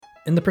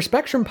In the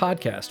Perspectrum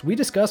podcast, we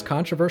discuss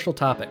controversial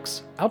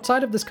topics.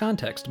 Outside of this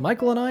context,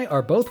 Michael and I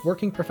are both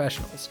working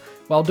professionals.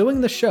 While doing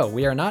this show,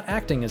 we are not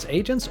acting as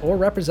agents or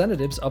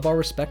representatives of our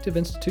respective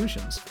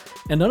institutions,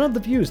 and none of the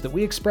views that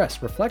we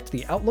express reflect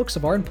the outlooks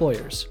of our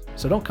employers.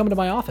 So don't come to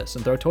my office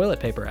and throw toilet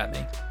paper at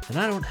me. And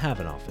I don't have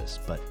an office,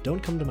 but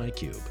don't come to my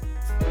cube.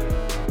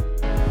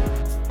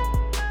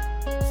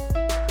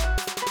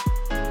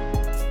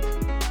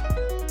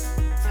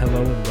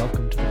 Hello and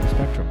welcome to the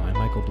Perspectrum. I'm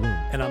Michael Bloom.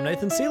 And I'm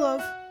Nathan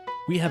Seelove.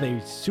 We have a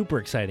super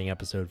exciting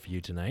episode for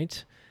you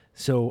tonight.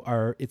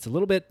 So it's a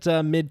little bit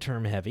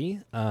midterm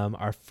heavy.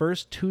 Our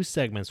first two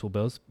segments will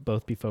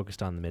both be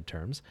focused on the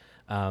midterms.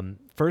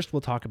 First,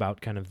 we'll talk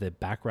about kind of the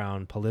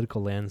background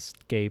political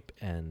landscape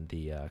and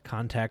the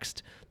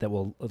context that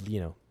will,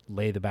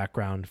 lay the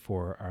background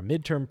for our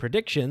midterm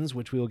predictions,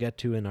 which we will get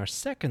to in our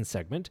second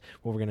segment,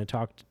 where we're going to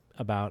talk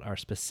about our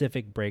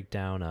specific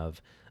breakdown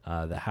of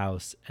the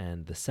House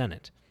and the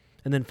Senate.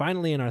 And then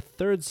finally, in our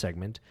third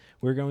segment,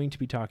 we're going to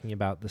be talking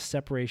about the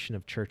separation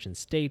of church and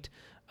state,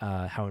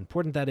 how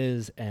important that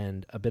is,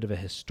 and a bit of a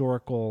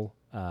historical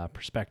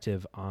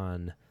perspective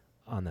on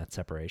that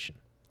separation.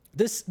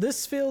 This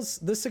feels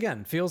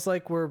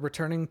like we're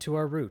returning to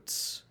our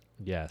roots.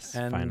 Yes,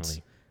 and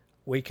finally.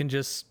 We can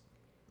just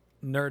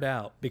nerd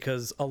out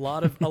because a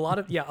lot of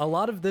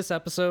this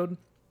episode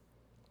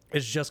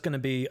is just going to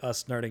be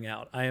us nerding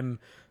out. I am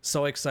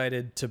so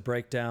excited to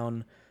break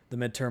down the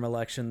midterm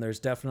election.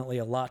 There's definitely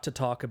a lot to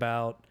talk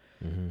about.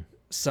 Mm-hmm.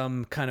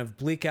 Some kind of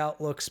bleak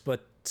outlooks,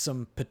 but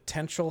some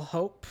potential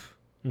hope.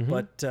 Mm-hmm.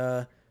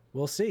 But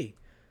we'll see.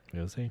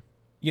 We'll see.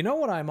 You know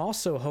what? I'm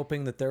also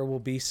hoping that there will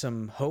be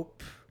some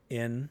hope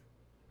in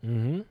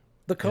the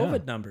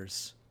COVID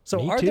numbers.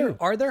 So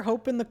is there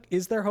hope in the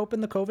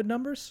COVID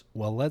numbers?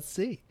 Well, let's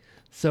see.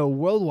 So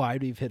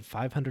worldwide, we've hit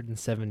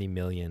 570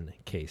 million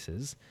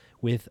cases,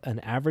 with an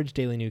average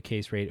daily new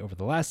case rate over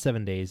the last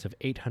 7 days of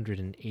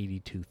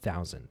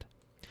 882,000.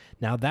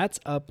 Now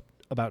that's up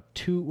about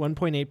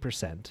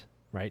 1.8%,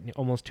 right?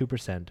 Almost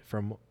 2%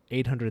 from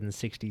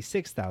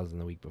 866,000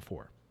 the week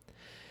before.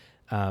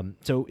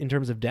 So in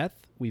terms of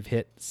death, we've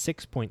hit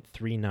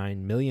 6.39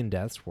 million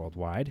deaths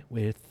worldwide,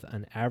 with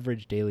an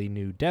average daily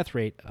new death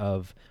rate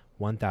of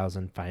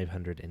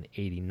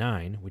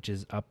 1,589, which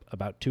is up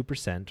about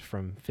 2%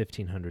 from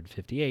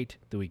 1,558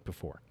 the week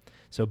before.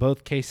 So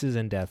both cases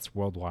and deaths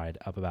worldwide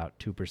up about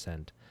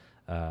 2%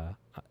 on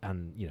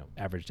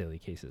average daily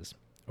cases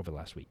over the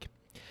last week.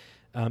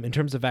 In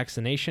terms of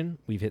vaccination,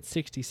 we've hit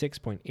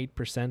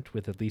 66.8%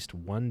 with at least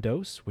one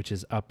dose, which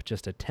is up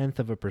just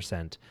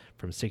 0.1%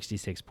 from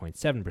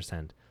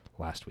 66.7%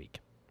 last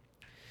week.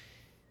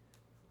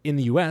 In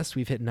the U.S.,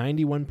 we've hit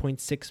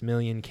 91.6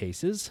 million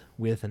cases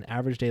with an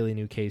average daily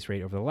new case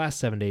rate over the last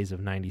 7 days of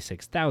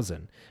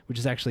 96,000, which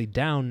is actually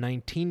down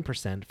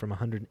 19% from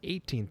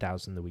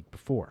 118,000 the week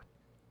before.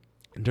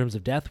 In terms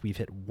of death, we've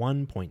hit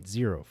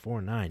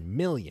 1.049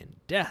 million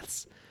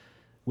deaths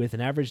with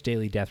an average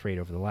daily death rate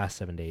over the last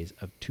 7 days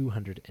of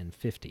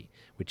 250,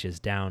 which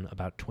is down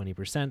about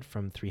 20%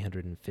 from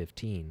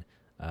 315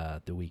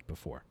 the week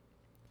before.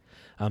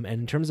 And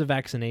in terms of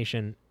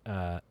vaccination,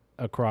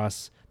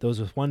 across those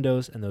with one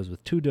dose and those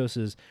with two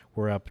doses,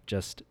 we're up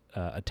just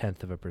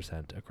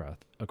 0.1%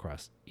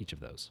 across each of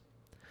those.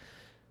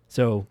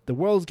 So the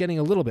world's getting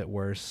a little bit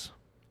worse.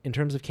 In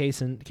terms of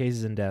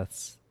cases and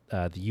deaths,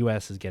 the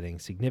U.S. is getting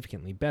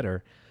significantly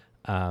better,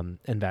 and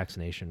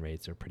vaccination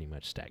rates are pretty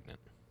much stagnant.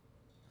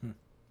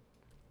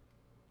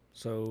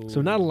 So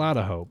not a lot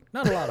of hope.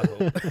 Not a lot of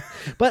hope.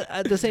 But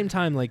at the same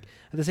time,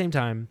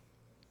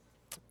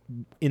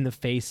 in the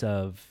face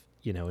of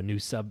a new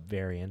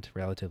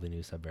relatively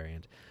new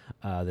subvariant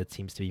that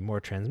seems to be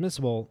more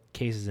transmissible,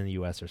 cases in the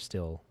U.S. are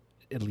still,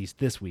 at least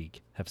this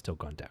week, have still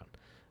gone down.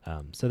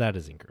 So that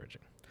is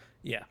encouraging.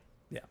 Yeah.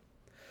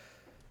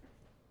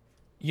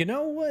 You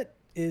know what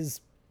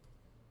is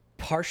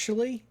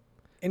partially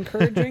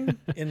encouraging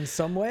in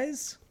some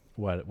ways?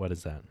 What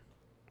is that?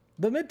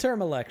 The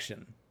midterm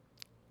election.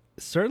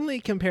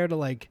 Certainly compared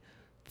to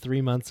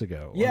 3 months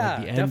ago. Yeah,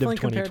 or the end definitely of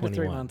compared to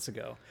 3 months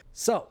ago.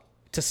 So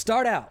to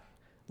start out,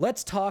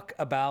 let's talk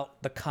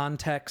about the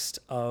context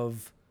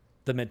of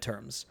the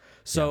midterms.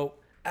 So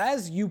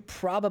as you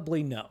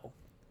probably know,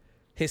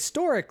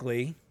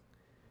 historically,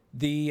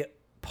 the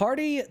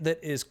party that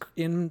is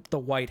in the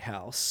White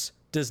House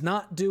does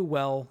not do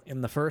well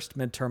in the first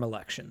midterm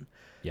election.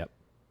 Yep.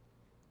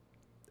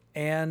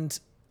 And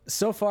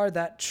so far,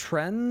 that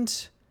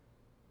trend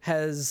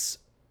has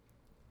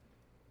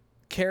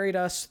carried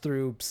us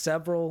through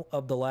several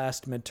of the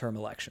last midterm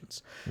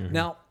elections. Mm-hmm.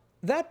 Now,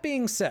 that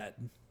being said,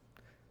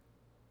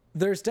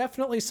 there's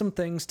definitely some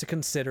things to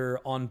consider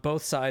on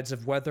both sides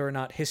of whether or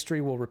not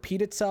history will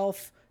repeat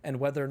itself and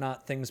whether or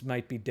not things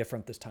might be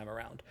different this time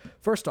around.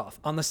 First off,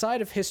 on the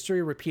side of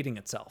history repeating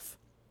itself.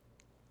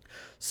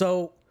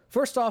 So,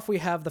 first off, we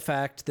have the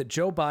fact that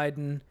Joe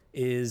Biden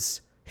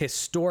is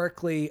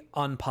historically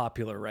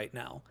unpopular right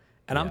now.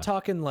 And I'm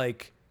talking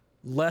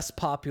less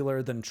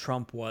popular than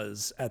Trump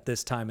was at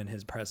this time in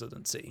his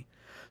presidency.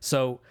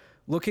 So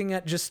looking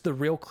at just the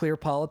real clear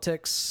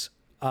politics,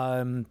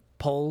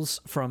 polls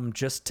from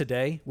just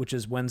today, which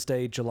is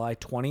Wednesday, July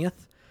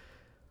 20th.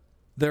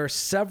 There are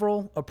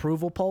several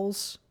approval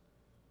polls.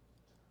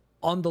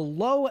 On the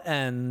low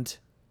end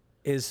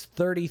is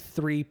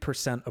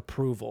 33%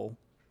 approval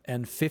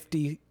and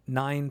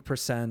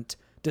 59%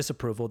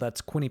 disapproval.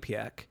 That's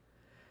Quinnipiac.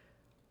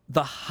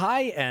 The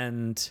high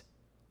end,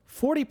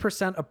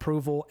 40%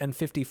 approval and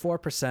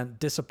 54%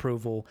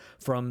 disapproval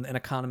from an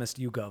Economist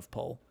YouGov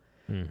poll.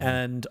 Mm-hmm.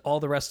 And all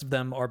the rest of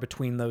them are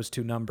between those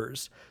two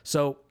numbers.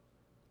 So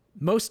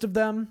most of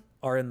them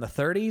are in the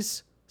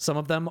 30s. Some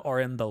of them are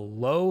in the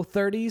low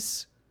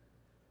 30s.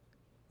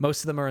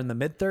 Most of them are in the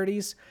mid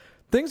 30s.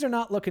 Things are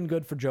not looking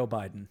good for Joe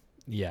Biden.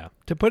 Yeah.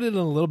 To put it in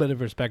a little bit of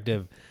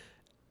perspective,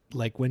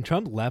 like when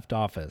Trump left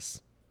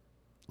office,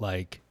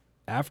 like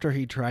after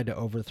he tried to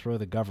overthrow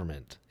the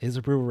government, his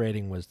approval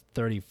rating was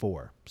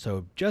 34.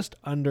 So just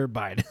under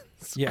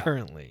Biden's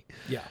currently.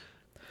 Yeah.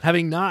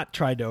 Having not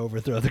tried to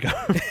overthrow the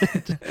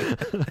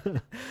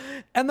government.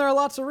 And there are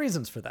lots of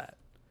reasons for that.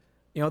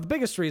 You know, the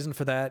biggest reason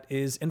for that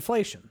is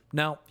inflation.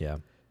 Now,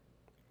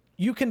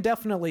 you can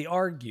definitely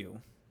argue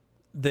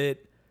that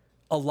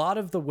a lot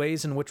of the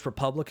ways in which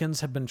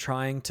Republicans have been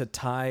trying to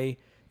tie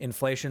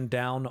inflation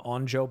down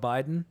on Joe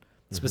Biden,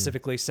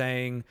 specifically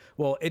saying,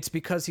 well, it's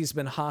because he's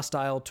been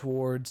hostile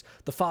towards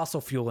the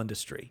fossil fuel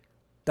industry.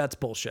 That's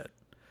bullshit.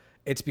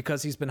 It's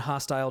because he's been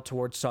hostile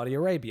towards Saudi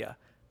Arabia.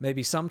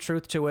 Maybe some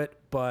truth to it,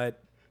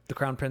 but the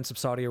Crown Prince of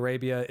Saudi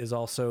Arabia is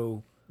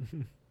also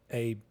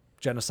a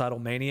genocidal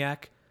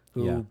maniac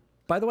who,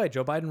 by the way,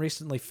 Joe Biden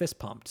recently fist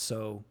pumped.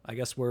 So I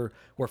guess we're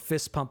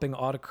fist pumping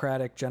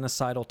autocratic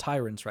genocidal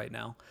tyrants right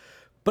now.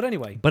 But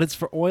anyway. But it's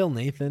for oil,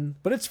 Nathan.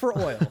 But it's for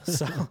oil.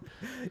 So,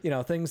 you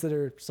know, things that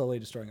are slowly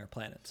destroying our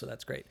planet. So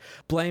that's great.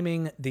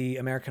 Blaming the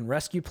American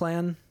Rescue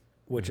Plan,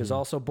 which is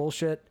also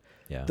bullshit.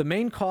 Yeah. The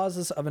main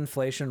causes of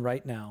inflation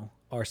right now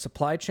are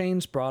supply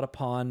chains brought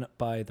upon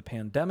by the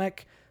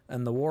pandemic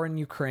and the war in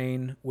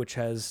Ukraine, which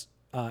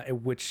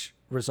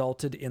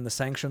resulted in the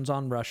sanctions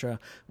on Russia,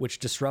 which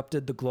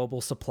disrupted the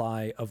global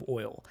supply of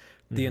oil.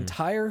 The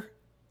entire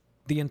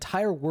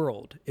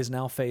world is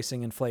now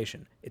facing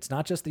inflation. It's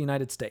not just the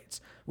United States,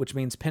 which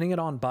means pinning it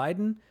on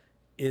Biden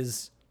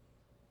is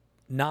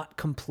not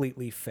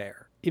completely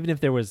fair. Even if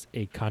there was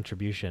a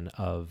contribution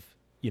of,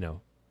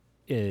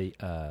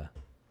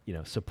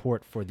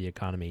 support for the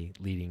economy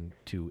leading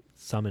to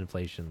some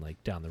inflation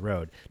like down the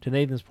road, to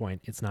Nathan's point,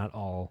 it's not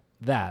all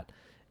that.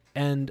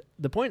 And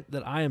the point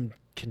that I am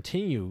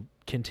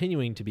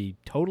continuing to be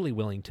totally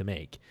willing to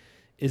make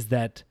is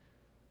that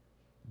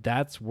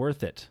that's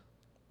worth it.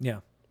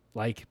 Yeah.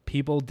 Like,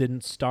 people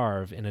didn't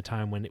starve in a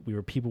time when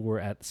people were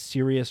at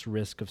serious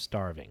risk of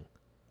starving.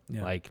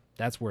 Yeah. Like,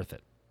 that's worth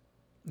it.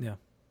 Yeah.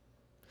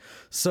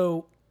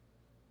 So,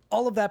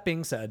 all of that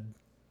being said,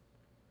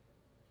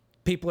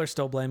 people are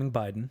still blaming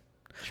Biden.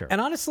 Sure.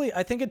 And honestly,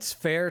 I think it's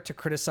fair to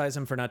criticize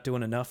him for not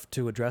doing enough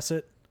to address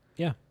it.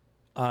 Yeah.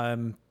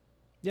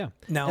 Yeah.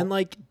 Now,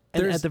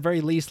 and at the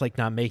very least, like,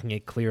 not making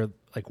it clear,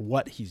 like,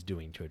 what he's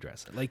doing to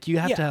address it. Like, you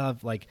have to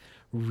have, like,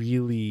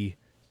 really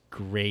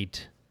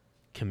great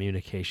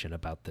communication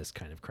about this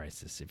kind of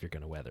crisis if you're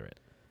going to weather it.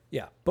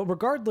 Yeah. But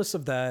regardless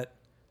of that,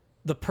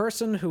 the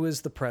person who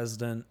is the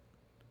president,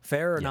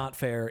 fair or not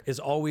fair, is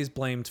always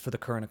blamed for the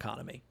current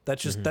economy.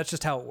 That's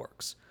just how it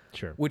works.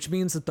 Sure. Which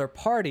means that their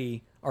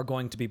party are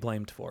going to be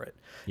blamed for it.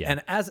 Yeah.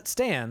 And as it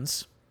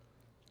stands,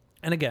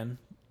 and again,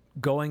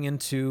 going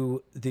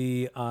into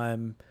the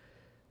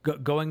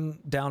going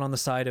down on the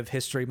side of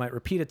history might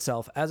repeat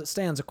itself. As it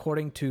stands,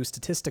 according to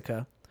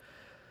Statistica,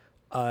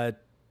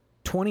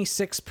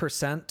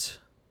 26%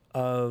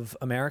 of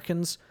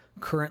Americans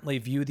currently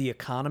view the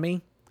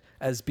economy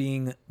as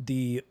being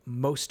the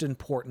most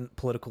important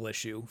political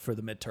issue for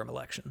the midterm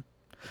election.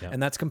 Yep.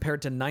 And that's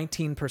compared to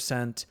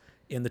 19%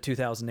 in the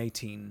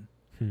 2018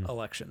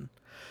 election.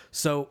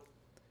 So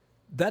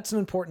that's an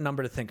important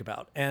number to think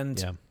about.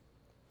 And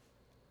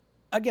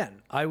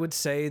again, I would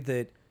say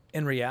that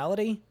in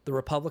reality, the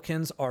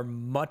Republicans are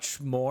much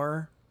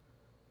more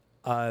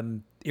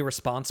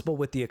irresponsible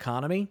with the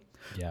economy.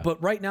 Yeah.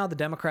 But right now, the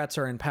Democrats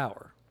are in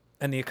power,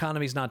 and the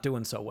economy's not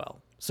doing so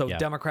well. So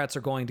Democrats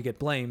are going to get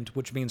blamed,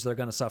 which means they're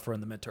going to suffer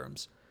in the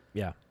midterms.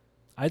 Yeah.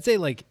 I'd say,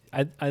 like,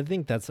 I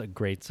think that's a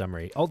great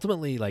summary.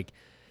 Ultimately, like,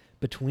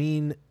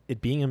 between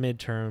it being a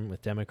midterm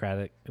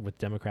with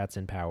Democrats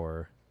in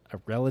power, a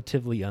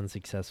relatively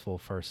unsuccessful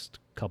first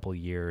couple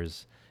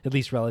years, at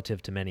least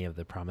relative to many of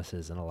the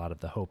promises and a lot of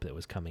the hope that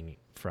was coming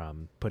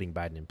from putting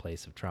Biden in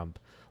place of Trump,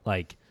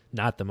 like,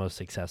 not the most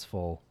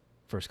successful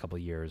first couple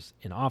years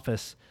in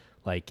office.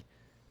 Like,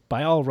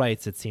 by all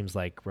rights, it seems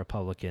like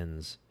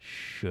Republicans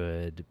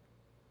should,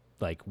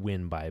 like,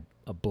 win by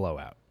a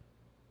blowout.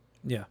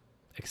 Yeah.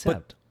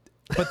 Except.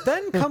 But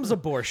then comes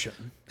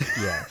abortion.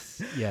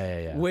 Yes.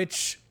 Yeah.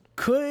 Which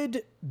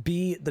could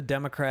be the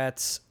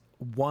Democrats'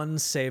 one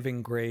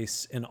saving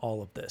grace in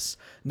all of this.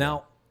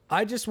 Now,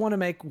 I just want to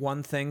make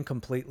one thing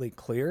completely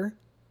clear.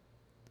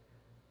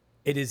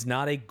 It is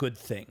not a good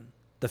thing.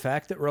 The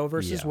fact that Roe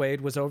versus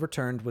Wade was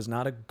overturned was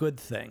not a good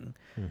thing.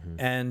 Mm-hmm.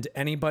 And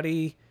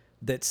anybody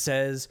that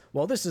says,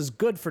 well, this is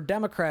good for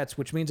Democrats,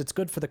 which means it's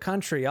good for the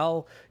country.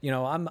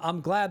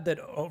 I'm glad that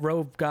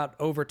Roe got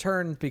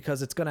overturned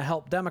because it's going to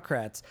help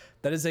Democrats.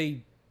 That is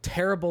a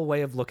terrible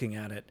way of looking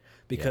at it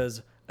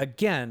because,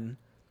 again,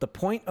 the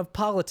point of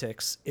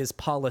politics is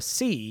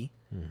policy.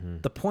 Mm-hmm.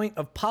 The point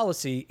of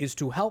policy is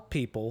to help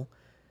people.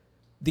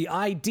 The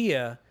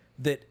idea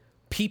that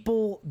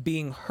people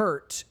being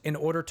hurt in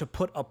order to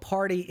put a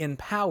party in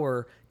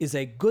power is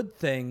a good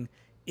thing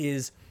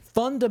is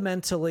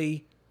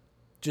fundamentally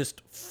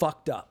just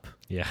fucked up.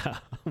 Yeah.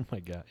 Oh my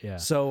God. Yeah.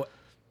 So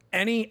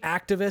any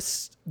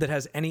activist that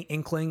has any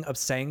inkling of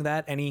saying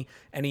that, any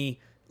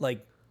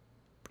like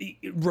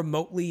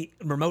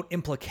remote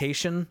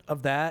implication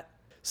of that.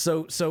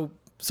 So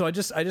I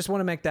just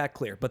want to make that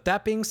clear. But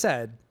that being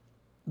said,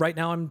 right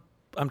now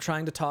I'm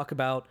trying to talk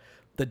about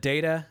the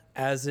data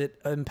as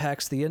it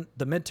impacts the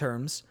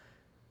midterms.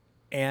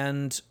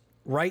 And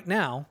right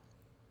now,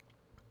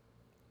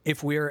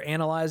 if we're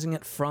analyzing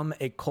it from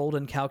a cold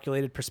and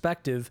calculated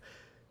perspective,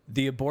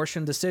 the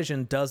abortion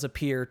decision does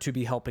appear to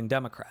be helping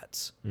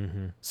Democrats.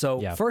 Mm-hmm.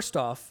 So first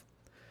off,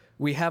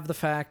 we have the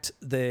fact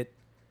that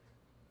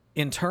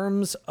in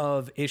terms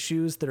of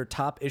issues that are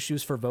top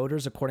issues for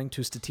voters, according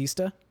to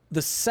Statista,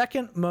 the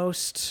second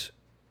most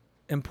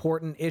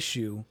important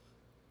issue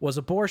was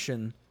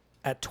abortion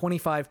at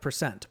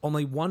 25%,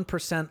 only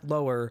 1%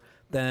 lower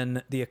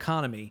than the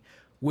economy,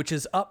 which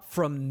is up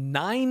from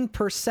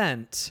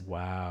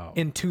 9%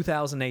 in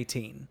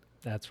 2018.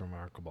 That's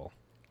remarkable.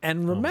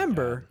 And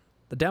remember,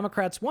 the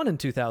Democrats won in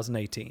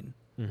 2018.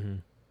 Mm-hmm.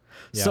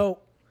 Yeah.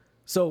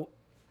 So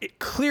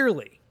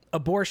clearly,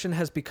 abortion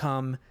has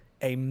become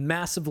a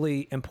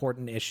massively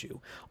important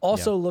issue.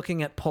 Also,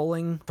 looking at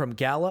polling from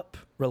Gallup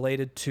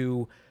related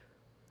to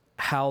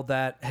how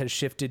that has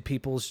shifted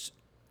people's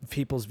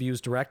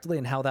views directly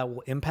and how that will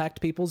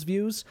impact people's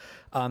views.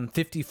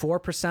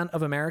 54%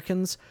 of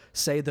Americans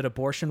say that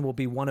abortion will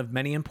be one of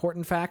many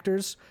important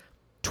factors.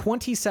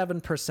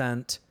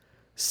 27%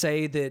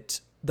 say that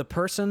the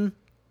person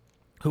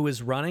who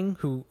is running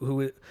in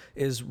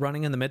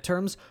the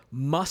midterms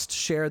must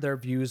share their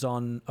views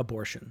on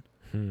abortion.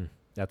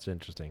 That's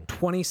interesting.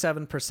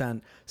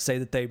 27% say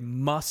that they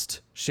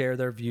must share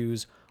their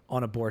views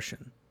on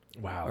abortion.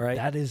 Wow. All right?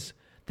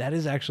 That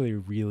is actually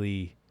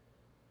really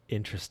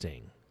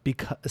interesting.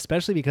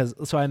 Especially because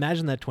I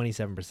imagine that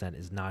 27%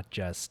 is not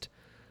just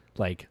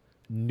like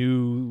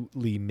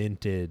newly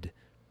minted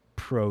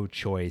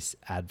pro-choice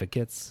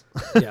advocates.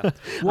 Yeah.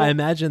 Well, I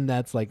imagine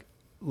that's like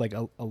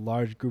a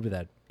large group of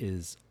that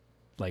is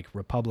like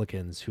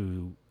Republicans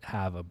who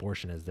have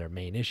abortion as their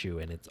main issue,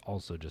 and it's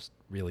also just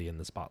really in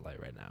the spotlight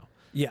right now.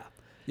 Yeah.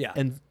 Yeah.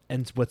 And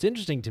what's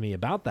interesting to me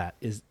about that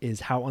is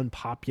how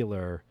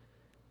unpopular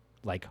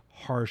like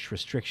harsh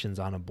restrictions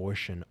on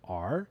abortion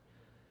are.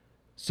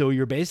 So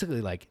you're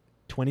basically like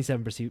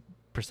 27%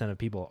 of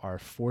people are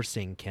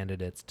forcing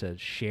candidates to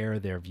share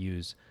their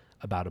views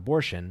about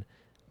abortion,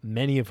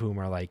 many of whom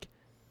are like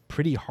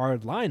pretty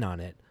hard line on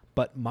it,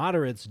 but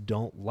moderates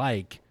don't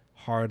like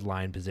hard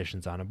line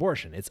positions on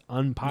abortion. It's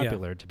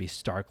unpopular to be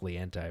starkly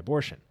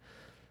anti-abortion.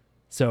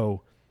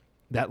 So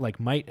that like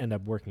might end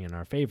up working in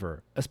our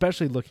favor,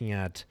 especially looking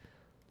at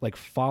like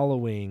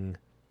following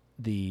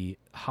the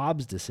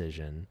Hobbs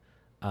decision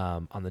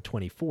on the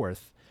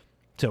 24th.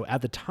 So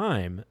at the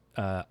time,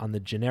 on the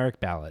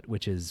generic ballot,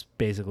 which is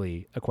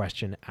basically a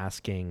question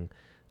asking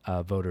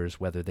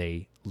voters whether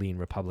they lean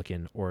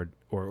Republican or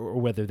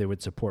whether they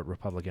would support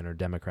Republican or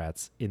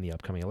Democrats in the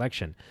upcoming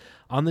election.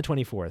 On the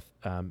 24th,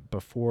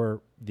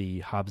 before the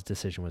Hobbs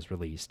decision was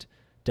released,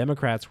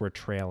 Democrats were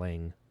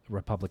trailing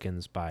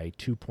Republicans by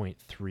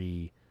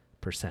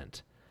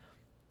 2.3%.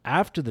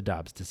 After the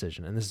Dobbs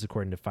decision, and this is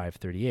according to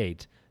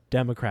 538,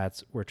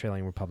 Democrats were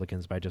trailing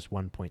Republicans by just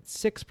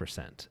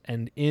 1.6%.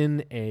 And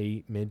in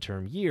a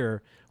midterm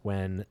year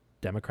when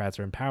Democrats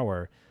are in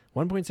power,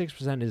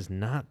 1.6% is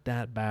not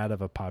that bad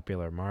of a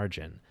popular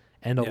margin.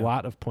 And a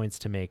lot of points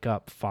to make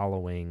up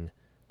following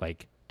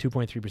like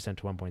 2.3% to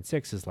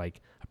 1.6 is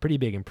like a pretty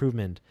big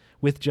improvement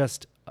with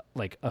just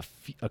like a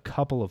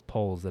couple of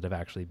polls that have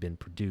actually been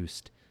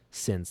produced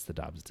since the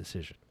Dobbs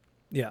decision.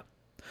 Yeah.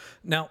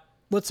 Now,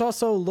 let's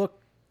also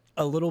look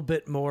a little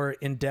bit more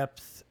in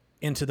depth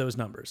into those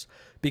numbers,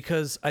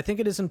 because I think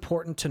it is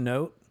important to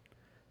note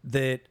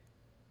that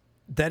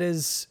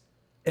is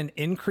an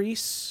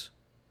increase.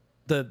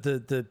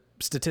 The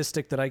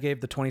statistic that I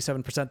gave, the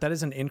 27%, that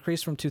is an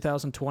increase from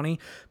 2020,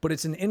 but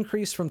it's an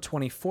increase from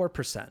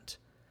 24%.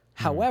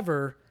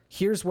 However,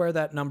 here's where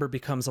that number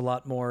becomes a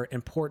lot more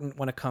important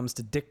when it comes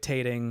to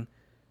dictating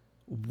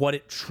what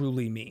it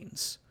truly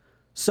means.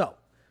 So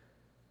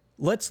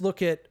let's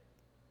look at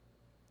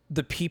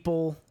the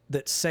people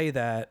that say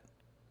that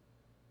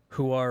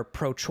who are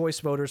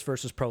pro-choice voters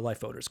versus pro-life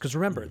voters. Because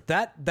remember,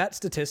 that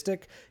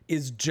statistic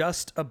is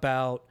just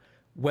about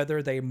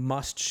whether they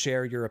must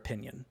share your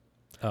opinion.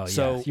 Oh,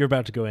 so yeah. You're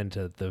about to go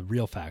into the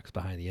real facts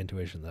behind the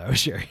intuition that I was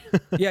sharing.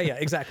 yeah,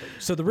 exactly.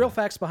 So the real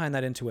facts behind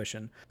that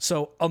intuition.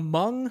 So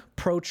among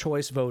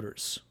pro-choice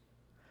voters,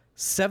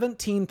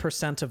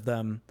 17% of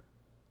them,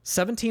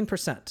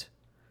 17%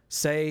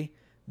 say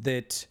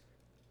that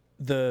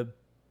the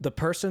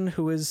person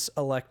who is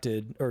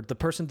elected, or the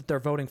person that they're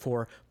voting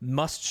for,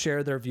 must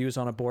share their views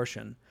on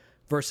abortion,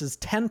 versus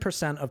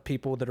 10% of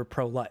people that are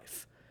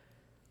pro-life.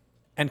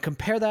 And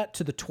compare that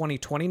to the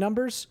 2020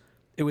 numbers,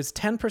 it was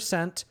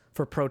 10%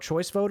 for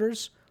pro-choice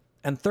voters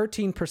and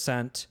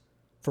 13%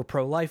 for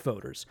pro-life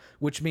voters,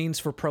 which means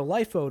for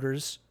pro-life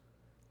voters,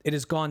 it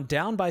has gone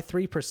down by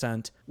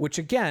 3%, which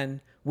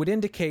again would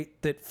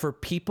indicate that for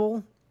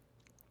people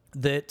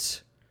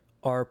that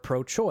are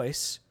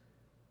pro-choice,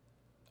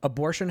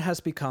 abortion has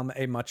become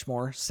a much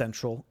more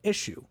central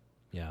issue.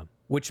 Yeah.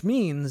 Which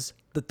means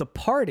that the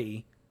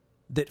party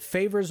that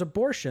favors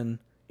abortion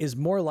is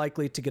more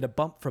likely to get a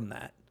bump from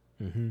that.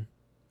 Mm-hmm.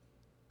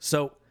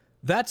 So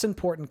that's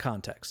important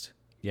context.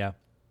 Yeah.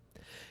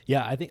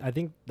 Yeah, I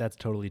think that's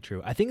totally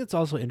true. I think it's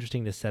also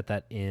interesting to set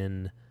that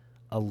in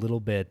a little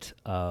bit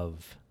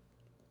of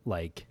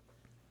like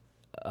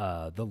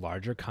the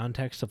larger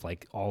context of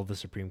like all the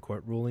Supreme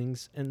Court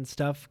rulings and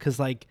stuff, because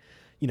like,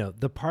 you know,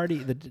 the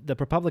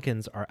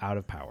Republicans are out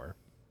of power,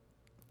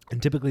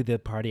 and typically the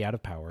party out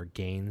of power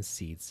gains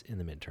seats in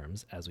the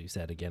midterms, as we've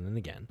said again and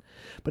again.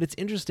 But it's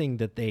interesting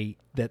that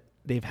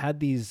they've had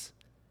these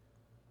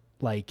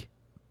like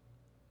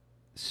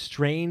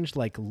strange,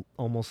 like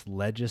almost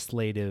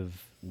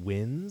legislative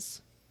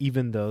wins,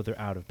 even though they're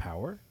out of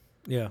power.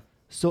 Yeah.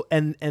 So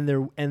and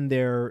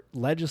their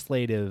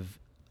legislative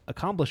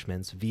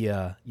accomplishments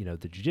via, you know,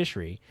 the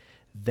judiciary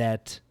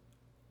that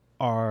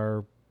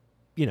are,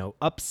 you know,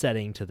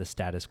 upsetting to the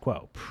status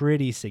quo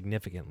pretty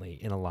significantly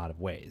in a lot of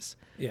ways.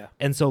 Yeah.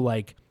 And so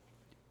like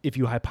if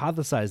you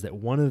hypothesize that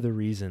one of the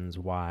reasons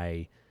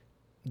why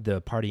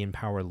the party in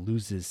power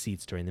loses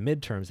seats during the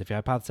midterms, if you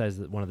hypothesize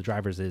that one of the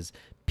drivers is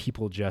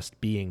people just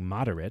being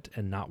moderate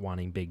and not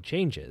wanting big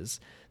changes,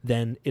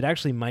 then it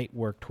actually might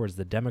work towards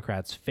the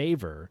Democrats'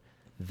 favor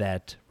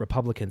that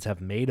Republicans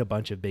have made a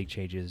bunch of big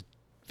changes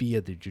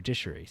via the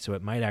judiciary. So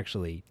it might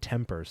actually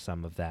temper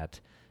some of that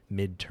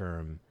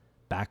midterm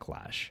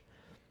backlash.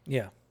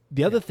 Yeah.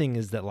 The other thing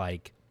is that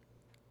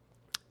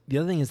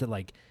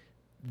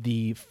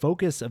the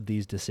focus of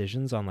these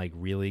decisions on like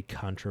really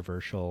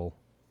controversial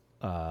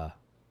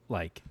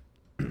like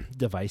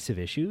divisive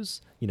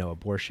issues, you know,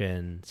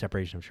 abortion,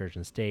 separation of church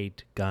and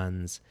state,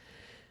 guns,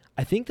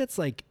 I think that's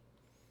like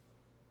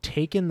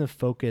taken the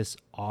focus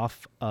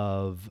off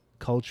of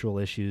cultural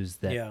issues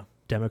that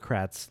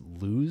Democrats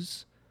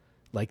lose,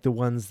 like the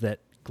ones that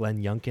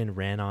Glenn Youngkin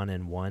ran on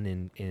and won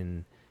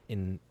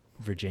in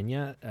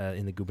Virginia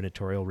in the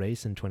gubernatorial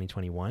race in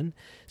 2021.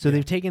 So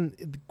they've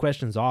taken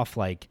questions off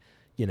like,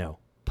 you know,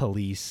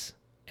 police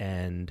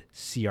and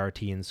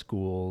CRT in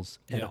schools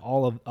and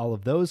all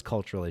of those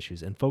cultural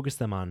issues, and focus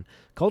them on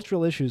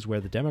cultural issues where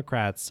the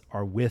Democrats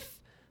are with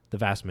the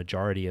vast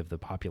majority of the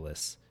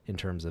populace in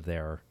terms of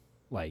their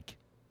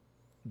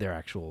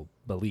actual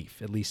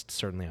belief, at least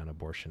certainly on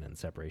abortion and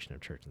separation of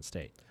church and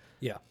state.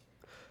 Yeah.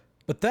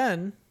 But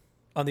then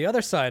on the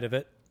other side of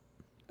it,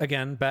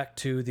 again, back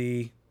to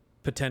the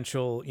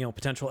potential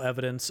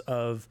evidence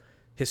of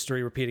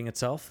history repeating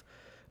itself,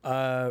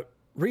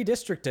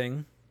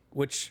 redistricting,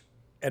 which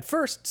at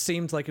first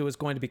seemed like it was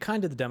going to be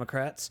kind to the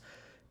Democrats,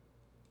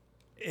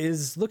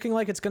 is looking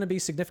like it's going to be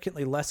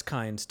significantly less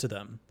kind to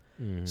them.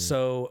 Mm-hmm.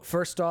 So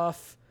first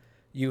off,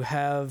 you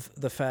have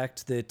the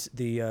fact that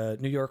the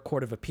New York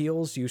Court of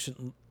Appeals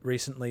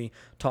recently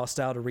tossed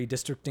out a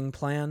redistricting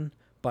plan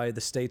by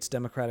the state's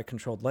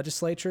Democratic-controlled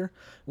legislature,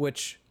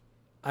 which,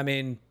 I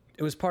mean,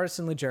 it was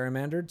partisanly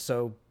gerrymandered,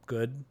 so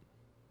good.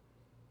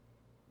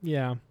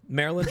 Yeah.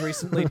 Maryland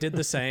recently did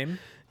the same.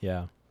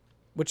 Yeah.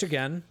 Which,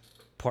 again,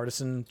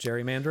 partisan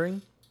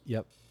gerrymandering.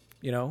 Yep.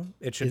 You know,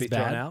 it should be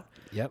thrown out.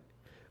 Yep.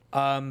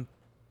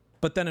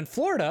 But then in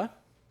Florida,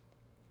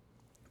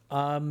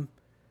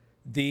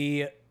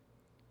 the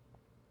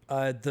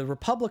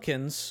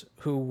Republicans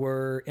who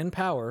were in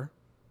power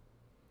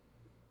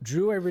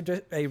drew a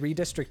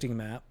redistricting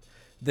map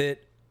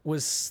that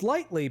was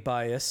slightly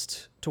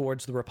biased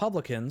towards the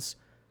Republicans.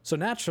 So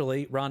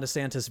naturally, Ron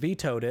DeSantis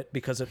vetoed it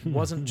because it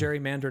wasn't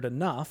gerrymandered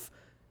enough,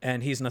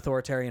 and he's an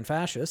authoritarian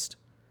fascist.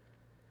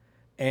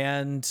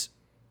 And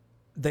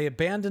they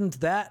abandoned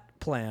that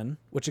plan,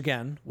 which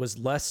again was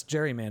less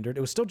gerrymandered.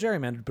 It was still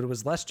gerrymandered, but it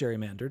was less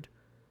gerrymandered,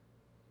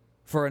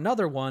 for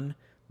another one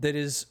that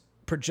is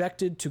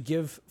projected to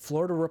give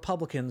Florida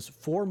Republicans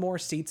 4 more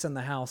seats in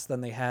the House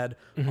than they had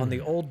on the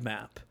old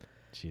map.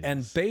 Jesus.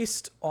 And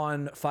based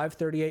on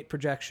 538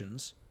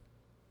 projections,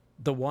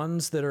 the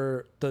ones that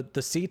are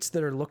the seats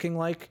that are looking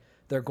like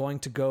they're going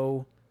to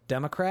go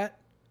Democrat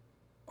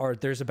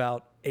there's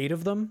about 8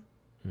 of them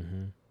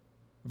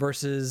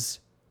versus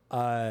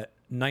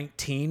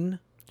 19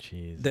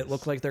 that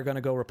look like they're going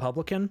to go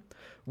Republican,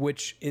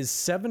 which is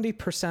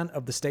 70%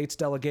 of the state's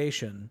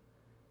delegation,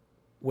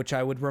 which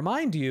I would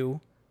remind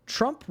you,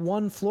 Trump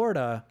won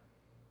Florida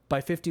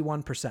by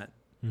 51%.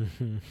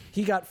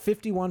 He got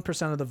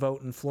 51% of the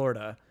vote in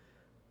Florida,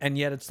 and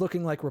yet it's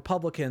looking like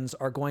Republicans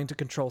are going to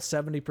control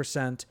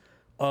 70%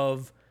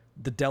 of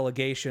the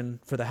delegation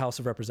for the House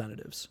of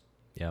Representatives.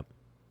 Yep.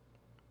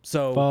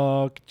 So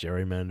fuck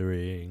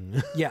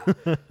gerrymandering. yeah.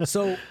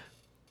 So,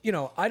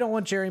 I don't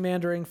want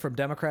gerrymandering from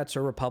Democrats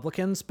or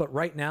Republicans, but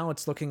right now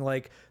it's looking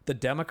like the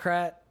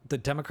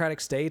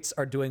Democratic states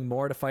are doing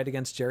more to fight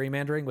against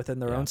gerrymandering within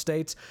their own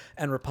states,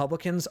 and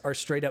Republicans are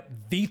straight up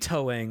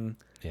vetoing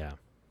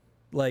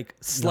like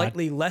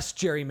slightly less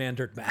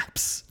gerrymandered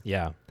maps.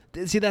 Yeah.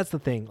 See, that's the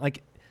thing.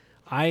 Like,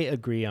 I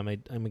agree. I'm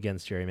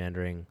against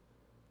gerrymandering.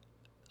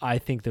 I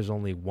think there's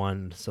only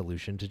one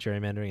solution to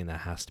gerrymandering, and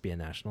that has to be a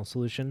national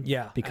solution.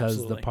 Yeah, because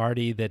absolutely. the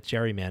party that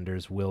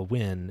gerrymanders will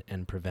win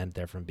and prevent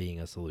there from being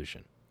a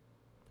solution.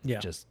 Yeah.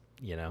 Just,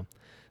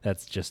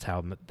 that's just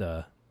how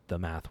the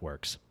math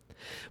works.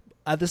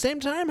 At the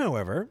same time,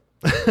 however,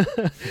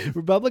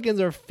 Republicans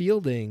are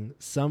fielding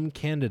some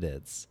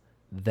candidates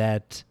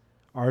that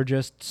are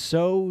just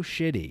so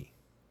shitty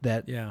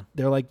that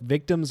they're like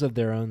victims of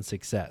their own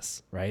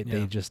success, right?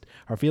 Yeah. They just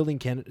are fielding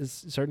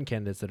certain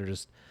candidates that are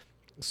just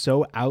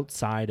so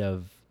outside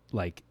of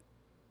like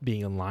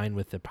being in line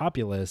with the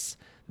populace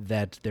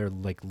that they're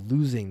like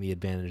losing the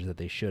advantage that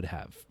they should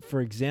have.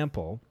 For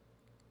example,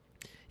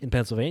 in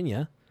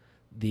Pennsylvania,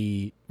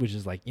 which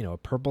is like, a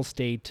purple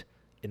state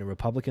in a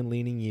Republican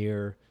leaning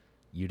year,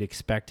 you'd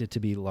expect it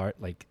to be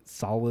like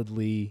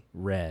solidly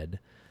red.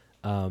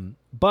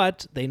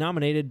 But they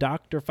nominated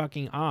Dr.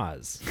 fucking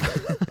Oz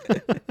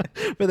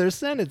for their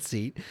Senate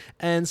seat.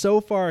 And so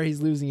far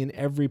he's losing in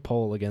every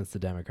poll against the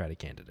Democratic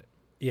candidate.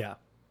 Yeah.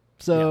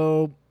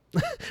 So,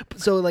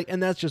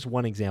 and that's just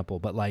one example,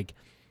 but like,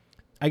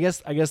 I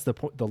guess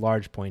the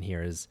large point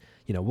here is,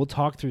 we'll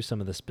talk through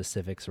some of the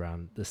specifics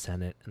around the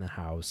Senate and the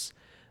House.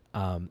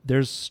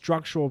 There's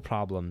structural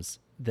problems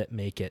that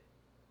make it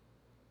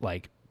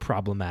like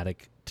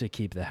problematic to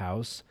keep the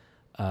House.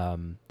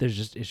 It's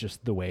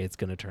just the way it's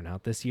going to turn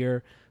out this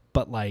year.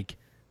 But like,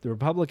 the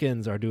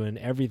Republicans are doing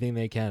everything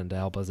they can to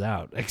help us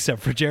out,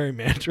 except for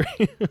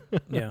gerrymandering.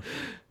 Yeah.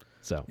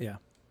 So yeah.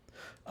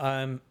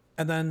 And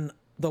then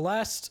the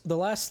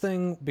last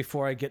thing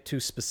before I get to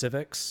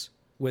specifics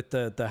with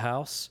the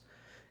House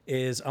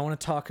is I want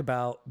to talk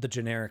about the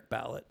generic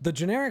ballot. The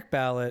generic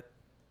ballot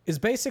is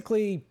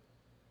basically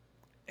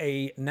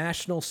a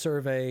national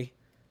survey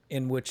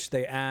in which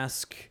they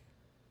ask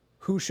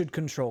who should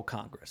control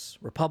Congress,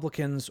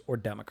 Republicans or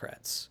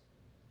Democrats.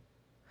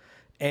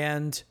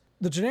 And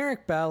the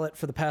generic ballot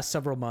for the past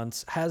several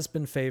months has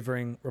been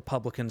favoring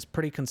Republicans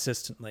pretty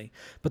consistently,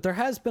 but there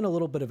has been a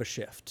little bit of a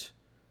shift.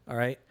 All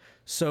right.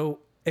 So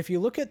if you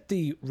look at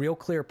the Real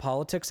Clear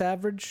Politics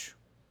average,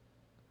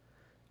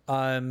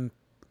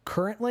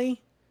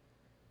 currently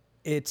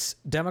it's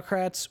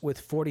Democrats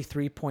with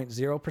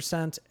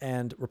 43.0%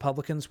 and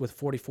Republicans with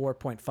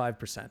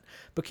 44.5%.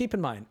 But keep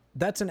in mind,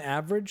 that's an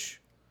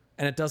average,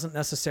 and it doesn't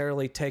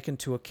necessarily take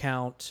into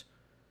account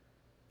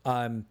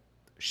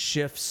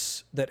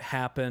shifts that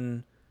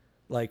happen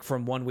like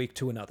from one week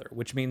to another,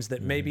 which means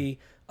that maybe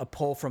a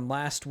poll from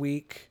last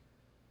week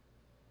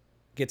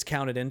gets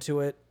counted into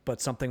it, but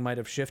something might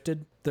have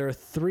shifted. There are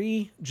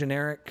 3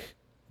 generic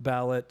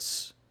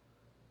ballots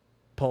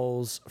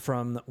polls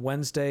from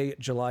Wednesday,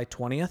 July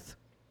 20th.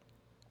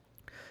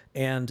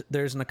 And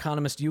there's an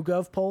Economist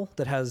YouGov poll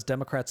that has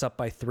Democrats up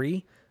by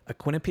 3, a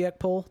Quinnipiac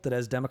poll that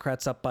has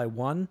Democrats up by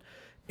 1,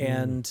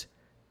 and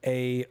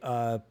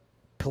a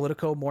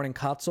Politico Morning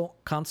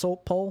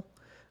Consult poll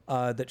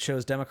that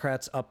shows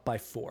Democrats up by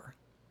 4.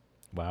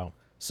 Wow.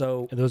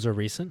 So and those are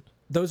recent?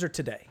 Those are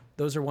today.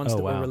 Those are ones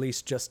that were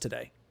released just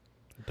today.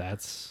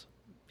 That's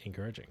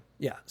encouraging.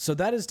 Yeah. So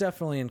that is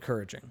definitely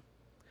encouraging.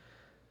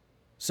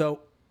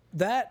 So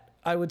that,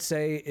 I would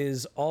say,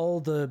 is all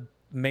the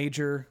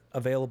major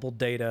available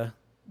data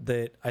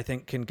that I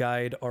think can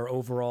guide our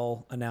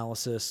overall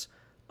analysis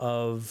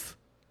of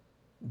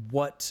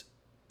what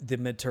the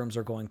midterms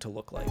are going to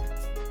look like.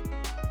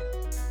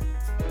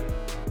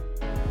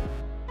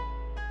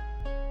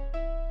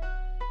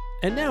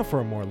 And now for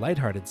a more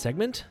lighthearted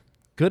segment,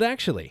 Good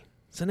Actually.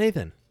 So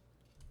Nathan,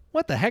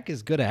 what the heck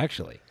is Good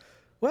Actually?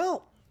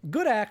 Well,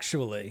 Good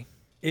Actually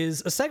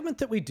is a segment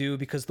that we do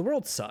because the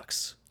world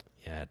sucks.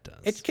 Yeah, it does.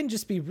 It can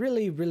just be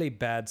really, really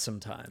bad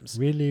sometimes.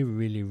 Really,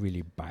 really,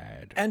 really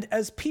bad. And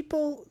as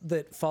people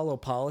that follow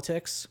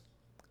politics,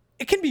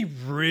 it can be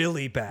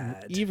really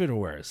bad. Even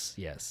worse,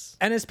 yes.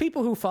 And as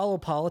people who follow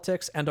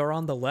politics and are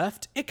on the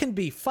left, it can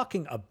be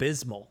fucking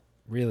abysmal.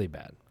 Really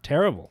bad.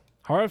 Terrible.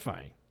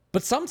 Horrifying.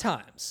 But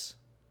sometimes,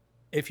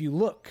 if you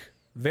look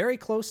very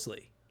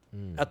closely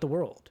at the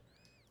world,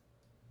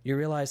 you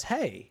realize,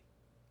 hey,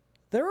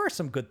 there are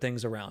some good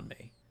things around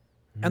me.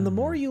 And the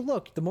more you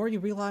look, the more you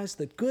realize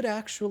that good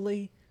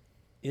actually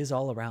is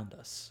all around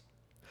us.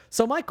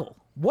 So, Michael,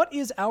 what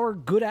is our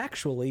good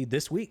actually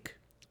this week?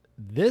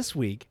 This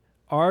week,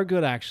 our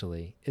good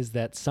actually is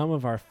that some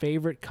of our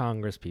favorite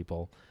Congress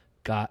people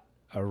got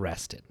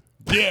arrested.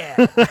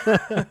 Yeah.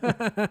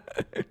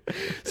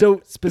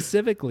 So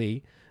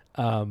specifically,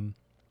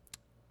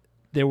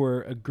 there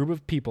were a group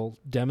of people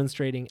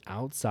demonstrating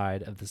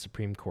outside of the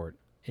Supreme Court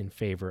in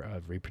favor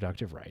of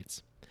reproductive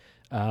rights.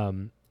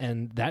 And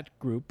that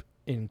group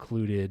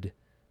included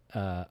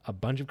a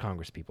bunch of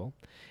Congress people.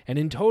 And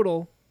in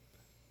total,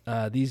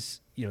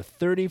 these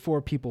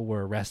 34 people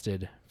were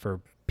arrested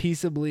for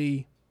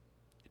peaceably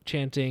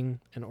chanting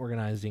and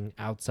organizing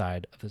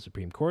outside of the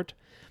Supreme Court,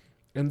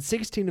 and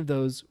 16 of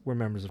those were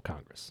members of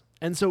Congress.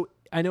 And so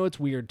I know it's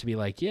weird to be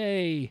like,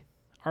 yay,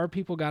 our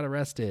people got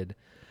arrested,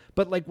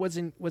 but like what's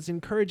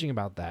encouraging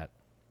about that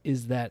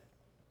is that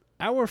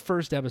our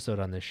first episode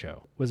on this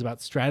show was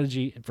about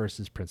strategy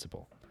versus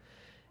principle.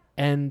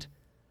 And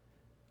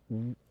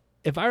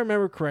if I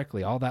remember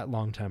correctly, all that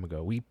long time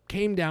ago, we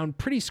came down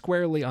pretty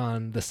squarely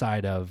on the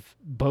side of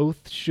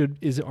both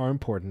are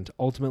important.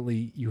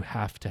 Ultimately, you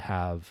have to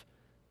have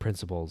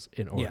principles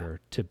in order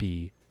to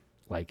be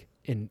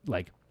in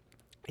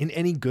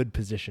any good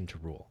position to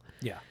rule.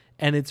 Yeah.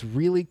 And it's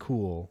really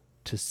cool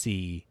to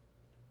see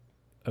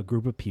a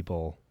group of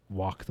people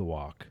walk the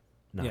walk,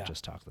 not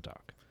just talk the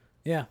talk.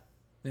 Yeah.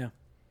 Yeah.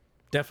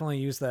 Definitely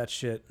use that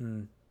shit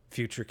in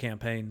future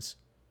campaigns.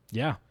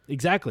 Yeah,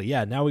 exactly.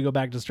 Yeah. Now we go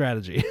back to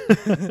strategy.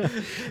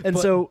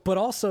 But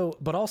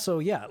also,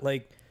 yeah,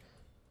 like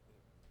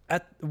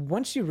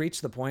once you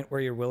reach the point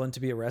where you're willing to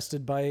be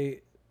arrested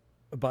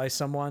by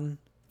someone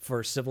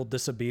for civil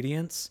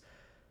disobedience,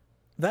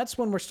 that's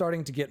when we're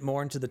starting to get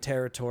more into the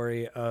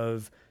territory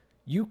of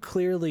you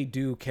clearly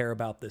do care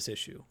about this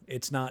issue.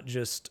 It's not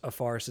just a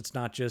farce. It's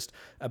not just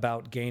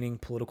about gaining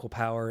political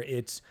power.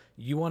 It's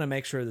you want to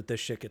make sure that this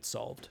shit gets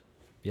solved.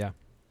 Yeah.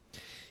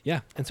 Yeah.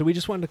 And so we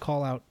just wanted to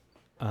call out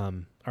our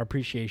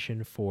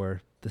appreciation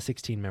for the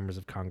 16 members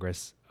of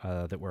Congress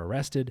that were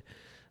arrested.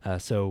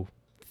 So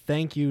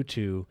thank you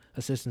to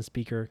Assistant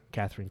Speaker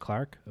Catherine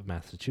Clark of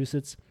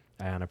Massachusetts,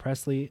 Ayanna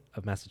Pressley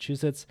of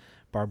Massachusetts,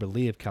 Barbara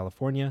Lee of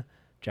California,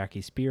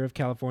 Jackie Spear of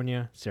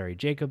California, Sari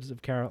Jacobs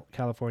of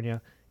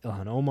California,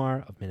 Ilhan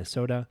Omar of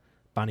Minnesota,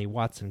 Bonnie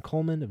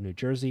Watson-Coleman of New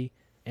Jersey,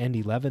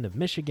 Andy Levin of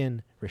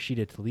Michigan,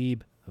 Rashida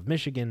Tlaib of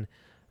Michigan,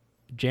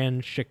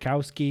 Jan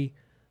Schakowsky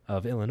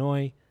of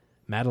Illinois,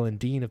 Madeline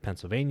Dean of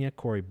Pennsylvania,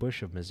 Corey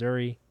Bush of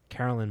Missouri,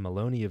 Carolyn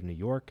Maloney of New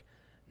York,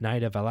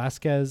 Naida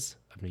Velasquez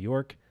of New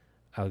York,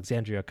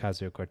 Alexandria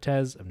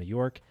Ocasio-Cortez of New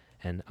York,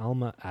 and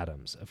Alma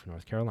Adams of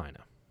North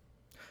Carolina.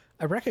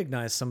 I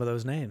recognize some of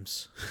those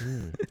names.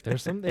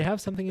 They have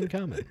something in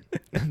common.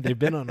 They've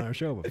been on our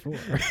show before.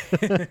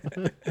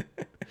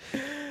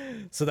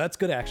 So that's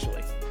good,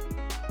 actually.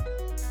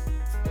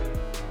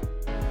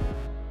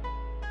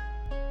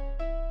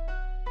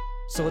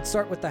 So let's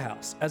start with the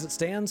House. As it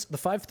stands, the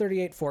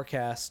 538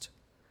 forecast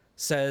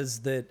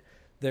says that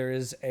there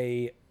is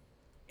a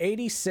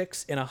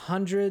 86 in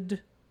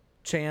 100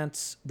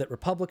 chance that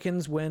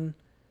Republicans win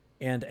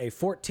and a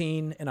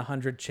 14 in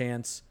 100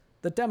 chance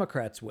that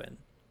Democrats win.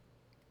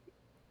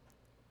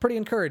 Pretty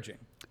encouraging.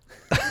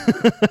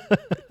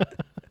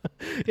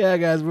 Yeah,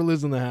 guys, we're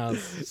losing the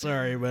House.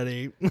 Sorry,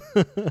 buddy.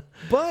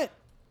 But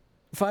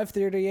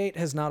 538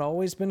 has not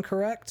always been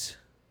correct.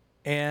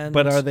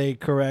 But are they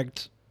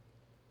correct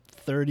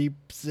 36%?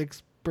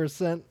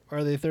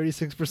 Are they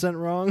 36%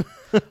 wrong?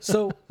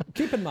 So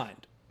keep in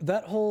mind,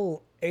 that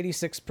whole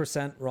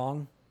 86%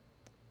 wrong,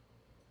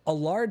 a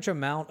large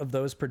amount of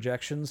those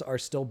projections are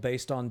still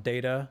based on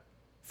data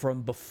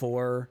from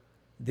before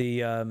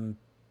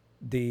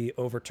the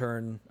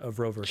overturn of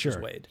Roe versus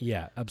Wade.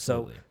 Yeah,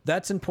 absolutely. So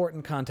that's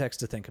important context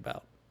to think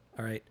about.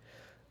 All right.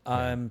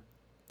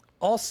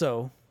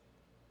 Also,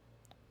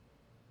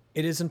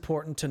 it is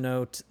important to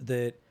note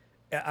that,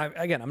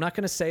 I'm not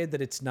going to say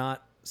that it's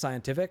not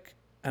scientific,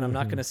 and I'm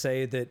not going to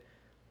say that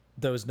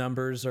those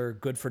numbers are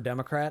good for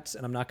Democrats,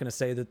 and I'm not going to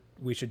say that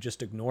we should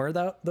just ignore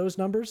those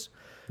numbers.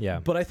 Yeah.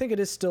 But I think it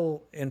is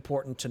still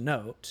important to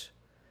note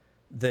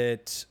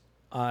that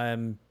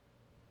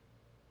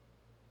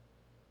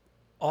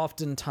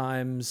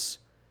oftentimes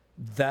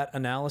that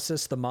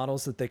analysis, the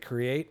models that they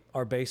create,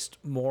 are based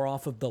more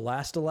off of the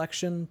last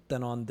election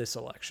than on this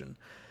election.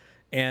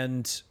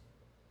 And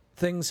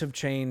things have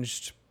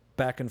changed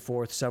back and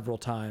forth several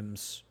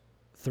times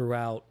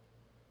throughout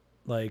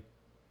the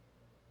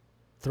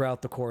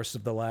course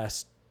of the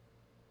last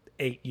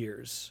 8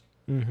 years.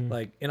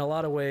 Like, in a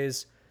lot of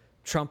ways,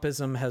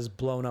 Trumpism has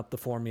blown up the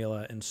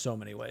formula in so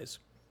many ways.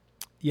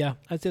 Yeah,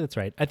 I'd say that's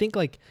right. I think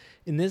like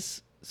in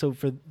this, so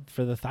for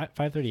the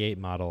 538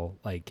 model,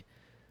 like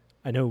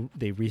I know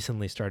they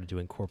recently started to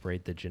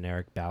incorporate the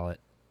generic ballot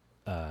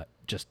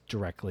just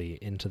directly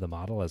into the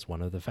model as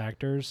one of the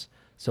factors.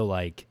 So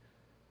like,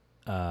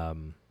 but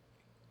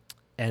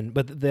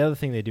the other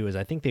thing they do is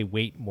I think they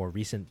weight more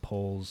recent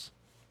polls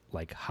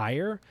like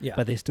higher,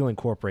 but they still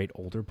incorporate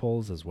older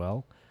polls as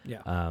well.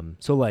 Yeah.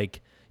 So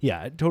like,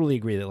 yeah, I totally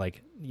agree that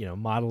like, you know,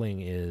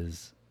 modeling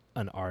is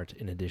an art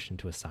in addition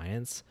to a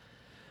science,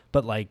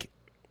 but like,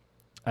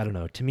 I don't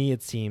know, to me,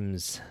 it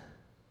seems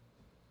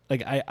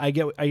like I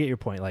get your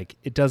point. Like,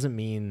 it doesn't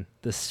mean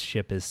this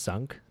ship is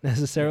sunk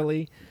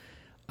necessarily.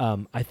 Yeah.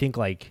 I think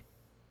like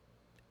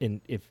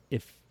if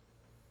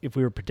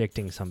we were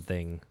predicting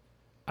something,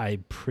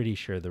 I'm pretty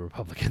sure the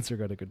Republicans are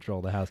going to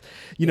control the House.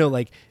 You know,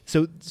 like,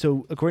 so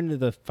according to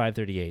the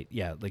 538,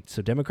 yeah, like,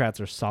 so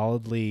Democrats are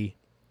solidly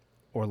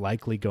or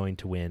likely going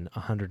to win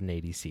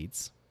 180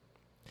 seats.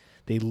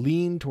 They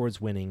lean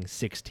towards winning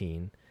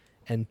 16,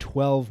 and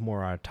 12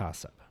 more are a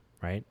toss-up.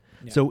 right?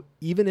 Yeah. So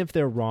even if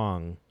they're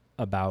wrong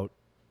about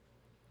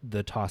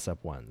the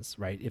toss-up ones,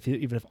 right?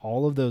 Even if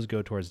all of those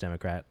go towards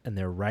Democrat and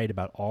they're right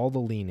about all the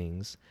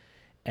leanings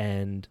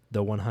and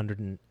the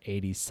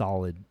 180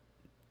 solid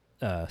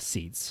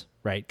seats,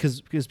 right?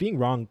 Because being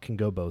wrong can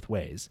go both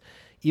ways.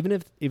 Even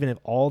if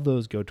all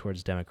those go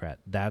towards Democrat,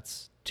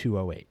 that's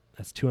 208.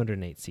 That's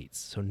 208 seats.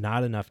 So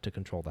not enough to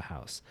control the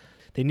House.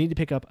 They need to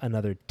pick up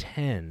another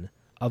 10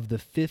 of the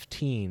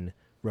 15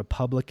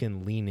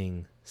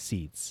 Republican-leaning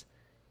seats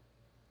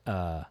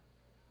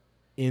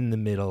in the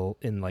middle,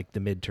 in like the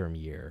midterm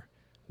year,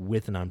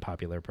 with an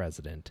unpopular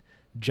president,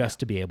 just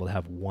to be able to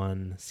have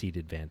one seat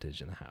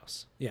advantage in the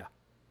House. Yeah.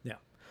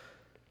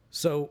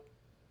 So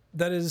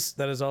that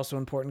is also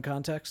important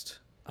context.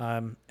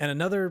 And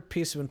another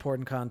piece of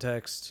important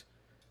context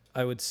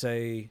I would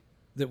say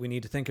that we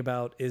need to think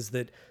about is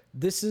that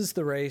this is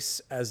the race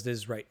as it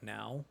is right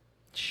now.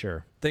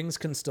 Sure. Things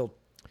can still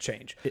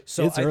change. It's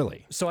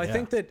early. So I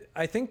think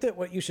that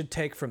what you should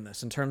take from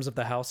this in terms of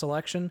the House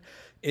election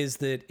is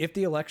that if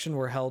the election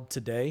were held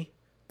today,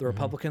 the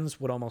Republicans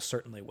would almost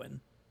certainly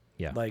win.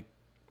 Yeah. Like,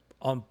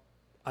 I'm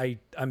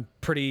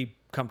pretty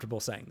comfortable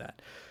saying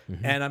that.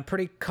 And I'm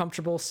pretty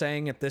comfortable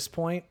saying at this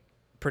point,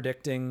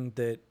 predicting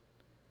that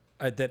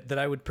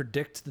I would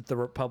predict that the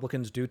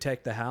Republicans do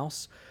take the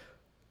House,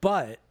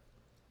 but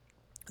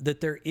that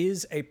there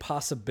is a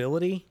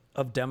possibility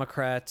of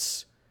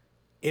Democrats,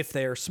 if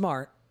they are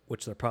smart,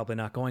 which they're probably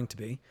not going to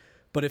be,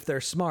 but if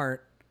they're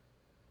smart,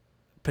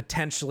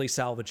 potentially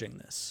salvaging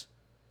this.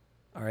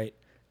 All right.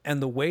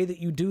 And the way that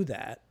you do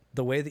that,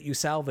 the way that you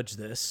salvage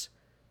this,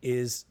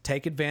 is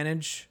take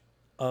advantage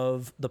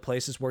of the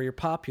places where you're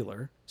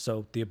popular,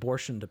 so the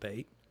abortion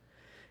debate,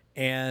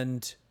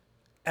 and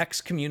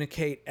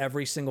excommunicate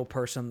every single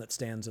person that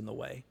stands in the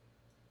way.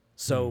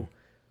 So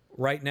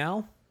right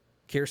now,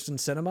 Kyrsten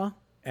Sinema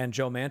and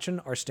Joe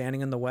Manchin are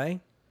standing in the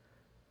way.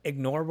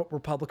 Ignore what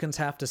Republicans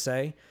have to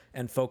say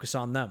and focus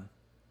on them.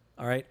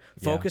 All right?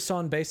 Yeah. Focus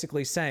on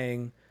basically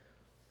saying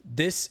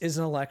this is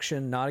an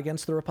election not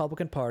against the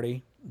Republican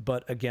Party,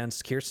 but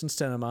against Kyrsten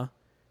Sinema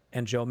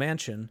and Joe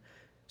Manchin,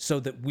 so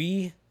that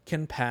we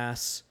can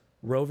pass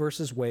Roe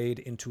versus Wade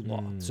into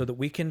law, so that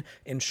we can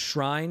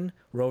enshrine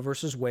Roe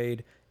versus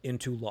Wade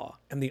into law.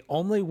 And the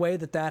only way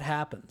that that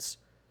happens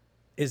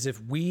is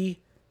if we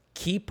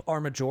keep our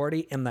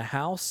majority in the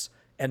House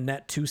and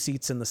net 2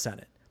 seats in the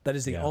Senate. That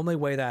is the only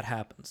way that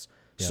happens.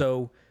 Yeah.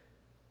 So,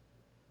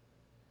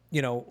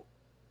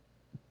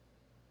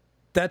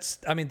 that's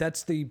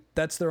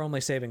their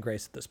only saving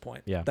grace at this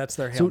point. Yeah. That's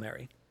their Hail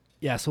Mary.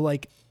 Yeah. So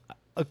like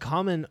a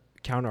common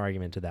counter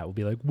argument to that would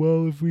be like,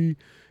 well,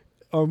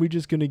 are we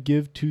just going to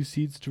give 2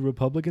 seats to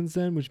Republicans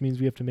then, which means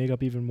we have to make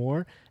up even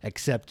more?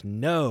 Except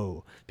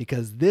no,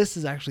 because this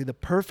is actually the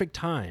perfect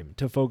time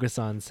to focus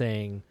on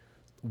saying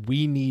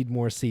we need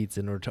more seats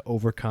in order to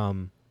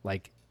overcome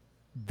like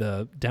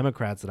the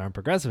Democrats that aren't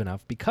progressive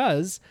enough,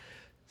 because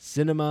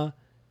Sinema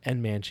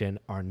and Manchin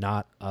are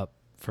not up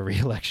for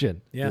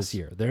re-election this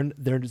year.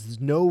 There's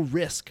no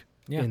risk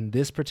in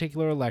this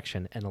particular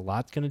election, and a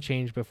lot's going to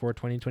change before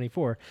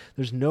 2024.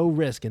 There's no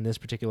risk in this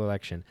particular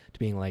election to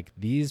being like,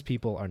 these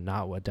people are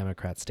not what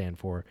Democrats stand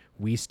for.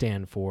 We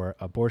stand for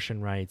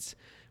abortion rights.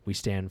 We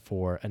stand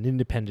for an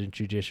independent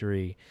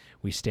judiciary.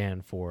 We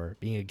stand for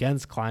being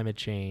against climate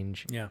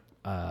change. Yeah.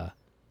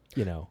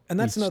 And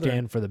that's we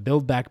stand for the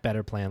Build Back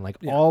Better plan, like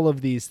all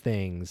of these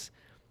things,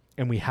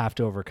 and we have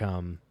to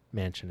overcome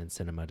Manchin and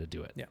Sinema to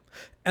do it. Yeah.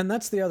 And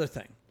that's the other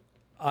thing.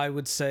 I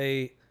would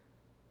say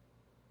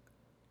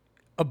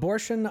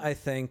abortion, I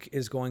think,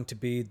 is going to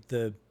be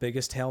the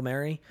biggest Hail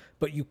Mary,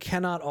 but you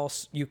cannot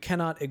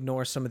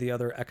ignore some of the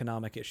other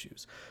economic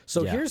issues.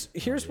 So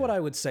here's what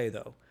I would say,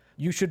 though.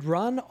 You should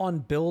run on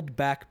Build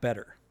Back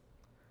Better.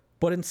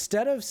 But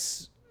instead of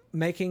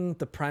making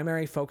the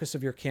primary focus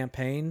of your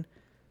campaign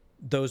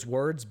those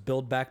words,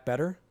 Build Back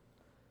Better,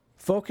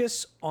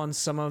 focus on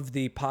some of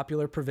the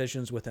popular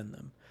provisions within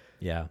them.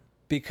 Yeah.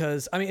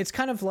 Because, it's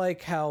kind of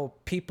like how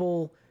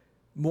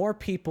more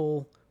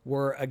people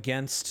were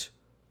against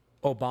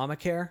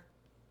Obamacare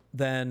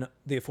than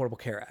the Affordable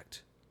Care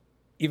Act,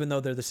 even though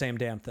they're the same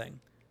damn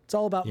thing. It's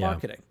all about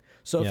marketing.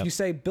 So if you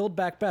say Build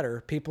Back Better,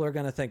 people are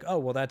going to think, oh,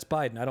 well, that's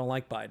Biden. I don't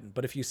like Biden.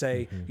 But if you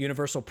say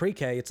universal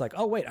pre-K, it's like,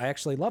 oh, wait, I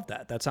actually love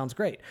that. That sounds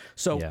great.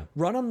 So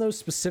run on those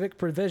specific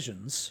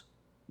provisions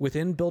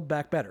within Build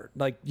Back Better.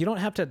 Like, you don't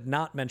have to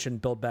not mention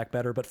Build Back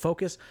Better, but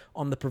focus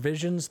on the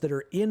provisions that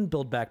are in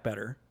Build Back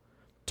Better.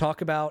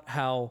 Talk about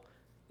how,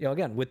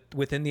 again,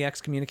 within the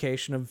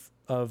excommunication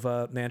of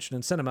Manchin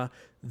and Sinema,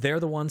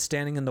 they're the ones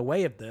standing in the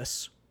way of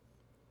this.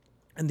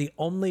 And the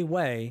only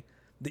way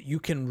that you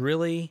can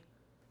really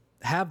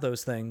have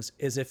those things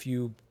is if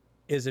you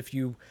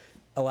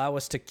allow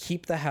us to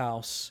keep the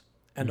House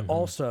and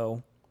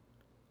also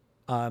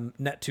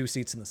net 2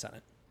 seats in the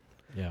Senate.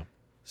 Yeah.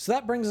 So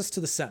that brings us to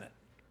the Senate,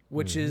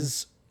 which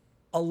is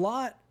a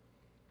lot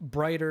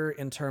brighter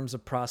in terms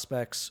of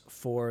prospects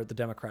for the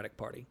Democratic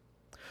Party.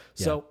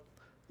 So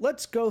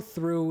let's go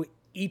through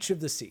each of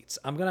the seats.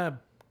 I'm going to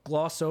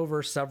gloss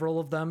over several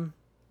of them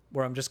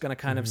where I'm just going to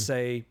kind of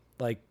say,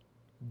 like,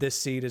 this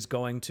seat is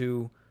going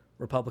to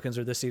Republicans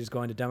or this seat is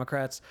going to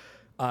Democrats,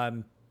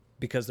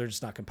 because they're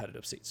just not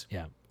competitive seats.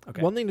 Yeah.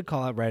 Okay. One thing to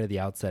call out right at the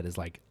outset is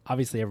like,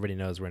 obviously everybody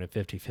knows we're in a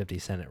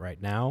 50-50 Senate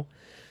right now.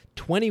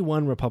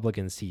 21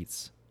 Republican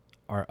seats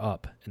are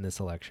up in this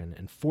election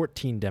and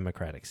 14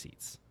 Democratic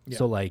seats. Yeah.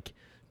 So like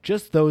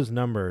just those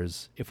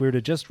numbers, if we were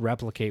to just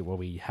replicate what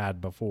we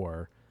had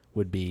before,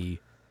 would be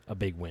a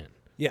big win.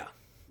 Yeah.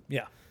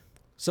 Yeah.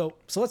 So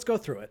let's go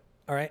through it.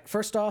 All right.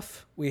 First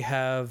off, we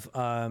have,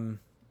 I'm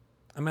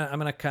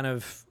gonna kind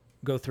of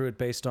go through it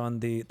based on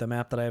the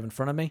map that I have in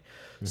front of me.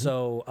 Mm-hmm.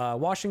 So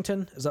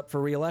Washington is up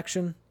for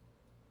re-election,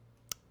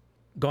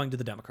 going to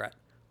the Democrat.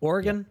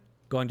 Oregon,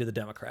 going to the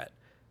Democrat.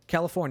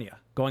 California,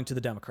 going to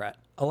the Democrat.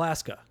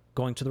 Alaska,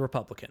 going to the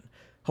Republican.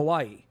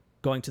 Hawaii,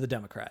 going to the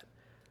Democrat.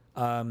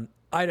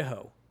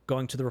 Idaho,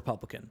 going to the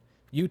Republican.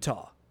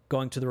 Utah,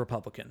 going to the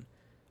Republican.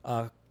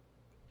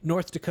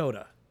 North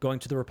Dakota, going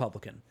to the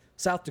Republican.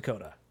 South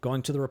Dakota,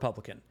 going to the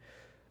Republican.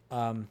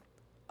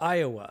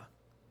 Iowa,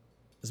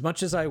 as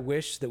much as I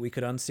wish that we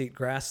could unseat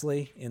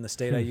Grassley in the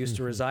state I used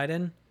to reside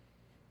in,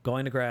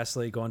 going to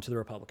Grassley, going to the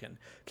Republican.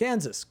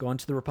 Kansas, going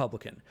to the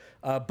Republican.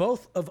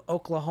 Both of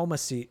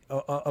Oklahoma's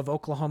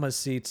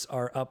seats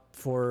are up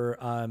for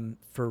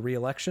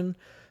re-election,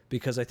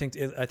 because I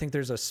think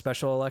there's a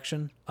special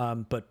election,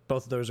 but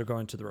both of those are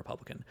going to the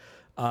Republican.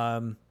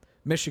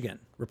 Michigan,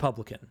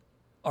 Republican.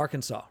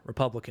 Arkansas,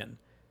 Republican.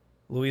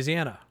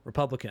 Louisiana,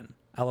 Republican.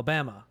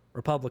 Alabama,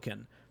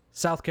 Republican.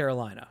 South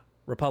Carolina,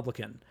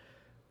 Republican.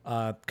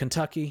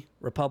 Kentucky,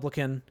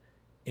 Republican.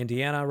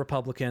 Indiana,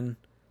 Republican.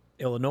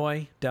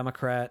 Illinois,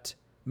 Democrat.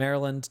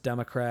 Maryland,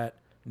 Democrat.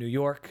 New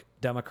York,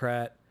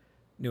 Democrat.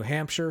 New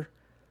Hampshire,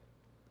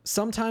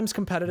 sometimes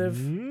competitive.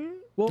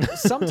 Well,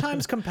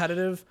 sometimes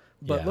competitive,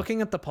 but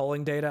looking at the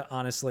polling data,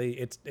 honestly,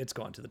 it's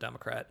going to the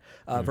Democrat.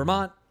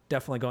 Vermont,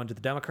 definitely going to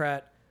the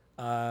Democrat.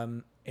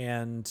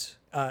 And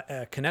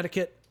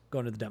Connecticut,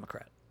 going to the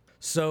Democrat.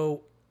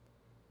 So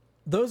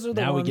those are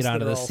the now ones we get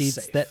onto that the are all seats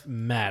safe. that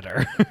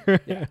matter.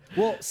 Yeah.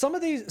 Well, some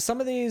of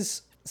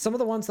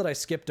the ones that I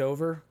skipped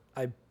over,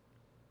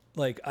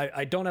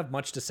 I don't have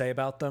much to say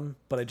about them,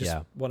 but I just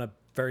want to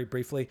very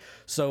briefly.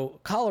 So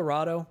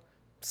Colorado,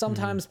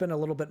 sometimes been a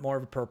little bit more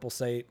of a purple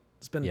state.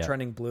 It's been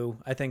trending blue.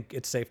 I think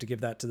it's safe to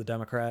give that to the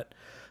Democrat.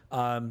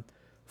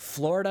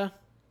 Florida,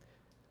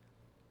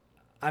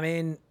 I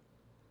mean,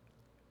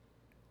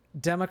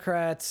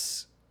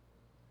 Democrats,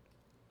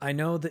 I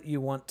know that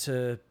you want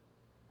to,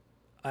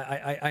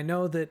 I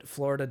know that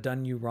Florida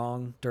done you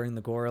wrong during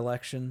the Gore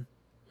election.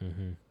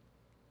 Mm-hmm.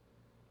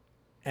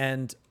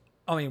 And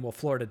I mean, well,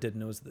 Florida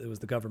didn't. It was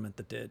the government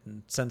that did.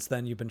 And since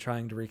then, you've been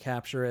trying to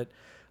recapture it.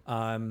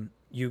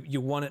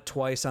 You won it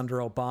twice under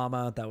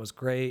Obama. That was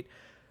great.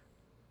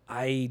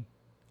 I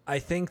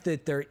think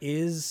that there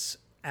is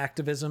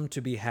activism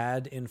to be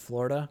had in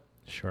Florida.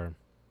 Sure.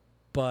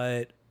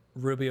 But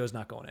Rubio's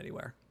not going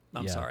anywhere.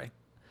 I'm sorry.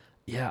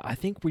 Yeah, I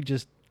think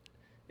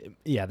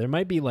there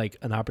might be like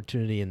an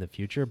opportunity in the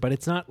future, but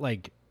it's not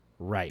like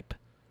ripe.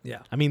 Yeah.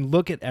 I mean,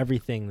 look at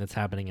everything that's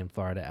happening in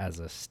Florida as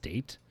a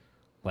state.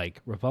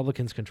 Like,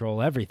 Republicans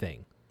control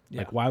everything. Yeah.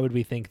 Like, why would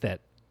we think that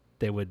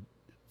they would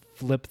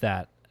flip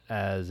that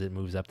as it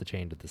moves up the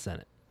chain to the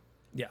Senate?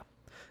 Yeah.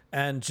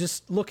 And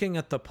just looking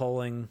at the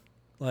polling,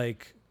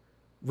 like,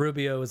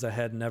 Rubio is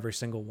ahead in every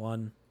single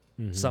one,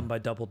 some by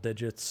double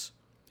digits.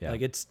 Yeah.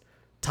 Like, it's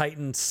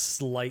tightened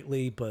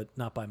slightly, but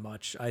not by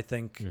much. I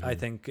think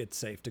it's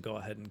safe to go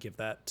ahead and give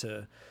that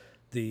to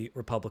the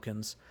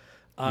Republicans.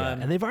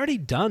 And they've already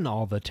done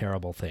all the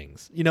terrible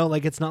things. You know,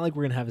 like, it's not like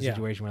we're going to have a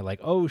situation where, like,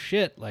 oh,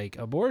 shit, like,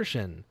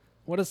 abortion.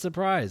 What a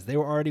surprise. They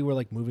were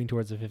like, moving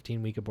towards a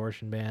 15-week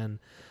abortion ban.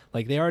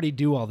 Like, they already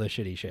do all the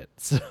shitty shit.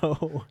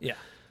 So, yeah,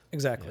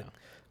 exactly.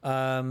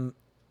 Yeah.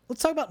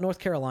 Let's talk about North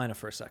Carolina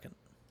for a second.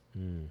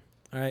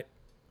 All right.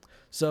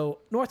 So,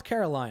 North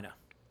Carolina.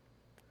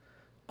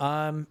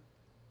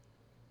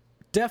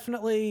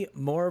 Definitely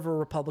more of a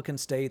Republican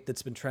state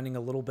that's been trending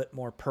a little bit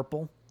more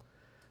purple.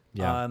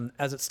 Yeah.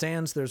 As it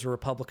stands, there's a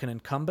Republican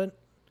incumbent.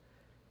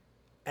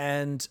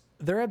 And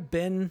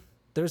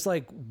there's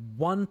like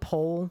one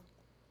poll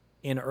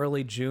in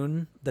early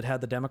June that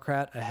had the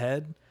Democrat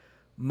ahead.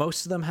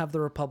 Most of them have the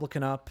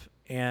Republican up,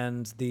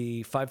 and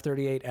the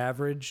 538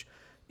 average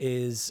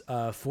is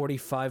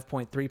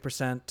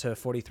 45.3% to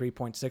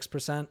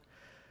 43.6%.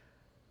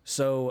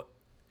 So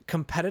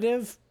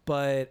competitive,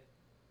 but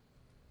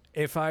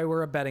if I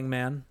were a betting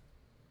man,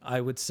 I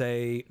would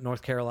say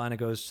North Carolina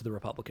goes to the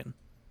Republican.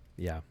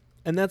 Yeah.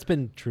 And that's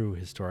been true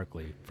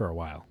historically for a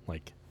while.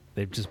 Like,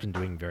 they've just been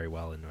doing very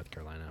well in North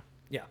Carolina.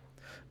 Yeah.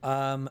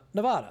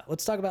 Nevada.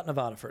 Let's talk about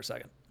Nevada for a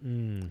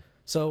second.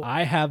 So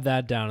I have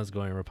that down as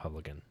going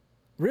Republican.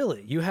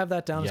 Really? You have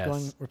that down as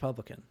going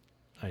Republican?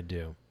 I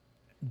do.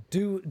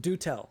 Do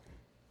tell.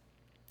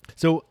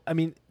 So, I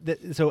mean,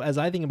 so as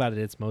I think about it,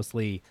 it's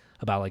mostly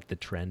about, like, the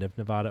trend of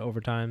Nevada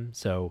over time.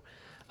 So,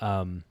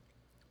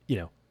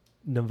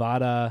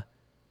 Nevada,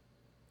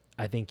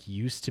 I think,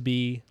 used to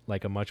be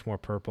like a much more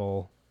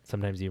purple,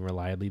 sometimes even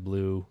reliably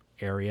blue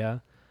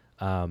area.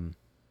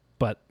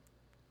 But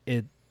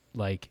it,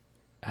 like,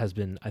 has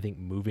been, I think,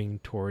 moving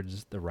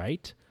towards the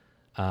right.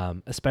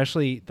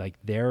 Especially like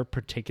they're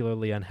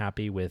particularly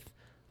unhappy with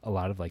a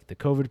lot of like the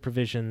COVID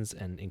provisions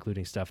and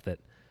including stuff that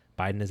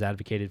Biden has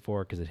advocated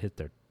for because it hit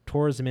their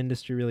tourism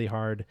industry really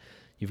hard.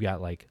 You've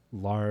got like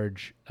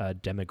large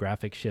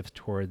demographic shifts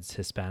towards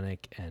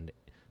Hispanic and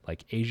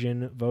like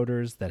Asian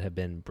voters that have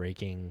been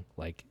breaking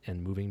like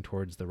and moving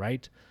towards the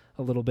right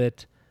a little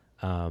bit.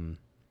 I'm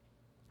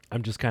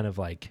just kind of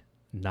like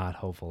not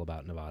hopeful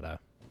about Nevada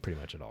pretty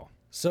much at all.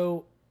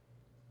 So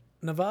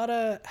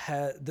Nevada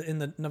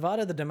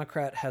Nevada, the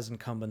Democrat has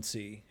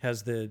incumbency,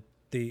 has the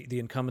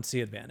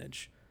incumbency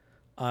advantage.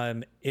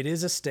 It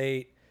is a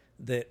state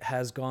that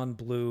has gone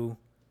blue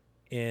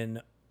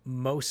in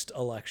most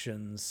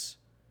elections,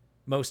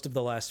 most of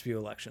the last few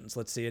elections.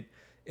 Let's see,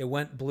 it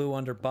went blue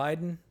under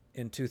Biden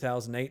in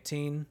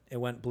 2018. It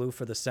went blue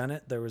for the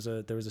Senate. There was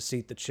a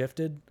seat that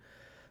shifted.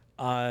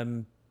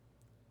 The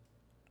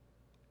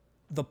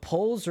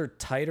polls are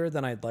tighter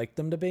than I'd like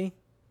them to be.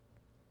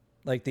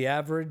 Like the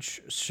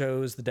average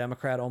shows the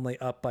Democrat only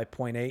up by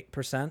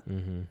 0.8%.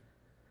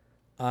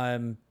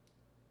 Mm-hmm.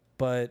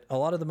 But a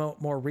lot of the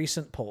more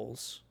recent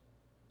polls,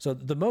 so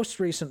the most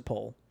recent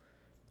poll,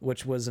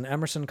 which was an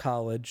Emerson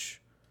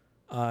College,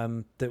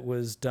 that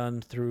was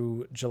done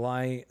through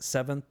July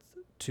 7th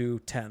to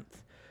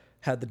 10th,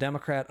 had the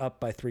Democrat up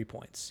by 3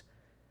 points.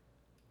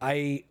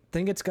 I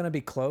think it's going to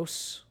be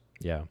close.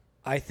 Yeah.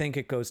 I think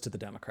it goes to the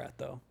Democrat,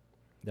 though.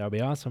 That would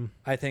be awesome.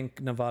 I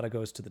think Nevada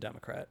goes to the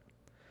Democrat.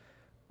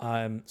 So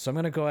I'm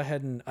going to go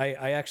ahead and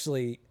I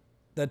actually,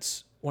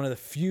 that's one of the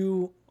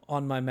few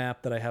on my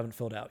map that I haven't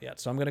filled out yet.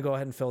 So I'm going to go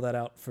ahead and fill that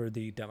out for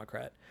the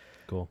Democrat.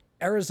 Cool.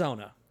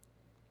 Arizona.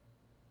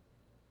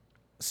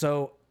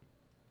 So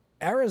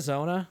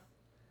Arizona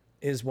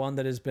is one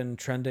that has been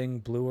trending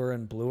bluer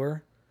and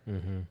bluer.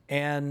 Mm-hmm.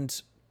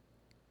 And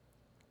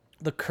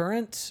the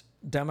current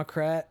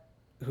Democrat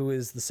who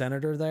is the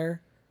senator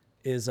there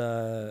is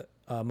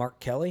Mark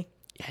Kelly.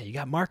 Yeah, you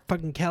got Mark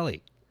fucking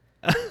Kelly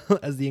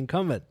as the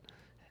incumbent.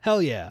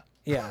 Hell yeah.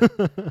 Yeah.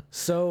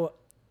 So,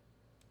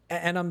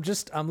 and I'm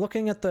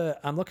looking at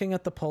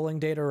the polling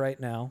data right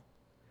now,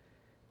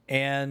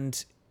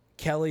 and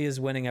Kelly is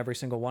winning every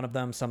single one of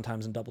them,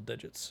 sometimes in double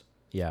digits.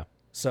 Yeah.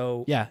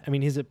 So yeah, I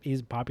mean he's a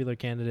popular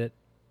candidate.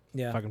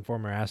 Yeah. Fucking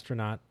former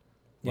astronaut.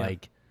 Yeah.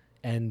 Like,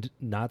 and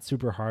not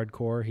super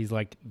hardcore. He's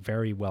like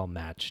very well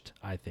matched,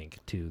 I think,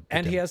 to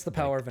and he has the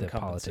power of the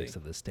incumbency. Politics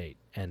of the state,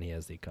 and he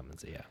has the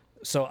incumbency. Yeah.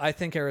 So I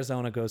think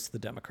Arizona goes to the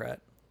Democrat.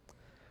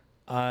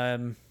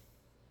 Let's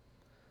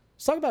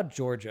talk about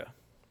Georgia.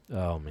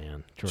 Oh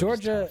man,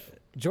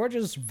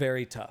 Georgia's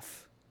very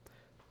tough.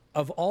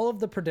 Of all of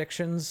the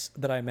predictions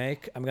that I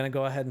make, I'm going to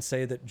go ahead and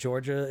say that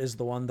Georgia is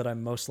the one that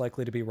I'm most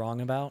likely to be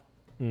wrong about.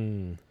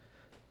 And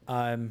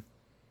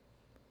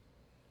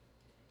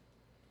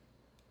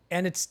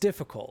it's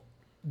difficult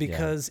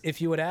because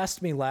if you had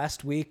asked me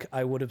last week,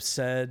 I would have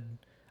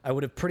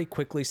pretty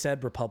quickly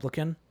said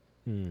Republican.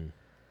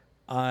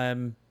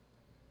 But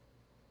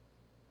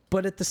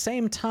at the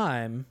same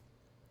time,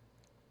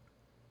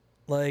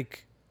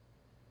 like,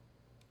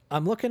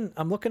 I'm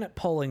looking at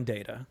polling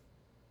data,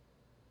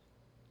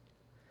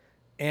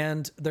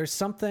 and there's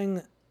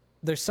something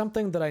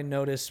that I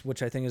noticed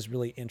which I think is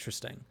really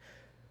interesting.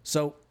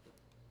 So,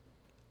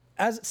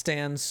 as it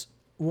stands,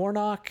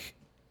 Warnock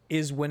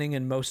is winning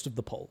in most of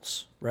the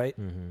polls, right?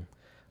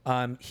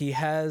 Mm-hmm. He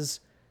has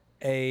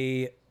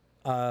a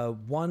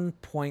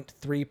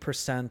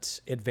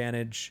 1.3%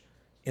 advantage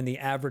in the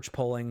average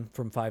polling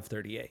from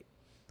 538.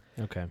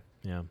 Okay,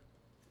 yeah.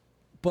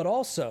 But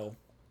also,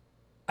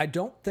 I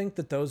don't think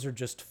that those are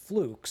just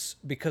flukes,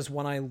 because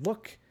when I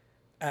look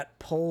at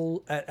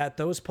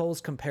those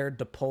polls compared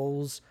to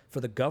polls for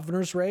the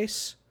governor's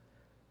race,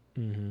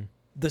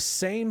 the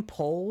same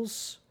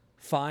polls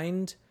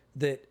find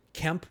that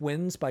Kemp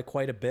wins by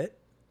quite a bit,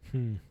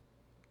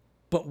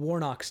 but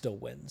Warnock still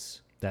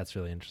wins. That's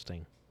really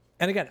interesting.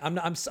 And again,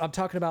 I'm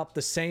talking about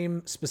the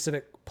same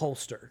specific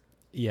pollster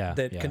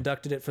that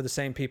conducted it for the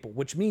same people,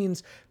 which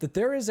means that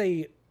there is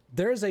a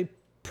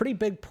pretty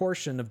big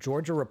portion of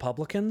Georgia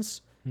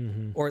Republicans,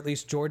 or at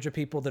least Georgia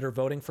people that are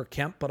voting for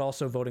Kemp, but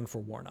also voting for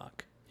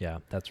Warnock. Yeah,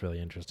 that's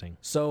really interesting.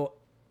 So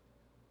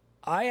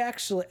I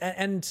actually,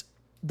 and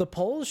the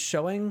polls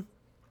showing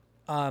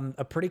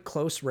a pretty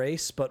close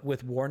race, but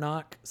with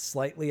Warnock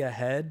slightly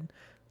ahead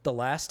the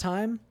last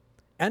time,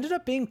 ended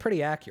up being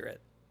pretty accurate.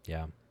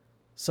 Yeah.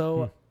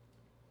 So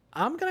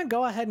I'm going to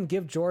go ahead and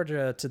give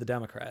Georgia to the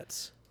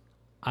Democrats.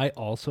 I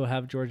also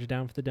have Georgia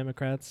down for the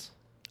Democrats.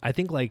 I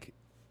think like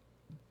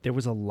there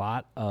was a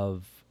lot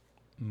of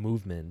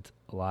movement,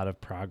 a lot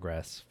of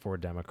progress for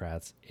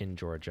Democrats in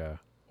Georgia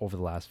over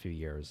the last few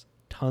years.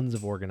 Tons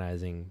of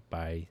organizing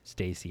by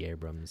Stacey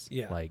Abrams,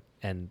 like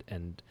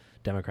and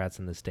Democrats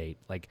in the state,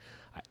 like,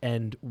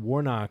 and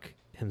Warnock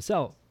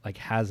himself like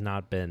has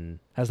not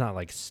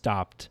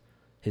stopped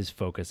his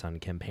focus on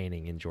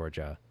campaigning in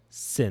Georgia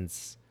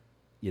since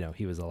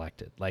he was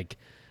elected. Like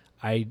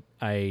I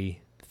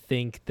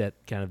think that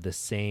kind of the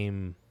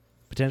same,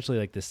 potentially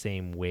like the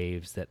same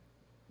waves that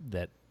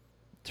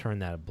turn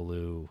that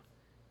blue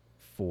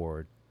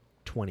for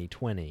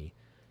 2020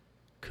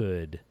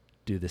 could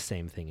do the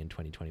same thing in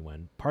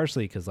 2021,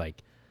 partially because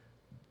like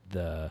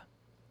the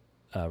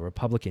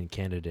Republican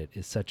candidate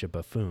is such a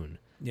buffoon.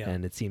 Yeah.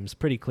 And it seems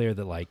pretty clear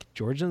that like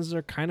Georgians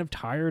are kind of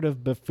tired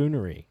of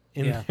buffoonery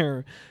in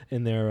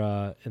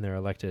their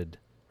elected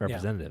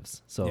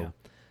representatives. So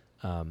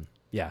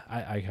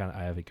I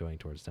have it going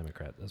towards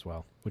Democrat as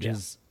well, which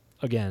is,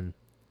 again,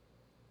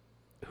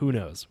 who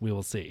knows? We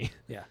will see.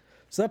 Yeah.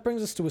 So that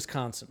brings us to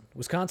Wisconsin.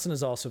 Wisconsin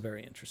is also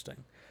very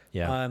interesting.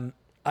 Yeah.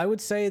 I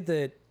would say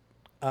that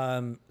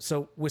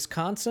so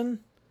Wisconsin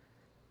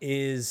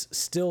is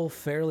still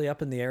fairly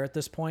up in the air at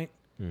this point,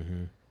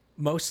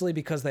 mostly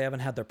because they haven't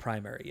had their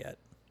primary yet.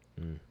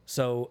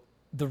 So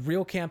the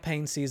real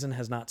campaign season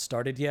has not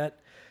started yet.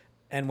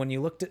 And when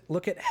you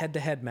look at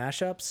head-to-head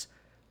mashups,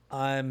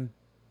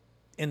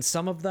 in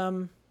some of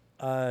them,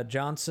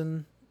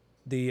 Johnson,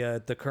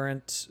 the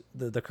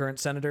current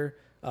senator,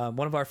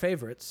 one of our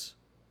favorites,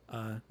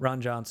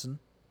 Ron Johnson,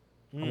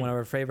 one of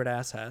our favorite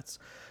asshats.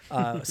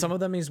 Some of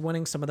them he's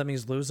winning, some of them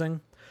he's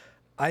losing.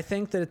 I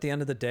think that at the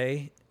end of the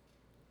day,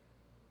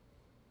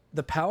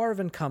 the power of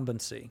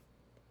incumbency,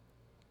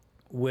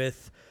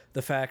 with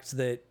the fact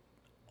that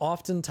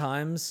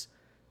oftentimes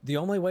the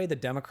only way the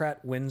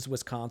Democrat wins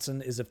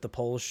Wisconsin is if the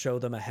polls show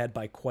them ahead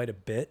by quite a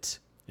bit.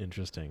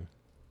 Interesting.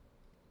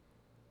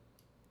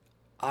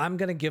 I'm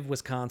going to give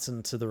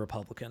Wisconsin to the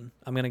Republican.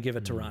 I'm going to give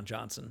it to Ron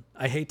Johnson.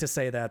 I hate to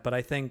say that, but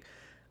I think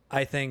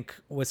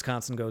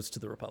Wisconsin goes to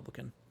the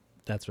Republican.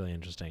 That's really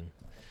interesting.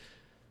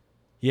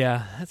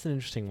 Yeah, that's an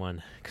interesting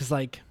one. Because,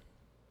 like,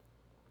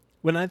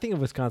 when I think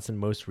of Wisconsin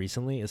most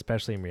recently,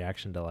 especially in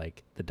reaction to,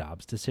 like, the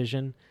Dobbs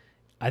decision,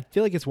 I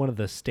feel like it's one of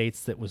the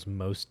states that was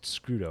most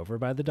screwed over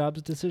by the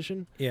Dobbs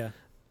decision. Yeah.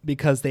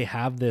 Because they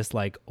have this,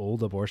 like,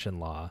 old abortion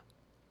law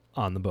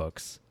on the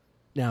books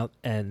now,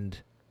 and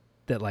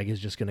that, like, is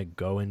just going to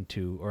go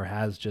into, or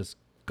has just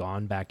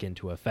gone back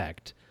into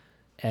effect.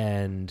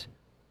 And,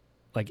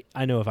 like,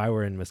 I know if I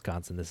were in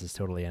Wisconsin, this is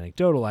totally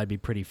anecdotal, I'd be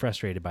pretty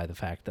frustrated by the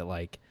fact that,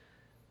 like,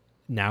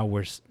 now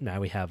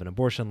we have an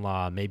abortion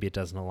law. Maybe it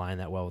doesn't align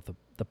that well with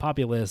the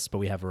populists, but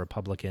we have a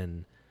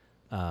Republican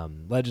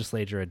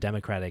legislature, a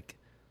Democratic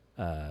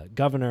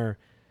governor,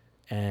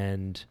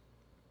 and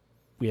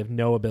we have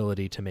no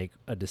ability to make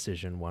a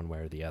decision one way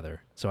or the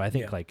other. So I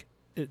think like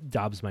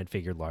Dobbs might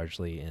figure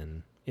largely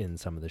in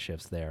some of the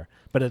shifts there,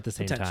 but at the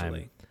same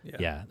time,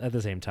 at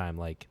the same time,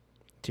 like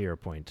to your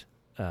point,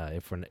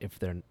 if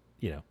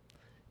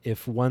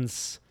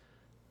once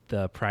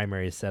the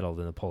primary is settled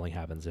and the polling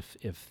happens,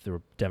 if the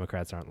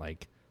Democrats aren't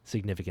like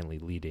significantly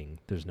leading,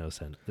 there's no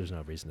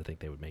reason to think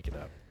they would make it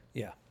up.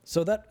 Yeah.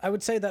 So that I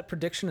would say that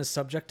prediction is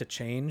subject to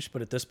change,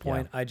 but at this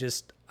point, I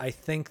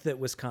think that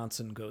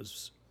Wisconsin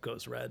goes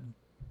red.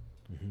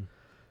 Mm-hmm.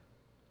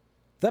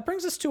 That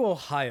brings us to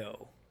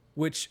Ohio,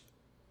 which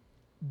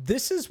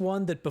this is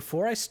one that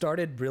before I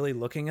started really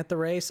looking at the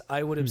race,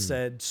 I would have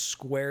said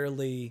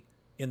squarely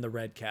in the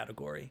red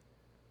category.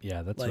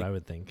 Yeah, that's what I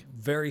would think.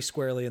 Very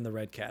squarely in the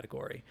red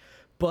category.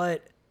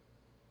 But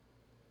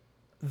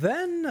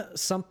then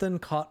something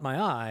caught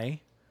my eye,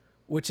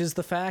 which is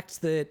the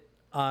fact that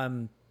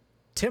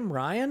Tim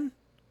Ryan,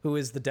 who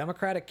is the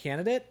Democratic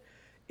candidate,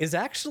 is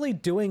actually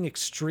doing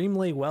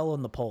extremely well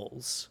in the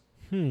polls.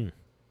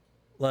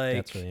 Like,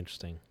 that's really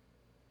interesting.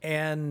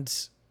 And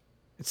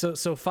so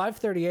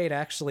 538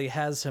 actually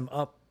has him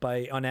up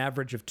by on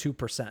average of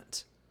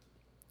 2%.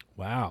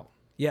 Wow.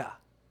 Yeah.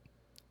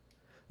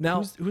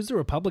 Now, who's the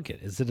Republican?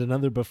 Is it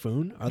another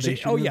buffoon? Are they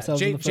shooting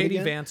themselves in the foot JD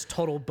again? Vance,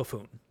 total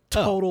buffoon.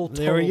 Total go.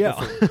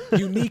 buffoon.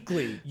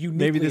 Uniquely.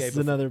 Maybe this is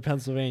another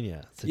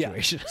Pennsylvania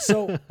situation.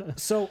 Yeah.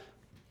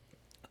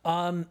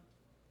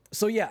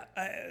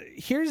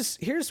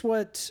 Here's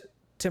what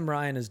Tim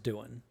Ryan is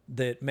doing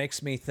that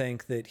makes me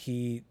think that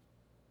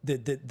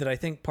that I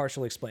think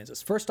partially explains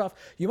this. First off,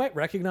 you might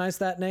recognize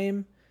that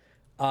name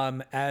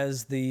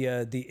as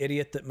the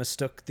idiot that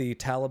mistook the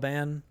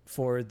Taliban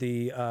for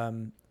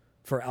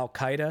for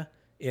Al-Qaeda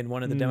in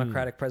one of the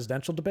Democratic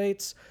presidential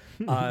debates.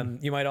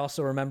 You might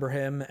also remember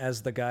him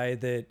as the guy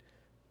that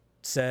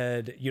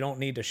said, "You don't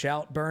need to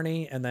shout,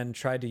 Bernie," and then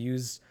tried to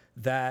use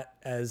that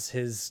as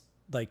his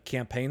like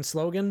campaign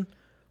slogan,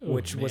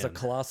 which was a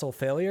colossal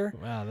failure.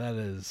 Wow, that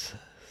is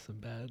some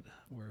bad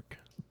work.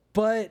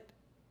 But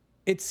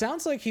it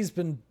sounds like he's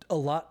been a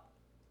lot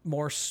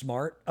more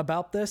smart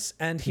about this,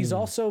 and he's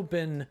also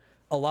been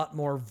a lot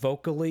more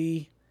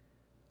vocally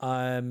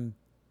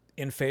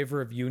in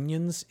favor of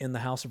unions in the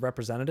House of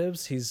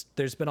Representatives.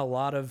 There's been a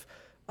lot of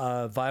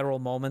viral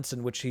moments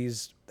in which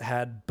he's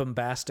had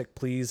bombastic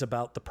pleas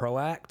about the PRO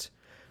Act,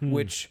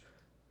 which,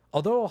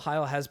 although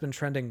Ohio has been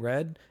trending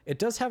red, it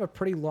does have a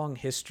pretty long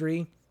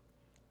history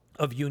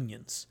of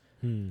unions.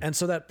 And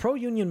so that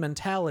pro-union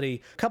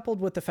mentality, coupled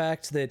with the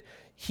fact that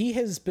he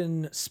has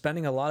been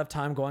spending a lot of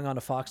time going on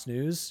to Fox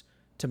News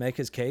to make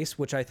his case,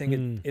 which I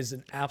think is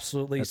an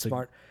absolutely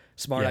smart...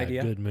 Smart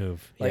idea. Good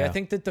move. Like, I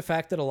think that the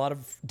fact that a lot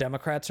of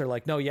Democrats are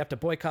like, no, you have to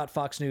boycott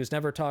Fox News,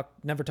 never talk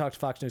to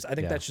Fox News. I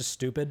think that's just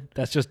stupid.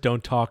 That's just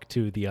don't talk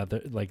to the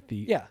other, like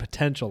the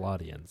potential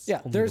audience.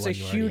 Yeah, there's a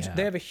huge,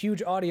 they have a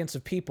huge audience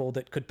of people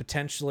that could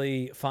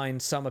potentially find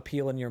some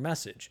appeal in your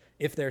message.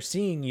 If they're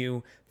seeing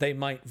you, they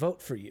might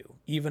vote for you,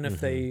 even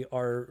if they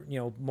are,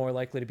 more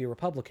likely to be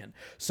Republican.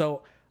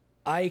 So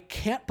I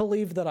can't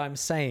believe that I'm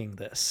saying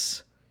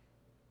this,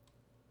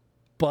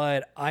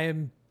 but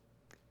I'm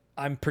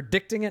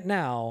predicting it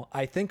now.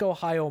 I think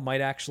Ohio might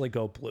actually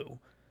go blue.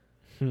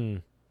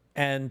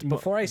 And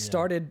before I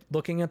started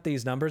looking at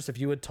these numbers, if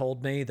you had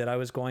told me that I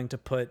was going to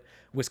put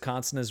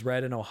Wisconsin as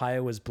red and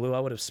Ohio as blue, I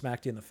would have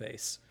smacked you in the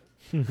face.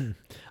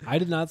 I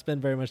did not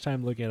spend very much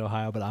time looking at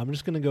Ohio, but I'm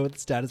just going to go with the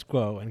status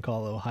quo and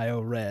call Ohio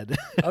red.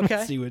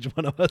 Okay. See which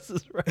one of us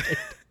is right.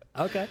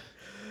 Okay.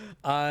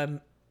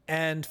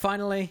 And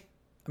finally,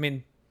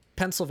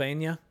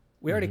 Pennsylvania.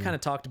 We already kind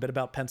of talked a bit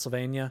about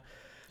Pennsylvania.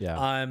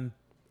 Yeah.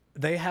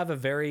 They have a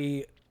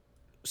very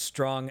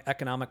strong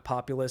economic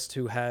populist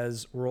who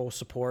has rural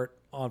support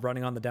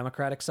running on the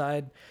Democratic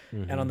side.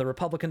 And on the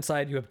Republican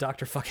side, you have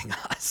Dr. fucking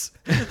Oz.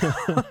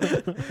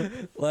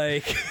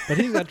 But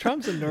he's got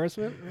Trump's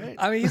endorsement,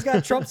 right? He's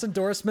got Trump's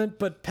endorsement,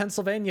 but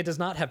Pennsylvania does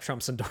not have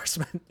Trump's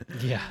endorsement.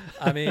 Yeah.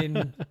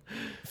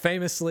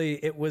 Famously,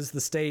 it was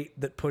the state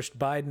that pushed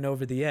Biden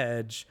over the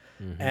edge.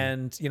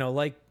 And,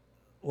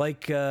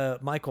 like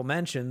Michael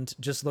mentioned,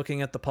 just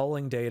looking at the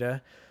polling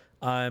data,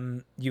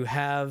 you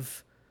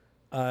have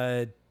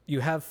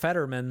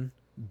Fetterman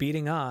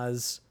beating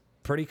Oz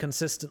pretty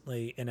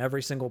consistently in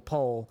every single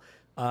poll.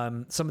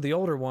 Some of the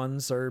older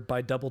ones are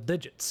by double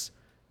digits.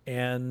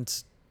 And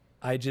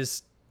I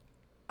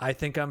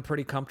think I'm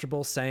pretty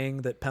comfortable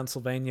saying that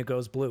Pennsylvania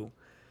goes blue.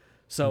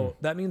 So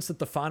that means that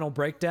the final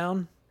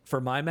breakdown for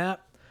my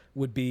map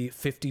would be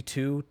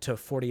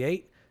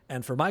 52-48.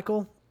 And for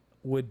Michael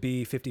would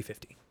be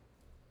 50-50.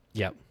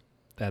 Yep.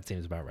 That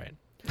seems about right.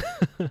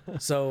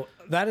 So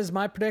that is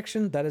my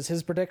prediction. That is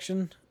his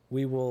prediction.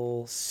 We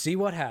will see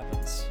what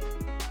happens.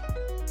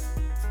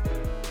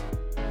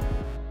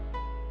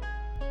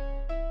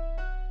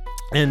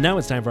 And now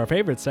it's time for our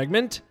favorite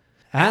segment,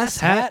 Ass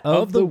Hat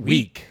of the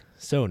Week.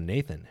 So,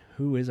 Nathan,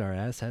 who is our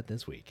ass hat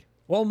this week?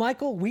 Well,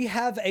 Michael, we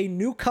have a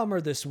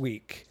newcomer this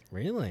week.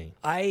 Really?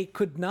 I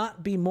could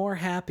not be more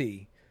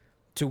happy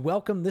to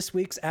welcome this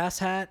week's ass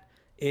hat.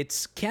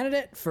 It's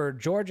candidate for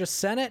Georgia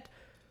Senate,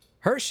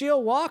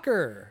 Herschel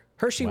Walker.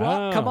 Hershey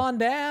Walk, come on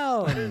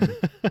down.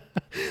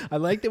 I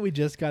like that we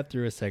just got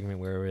through a segment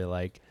where we were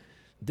like,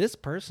 this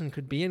person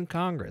could be in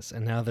Congress,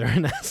 and now they're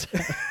an ass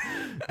hat.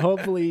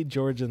 Hopefully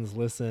Georgians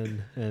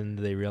listen and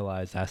they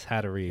realize ass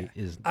hattery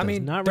does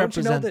not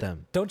represent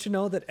them. Don't you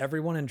know that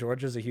everyone in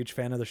Georgia is a huge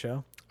fan of the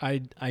show?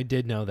 I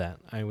did know that.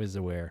 I was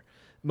aware.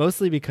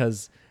 Mostly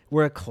because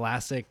we're a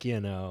classic,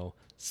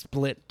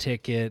 split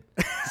ticket,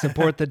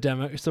 support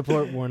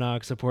support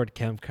Warnock, support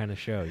Kemp kind of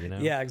show,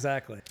 Yeah,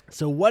 exactly.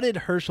 So what did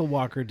Herschel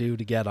Walker do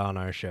to get on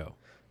our show?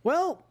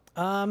 Well,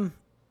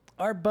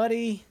 our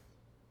buddy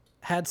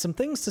had some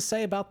things to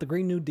say about the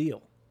Green New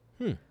Deal.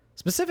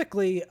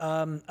 Specifically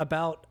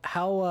about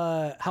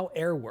how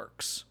air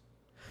works.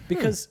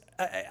 Because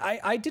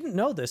I didn't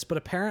know this, but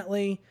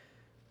apparently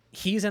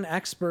he's an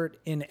expert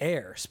in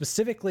air,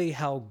 specifically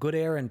how good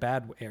air and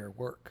bad air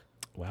work.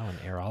 Wow, an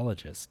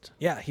aerologist.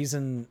 Yeah, he's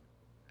an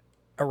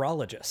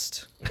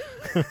aerologist.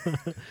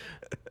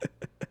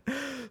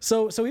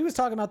 So he was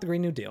talking about the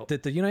Green New Deal,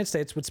 that the United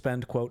States would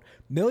spend, quote,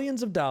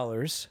 millions of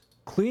dollars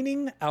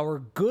cleaning our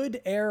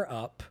good air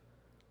up.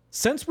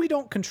 Since we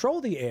don't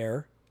control the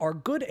air, our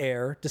good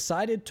air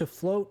decided to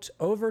float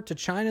over to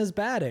China's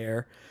bad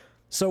air.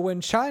 So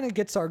when China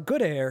gets our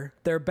good air,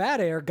 their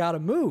bad air got to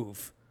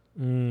move.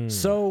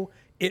 So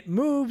it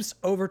moves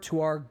over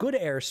to our good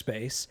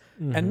airspace.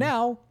 And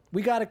now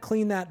we got to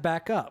clean that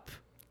back up.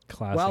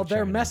 Classic while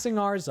they're China. messing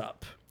ours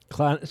up.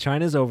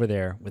 China's over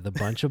there with a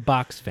bunch of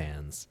box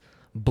fans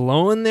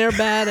blowing their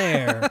bad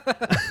air.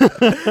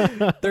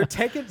 They're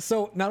taking,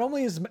 so not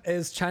only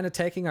is China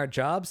taking our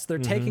jobs, they're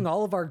taking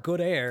all of our good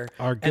air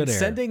and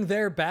sending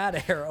their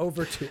bad air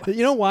over to us.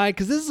 You know why?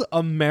 Because this is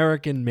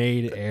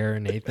American-made air,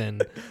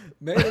 Nathan.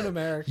 Made in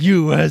America.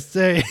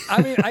 USA.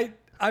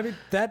 I mean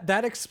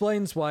that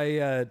explains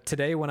why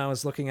today when I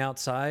was looking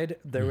outside,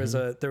 there was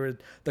the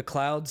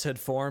clouds had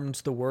formed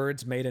the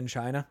words "Made in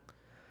China."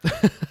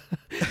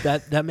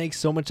 That makes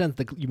so much sense.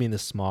 You mean the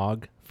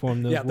smog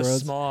formed those words? Yeah, the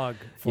smog.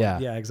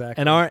 Yeah,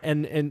 exactly.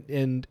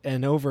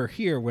 And over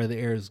here where the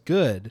air is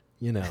good,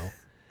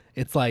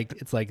 it's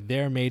like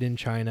they're made in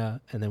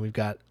China, and then we've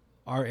got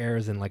our air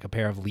is in like a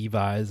pair of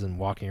Levi's and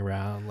walking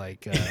around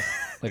like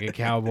a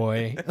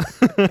cowboy.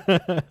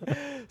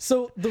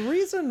 So the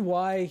reason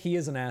why he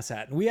is an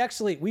asshat,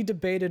 we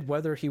debated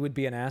whether he would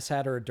be an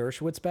asshat or a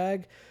Dershowitz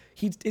bag.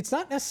 It's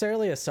not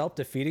necessarily a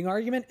self-defeating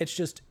argument. It's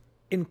just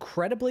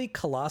incredibly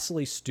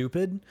colossally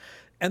stupid.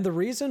 And the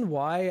reason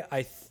why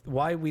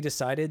why we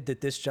decided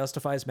that this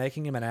justifies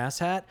making him an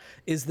asshat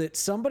is that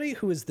somebody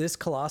who is this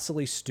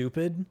colossally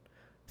stupid,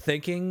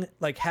 thinking,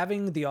 like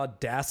having the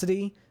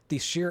audacity the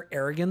sheer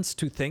arrogance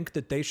to think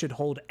that they should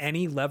hold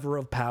any lever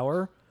of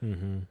power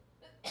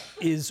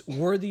is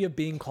worthy of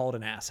being called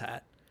an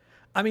asshat.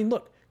 I mean,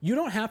 look, you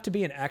don't have to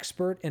be an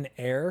expert in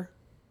air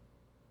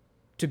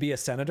to be a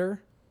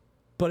senator,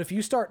 but if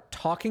you start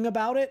talking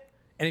about it,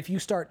 and if you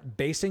start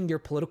basing your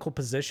political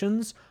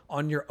positions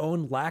on your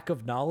own lack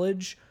of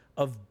knowledge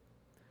of,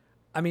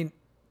 I mean,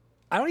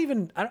 I don't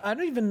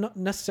even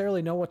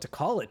necessarily know what to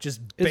call it. Just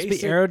it's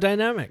basic the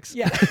aerodynamics.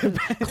 Yeah.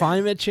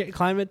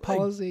 climate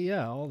policy.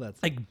 Yeah. All that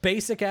stuff. Like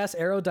basic ass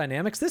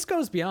aerodynamics. This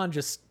goes beyond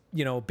just,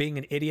 being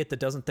an idiot that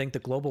doesn't think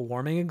that global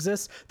warming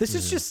exists. This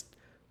is just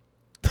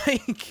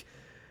like,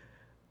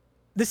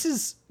 this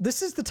is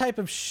the type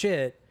of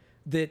shit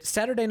that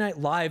Saturday Night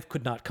Live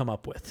could not come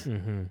up with.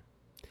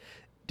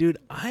 Dude,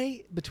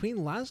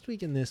 between last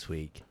week and this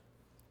week,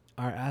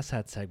 our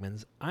asshat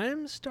segments,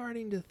 I'm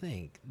starting to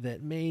think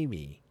that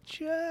maybe,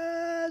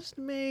 just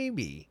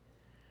maybe,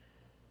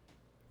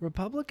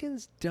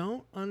 Republicans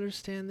don't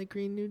understand the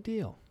Green New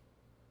Deal.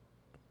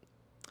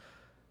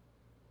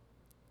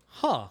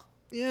 Huh.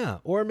 Yeah,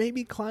 or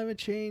maybe climate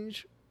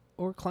change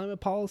or climate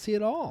policy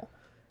at all.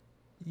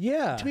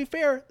 Yeah. To be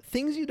fair,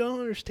 things you don't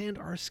understand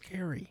are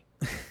scary.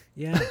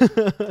 Yeah.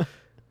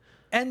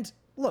 And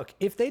look,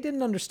 if they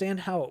didn't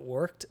understand how it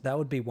worked, that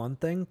would be one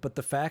thing. But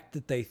the fact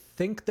that they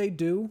think they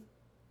do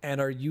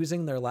and are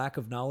using their lack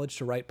of knowledge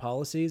to write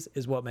policies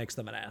is what makes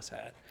them an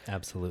asshat.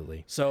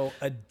 Absolutely. So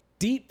a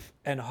deep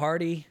and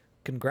hearty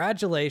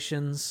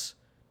congratulations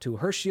to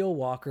Herschel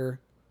Walker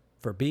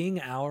for being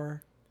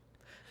our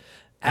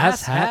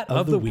asshat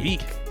of the week.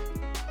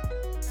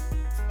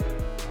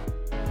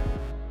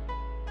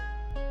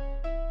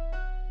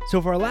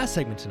 So for our last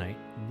segment tonight,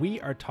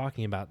 we are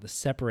talking about the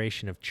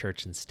separation of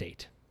church and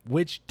state,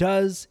 which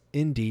does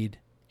indeed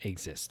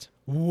exist.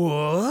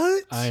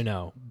 What? I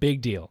know.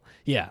 Big deal.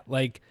 Yeah,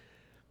 like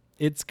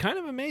it's kind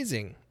of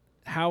amazing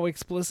how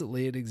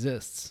explicitly it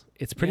exists.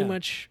 It's pretty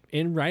much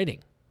in writing.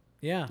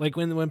 Yeah. Like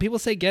when people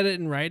say get it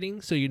in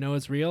writing so you know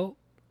it's real,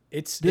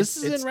 this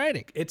is in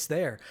writing. It's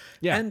there.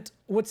 Yeah. And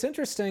what's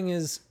interesting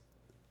is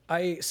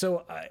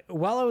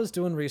while I was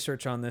doing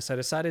research on this, I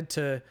decided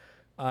to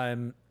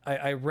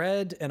I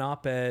read an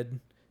op-ed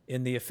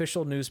in the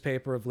official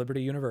newspaper of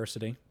Liberty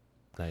University.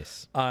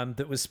 Nice.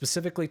 That was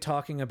specifically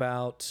talking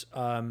about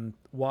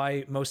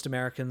why most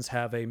Americans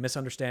have a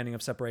misunderstanding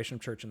of separation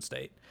of church and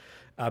state.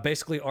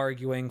 Basically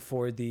arguing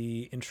for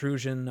the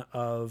intrusion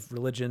of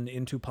religion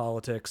into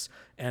politics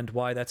and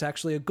why that's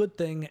actually a good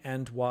thing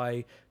and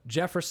why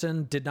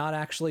Jefferson did not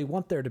actually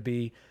want there to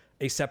be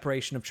a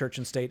separation of church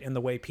and state in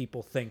the way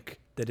people think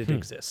that it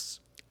exists.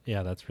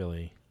 Yeah, that's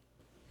really...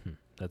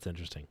 that's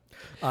interesting.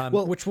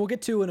 Which we'll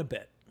get to in a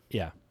bit.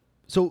 Yeah.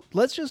 So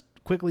let's just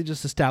quickly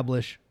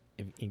establish,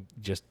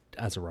 just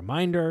as a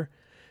reminder,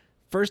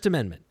 First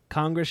Amendment.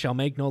 Congress shall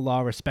make no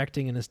law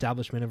respecting an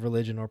establishment of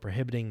religion or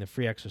prohibiting the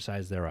free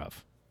exercise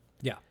thereof.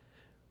 Yeah.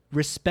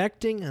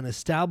 Respecting an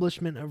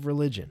establishment of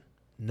religion.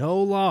 No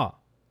law.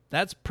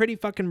 That's pretty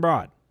fucking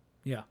broad.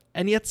 Yeah.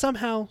 And yet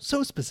somehow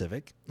so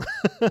specific.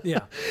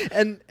 Yeah.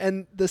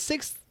 And the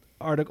sixth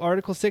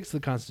Article 6 of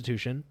the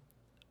Constitution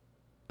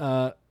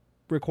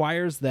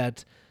requires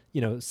that,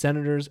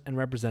 senators and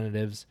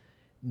representatives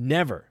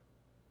never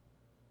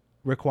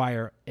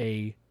require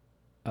a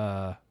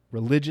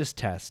religious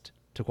test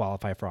to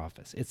qualify for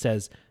office. It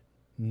says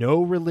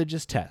no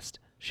religious test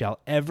shall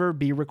ever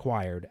be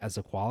required as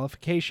a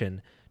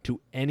qualification to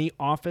any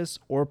office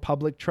or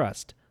public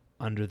trust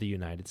under the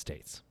United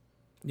States.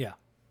 Yeah.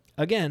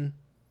 Again,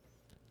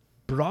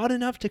 broad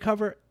enough to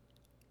cover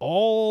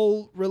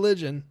all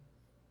religion,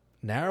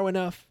 narrow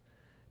enough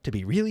to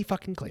be really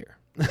fucking clear.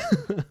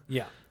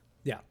 Yeah.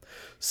 Yeah.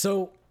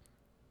 So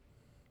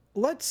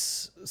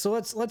let's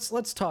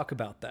talk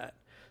about that.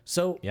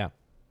 So yeah.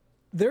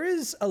 There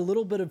is a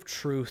little bit of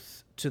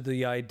truth to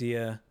the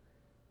idea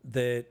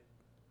that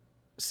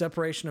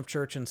separation of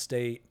church and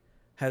state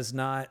has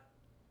not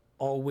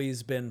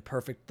always been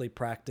perfectly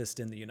practiced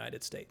in the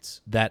United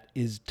States. That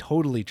is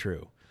totally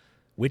true,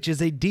 which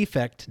is a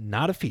defect,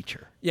 not a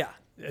feature. Yeah,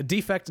 a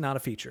defect, not a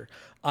feature.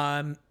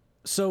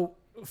 So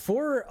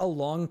for a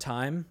long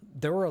time,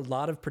 there were a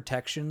lot of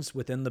protections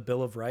within the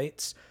Bill of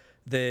Rights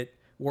that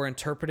were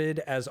interpreted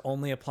as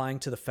only applying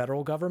to the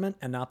federal government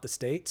and not the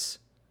states.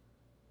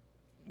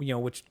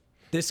 Which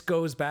this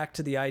goes back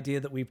to the idea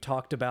that we've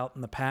talked about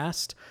in the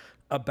past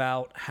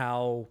about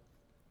how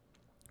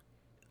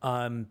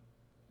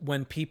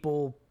when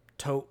people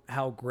tote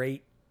how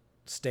great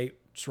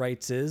states'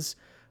 rights is,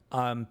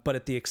 but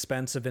at the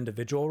expense of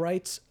individual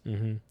rights,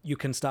 you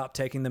can stop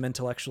taking them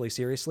intellectually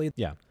seriously.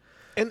 Yeah.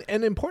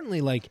 And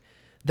importantly, like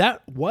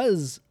that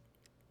was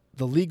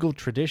the legal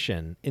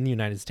tradition in the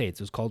United States.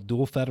 It was called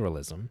dual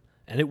federalism.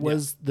 And it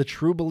was the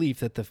true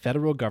belief that the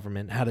federal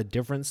government had a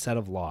different set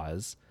of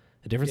laws,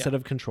 a different set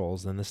of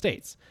controls than the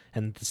states.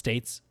 And the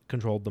states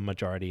controlled the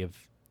majority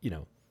of,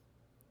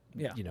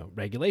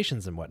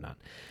 regulations and whatnot.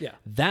 Yeah.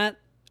 That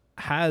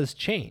has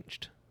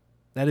changed.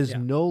 That is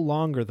no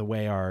longer the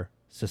way our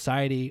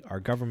society, our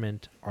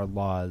government, our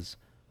laws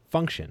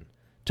function.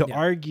 To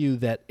argue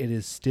that it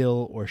is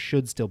still or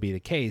should still be the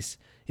case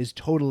is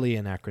totally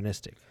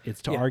anachronistic.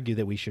 It's to argue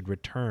that we should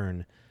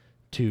return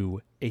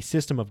to a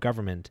system of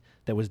government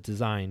that was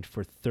designed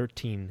for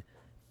 13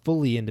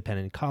 fully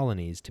independent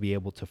colonies to be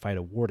able to fight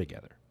a war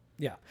together.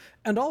 Yeah.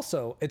 And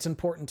also, it's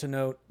important to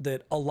note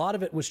that a lot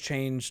of it was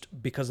changed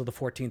because of the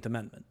 14th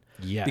Amendment.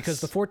 Yes.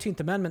 Because the 14th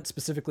Amendment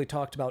specifically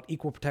talked about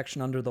equal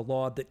protection under the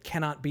law that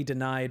cannot be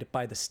denied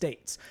by the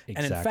states.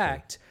 Exactly. And in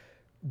fact,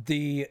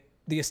 the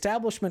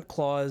Establishment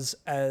Clause,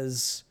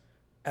 as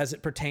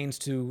it pertains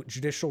to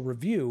judicial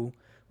review,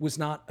 was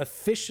not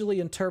officially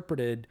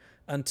interpreted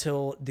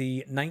until the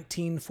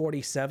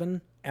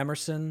 1947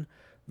 Emerson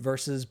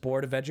versus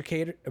Board of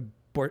Education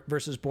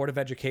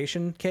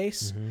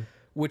case,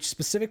 which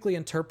specifically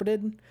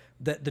interpreted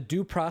that the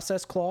Due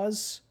Process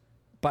Clause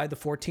by the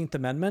 14th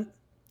Amendment,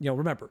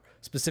 remember,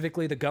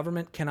 specifically the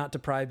government cannot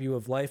deprive you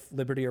of life,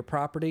 liberty, or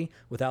property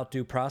without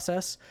due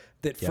process,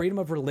 that freedom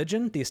of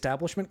religion, the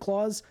Establishment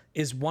Clause,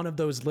 is one of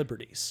those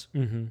liberties.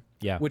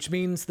 Yeah. Which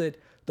means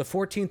that the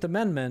 14th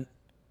Amendment,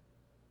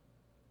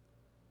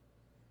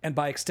 and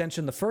by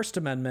extension the First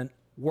Amendment,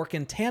 work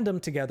in tandem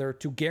together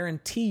to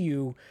guarantee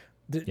you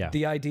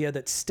the idea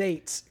that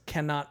states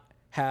cannot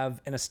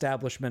have an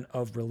establishment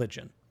of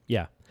religion.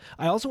 Yeah.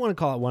 I also want to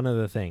call out one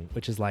other thing,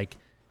 which is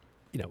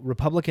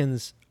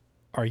Republicans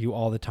argue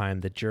all the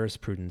time that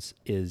jurisprudence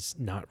is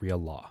not real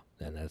law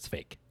and that's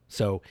fake.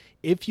 So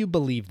if you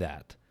believe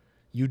that,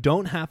 you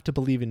don't have to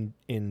believe in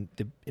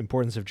the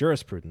importance of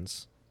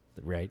jurisprudence,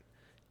 right,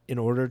 in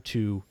order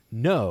to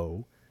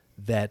know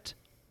that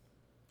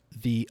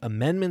the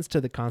amendments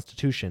to the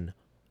Constitution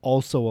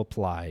also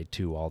apply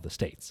to all the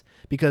states.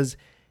 Because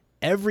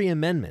every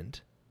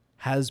amendment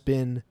has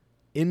been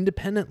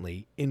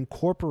independently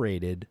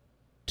incorporated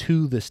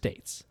to the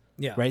states.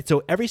 Yeah. Right.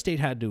 So every state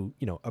had to,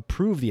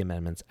 approve the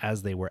amendments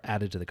as they were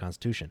added to the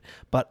Constitution,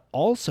 but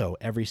also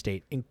every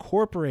state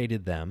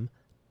incorporated them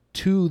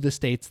to the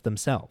states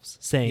themselves,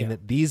 saying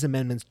that these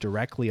amendments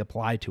directly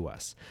apply to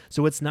us.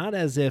 So it's not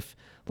as if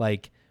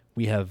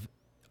we have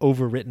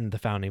overwritten the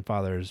founding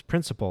fathers'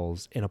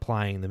 principles in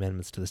applying the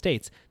amendments to the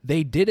states.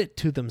 They did it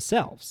to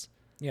themselves.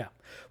 Yeah.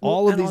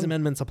 All of these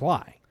amendments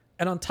apply.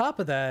 And on top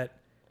of that,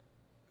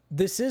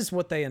 this is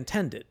what they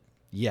intended.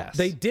 Yes.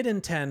 They did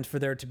intend for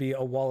there to be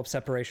a wall of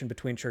separation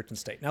between church and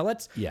state. Now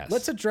let's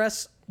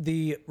address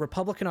the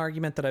Republican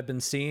argument that I've been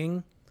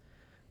seeing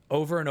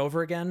over and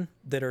over again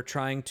that are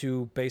trying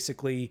to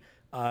basically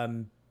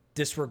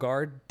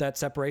disregard that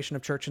separation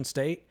of church and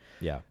state.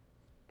 Yeah.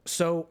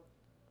 So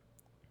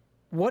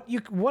what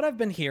I've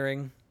been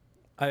hearing,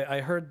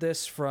 I heard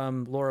this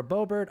from Laura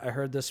Boebert, I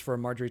heard this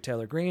from Marjorie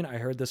Taylor Greene, I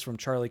heard this from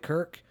Charlie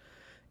Kirk,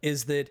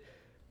 is that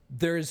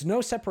there is no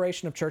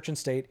separation of church and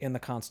state in the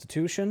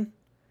Constitution.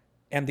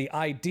 And the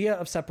idea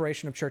of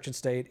separation of church and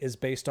state is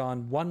based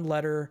on one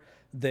letter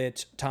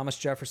that Thomas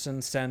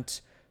Jefferson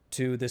sent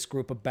to this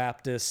group of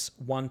Baptists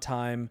one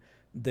time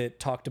that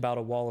talked about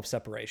a wall of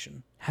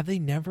separation. Have they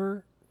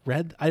never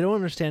read? I don't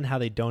understand how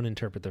they don't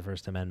interpret the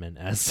First Amendment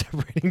as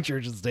separating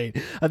church and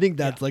state. I think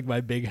that's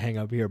my big hang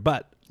up here.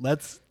 But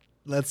let's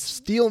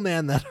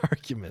steelman that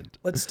argument.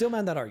 Let's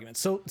steelman that argument.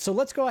 So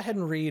let's go ahead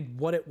and read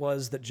what it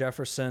was that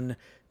Jefferson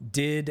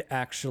did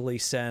actually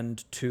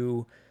send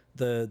to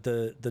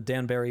the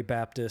Danbury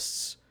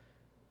Baptists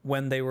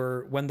when they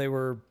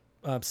were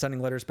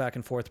sending letters back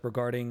and forth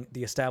regarding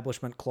the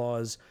Establishment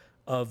Clause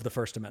of the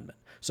First Amendment.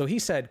 So he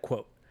said,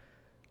 quote,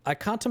 "I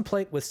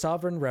contemplate with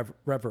sovereign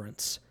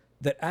reverence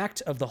that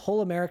act of the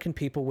whole American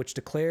people which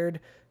declared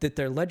that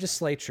their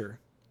legislature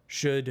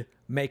should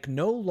make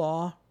no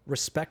law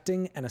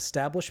respecting an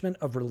establishment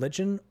of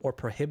religion or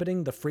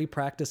prohibiting the free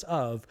practice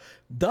of,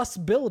 thus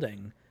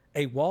building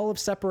a wall of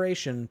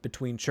separation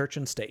between church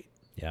and state."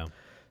 Yeah.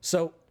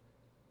 So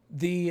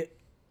the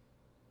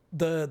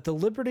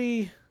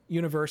Liberty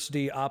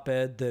University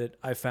op-ed that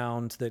I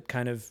found that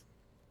kind of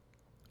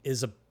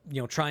is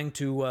trying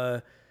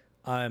to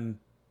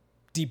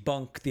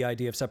debunk the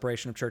idea of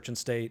separation of church and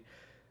state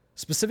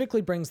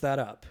specifically brings that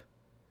up.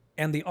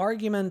 And the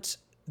argument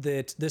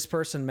that this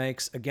person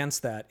makes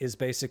against that is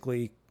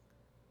basically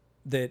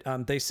that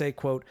they say,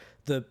 quote,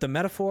 the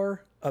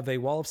metaphor of a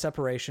wall of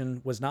separation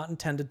was not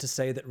intended to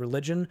say that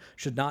religion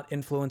should not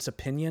influence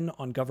opinion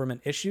on government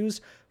issues.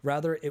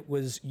 Rather, it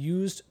was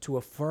used to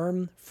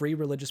affirm free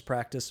religious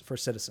practice for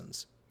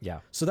citizens. Yeah.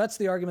 So that's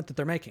the argument that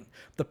they're making.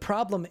 The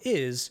problem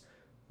is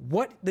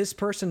what this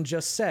person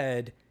just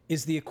said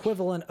is the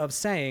equivalent of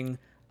saying,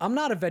 I'm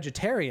not a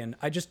vegetarian,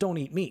 I just don't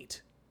eat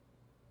meat.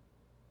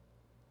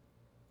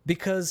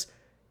 Because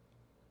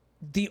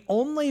the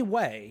only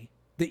way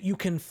that you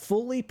can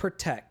fully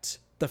protect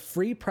the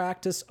free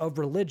practice of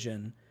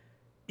religion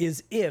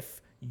is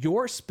if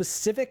your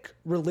specific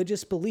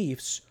religious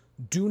beliefs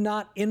do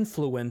not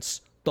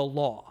influence the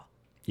law.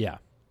 Yeah.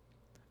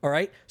 All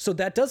right? So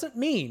that doesn't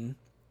mean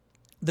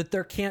that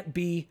there can't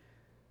be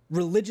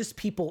religious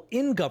people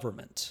in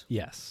government.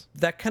 Yes.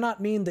 That cannot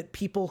mean that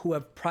people who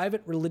have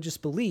private religious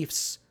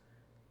beliefs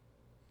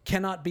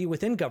cannot be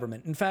within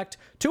government. In fact,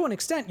 to an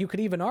extent, you could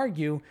even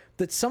argue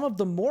that some of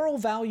the moral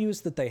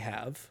values that they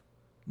have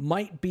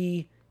might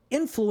be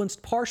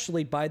influenced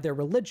partially by their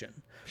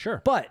religion.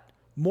 Sure. But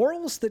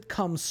morals that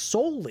come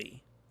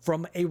solely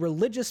from a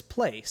religious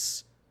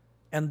place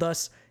and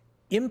thus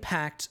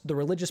impact the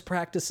religious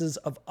practices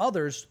of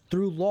others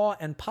through law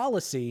and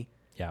policy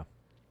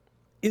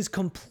is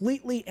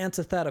completely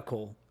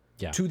antithetical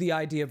to the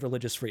idea of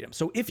religious freedom.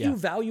 So if you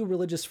value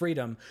religious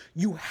freedom,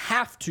 you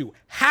have to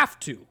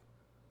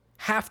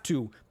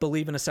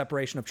believe in a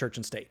separation of church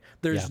and state.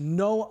 There's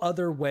no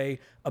other way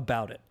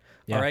about it.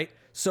 All right.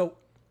 So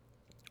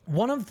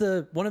one of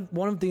the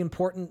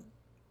important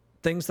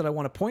things that I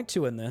want to point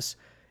to in this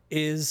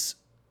is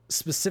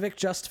specific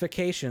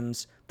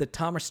justifications that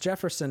Thomas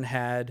Jefferson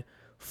had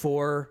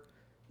for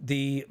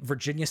the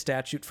Virginia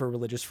statute for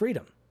religious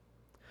freedom.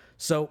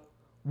 So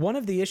one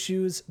of the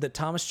issues that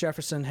Thomas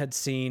Jefferson had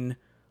seen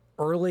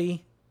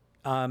early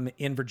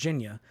in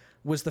Virginia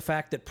was the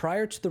fact that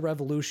prior to the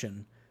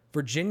Revolution,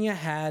 Virginia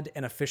had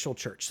an official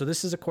church. So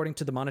this is according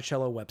to the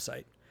Monticello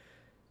website.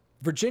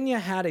 Virginia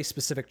had a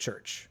specific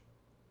church,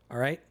 all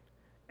right?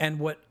 And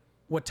what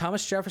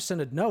Thomas Jefferson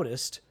had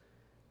noticed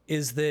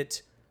is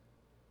that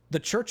the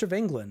Church of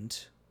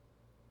England,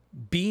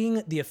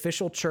 being the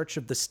official church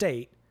of the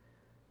state,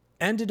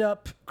 ended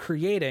up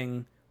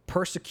creating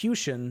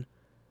persecution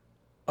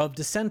of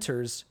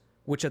dissenters,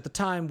 which at the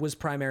time was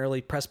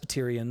primarily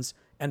Presbyterians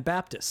and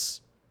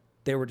Baptists.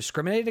 They were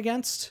discriminated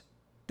against,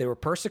 they were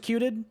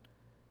persecuted,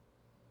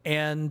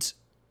 and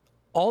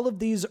all of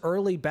these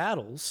early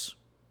battles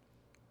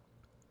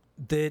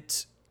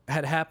that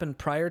had happened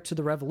prior to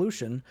the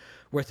Revolution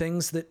were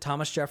things that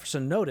Thomas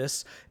Jefferson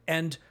noticed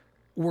and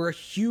were a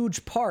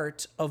huge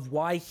part of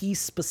why he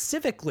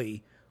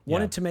specifically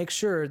wanted to make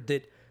sure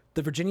that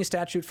the Virginia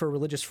Statute for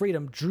Religious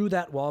Freedom drew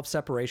that wall of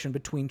separation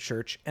between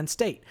church and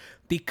state.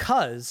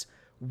 Because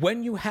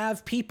when you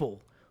have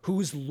people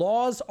whose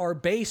laws are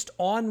based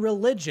on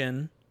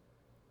religion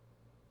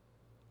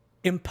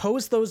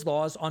impose those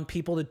laws on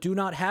people that do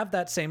not have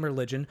that same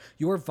religion,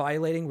 you are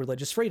violating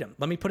religious freedom.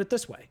 Let me put it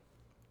this way.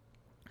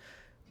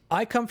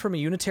 I come from a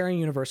Unitarian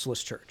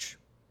Universalist church.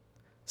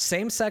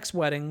 Same-sex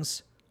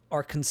weddings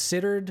are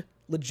considered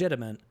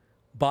legitimate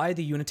by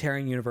the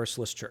Unitarian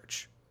Universalist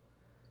church.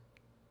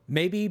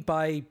 Maybe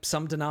by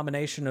some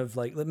denomination of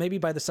maybe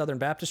by the Southern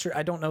Baptist Church.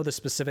 I don't know the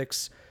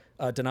specifics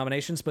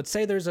denominations, but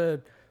say there's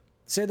a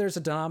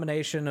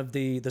denomination of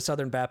the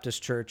Southern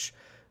Baptist Church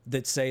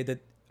that say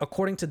that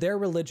according to their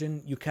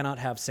religion, you cannot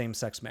have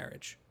same-sex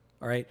marriage.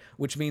 All right.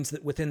 Which means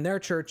that within their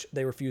church,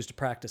 they refuse to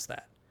practice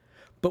that.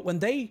 But when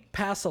they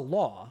pass a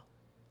law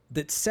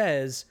that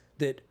says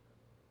that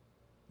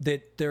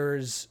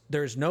there's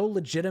no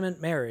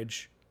legitimate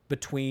marriage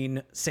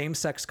between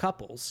same-sex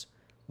couples,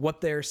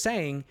 what they're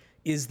saying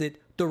is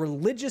that the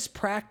religious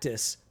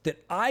practice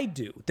that I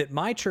do, that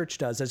my church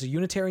does as a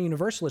Unitarian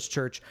Universalist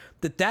church,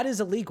 that is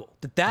illegal,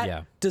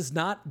 that is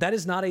not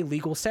a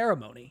legal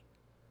ceremony.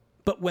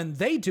 But when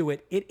they do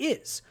it, it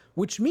is,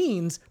 which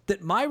means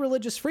that my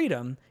religious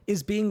freedom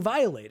is being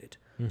violated.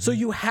 Mm-hmm. So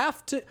you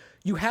have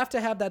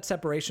to have that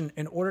separation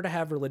in order to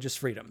have religious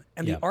freedom.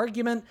 And the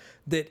argument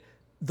that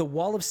the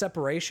wall of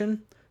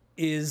separation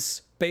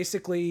is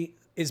basically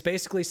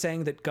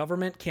saying that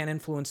government can't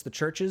influence the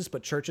churches,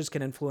 but churches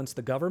can influence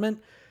the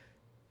government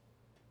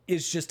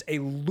is just a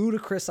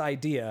ludicrous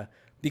idea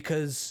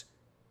because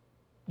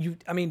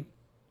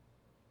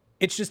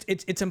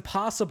it's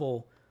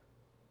impossible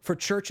for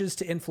churches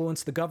to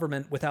influence the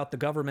government without the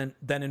government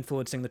then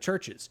influencing the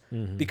churches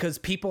because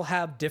people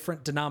have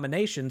different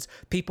denominations,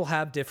 people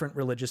have different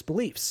religious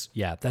beliefs.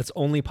 Yeah, that's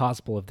only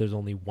possible if there's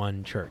only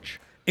one church.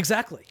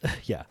 Exactly.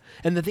 Yeah.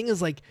 And the thing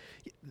is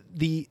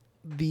the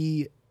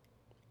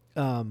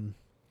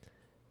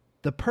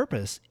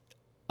purpose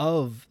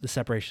of the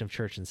separation of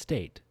church and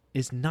state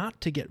is not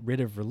to get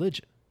rid of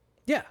religion.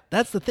 Yeah.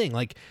 That's the thing.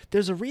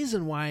 There's a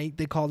reason why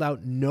they called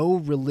out no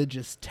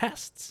religious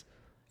tests.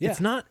 Yeah. It's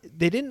not,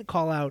 they didn't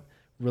call out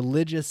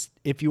religious,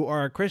 if you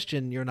are a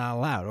Christian, you're not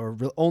allowed, or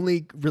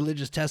only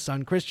religious tests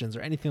on Christians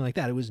or anything like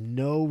that. It was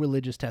no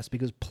religious tests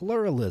because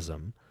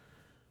pluralism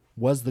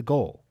was the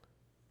goal.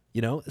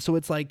 So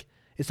it's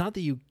it's not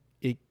that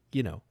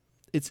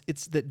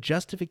it's that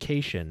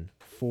justification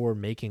for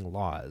making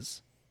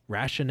laws,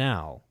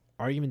 rationale,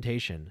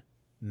 argumentation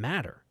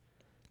matter.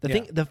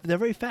 The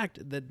very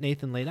fact that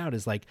Nathan laid out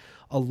is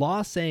a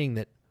law saying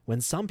that when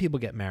some people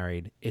get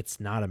married, it's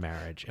not a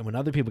marriage, and when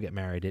other people get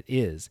married, it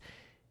is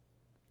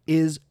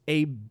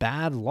a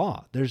bad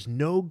law. There's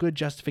no good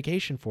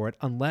justification for it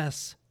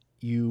unless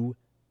you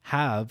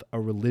have a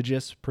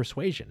religious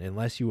persuasion,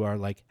 unless you are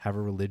have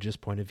a religious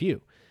point of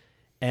view.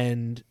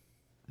 And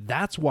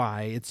that's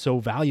why it's so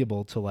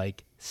valuable to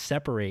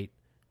separate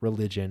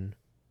religion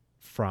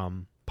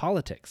from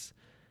politics.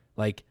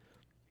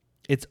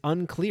 It's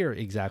unclear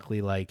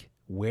exactly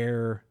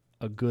where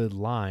a good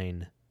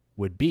line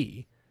would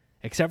be,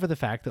 except for the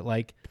fact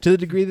that to the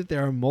degree that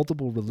there are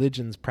multiple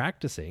religions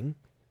practicing,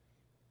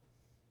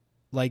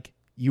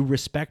 you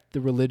respect the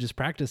religious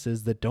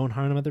practices that don't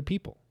harm other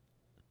people.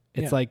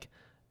 It's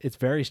it's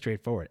very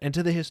straightforward. And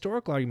to the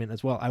historical argument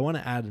as well, I want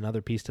to add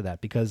another piece to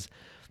that because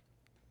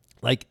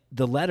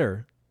the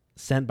letter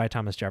sent by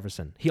Thomas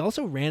Jefferson. He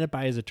also ran it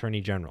by his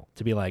attorney general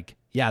to be like,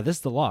 yeah, this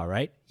is the law,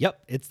 right?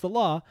 Yep, it's the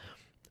law.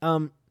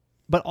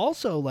 But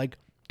also, like,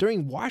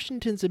 during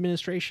Washington's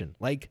administration,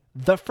 like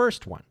the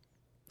first one,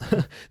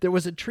 there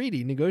was a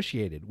treaty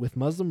negotiated with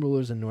Muslim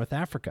rulers in North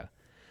Africa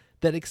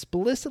that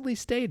explicitly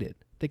stated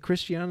that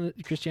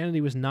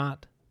Christianity was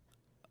not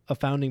a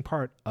founding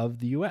part of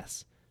the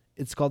U.S.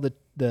 It's called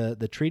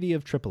the Treaty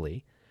of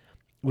Tripoli.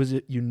 Was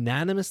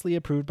unanimously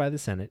approved by the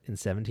Senate in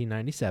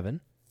 1797,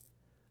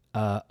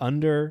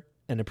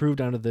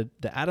 approved under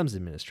the Adams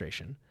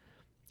administration.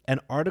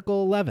 And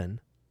Article 11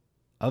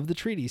 of the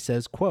treaty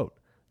says, quote,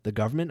 "The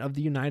government of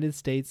the United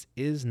States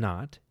is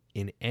not,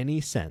 in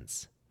any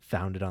sense,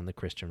 founded on the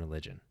Christian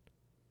religion."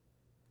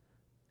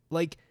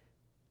 Like,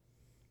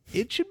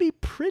 it should be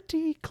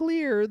pretty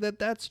clear that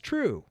that's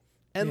true.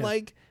 And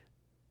like,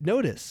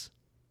 notice,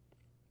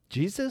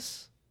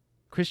 Jesus,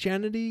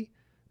 Christianity,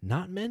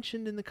 not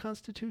mentioned in the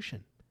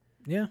Constitution.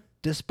 Yeah.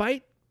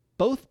 Despite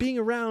both being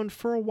around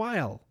for a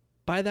while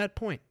by that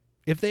point.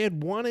 If they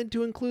had wanted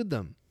to include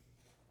them,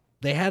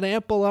 they had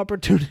ample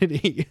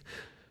opportunity.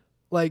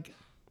 Like,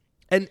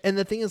 and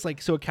the thing is,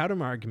 like, so a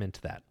counter argument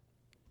to that,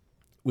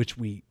 which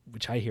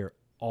I hear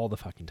all the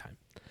fucking time,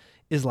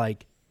 is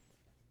like,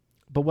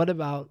 but what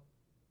about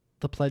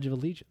the Pledge of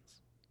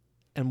Allegiance?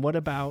 And what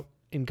about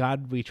 "In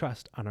God We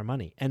Trust" on our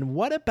money? And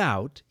what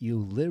about, you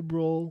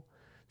liberal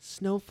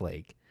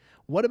snowflake,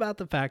 what about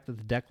the fact that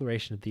the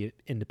Declaration of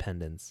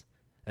Independence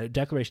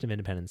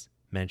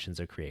mentions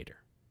a creator?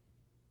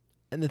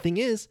 And the thing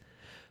is,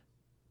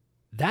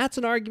 that's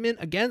an argument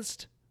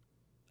against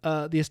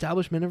the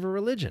establishment of a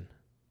religion,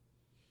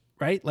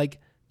 right? Like,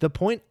 the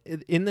point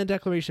in the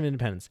Declaration of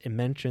Independence, it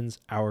mentions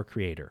our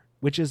creator,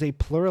 which is a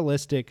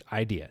pluralistic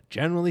idea.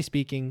 Generally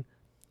speaking,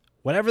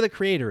 whatever the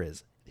creator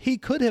is, he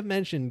could have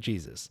mentioned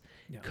Jesus,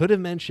 could have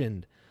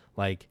mentioned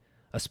like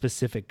a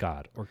specific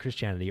God or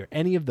Christianity or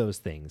any of those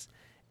things,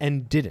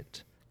 and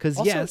didn't.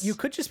 Because yes, you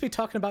could just be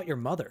talking about your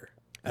mother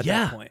at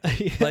that point.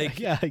 Like,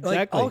 yeah,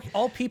 exactly. Like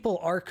all people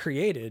are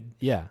created.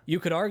 Yeah. You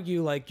could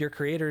argue like your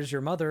creator is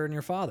your mother and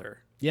your father.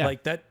 Yeah.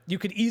 Like that, you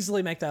could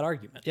easily make that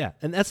argument. Yeah.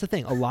 And that's the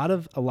thing. A lot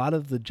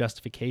of the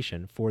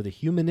justification for the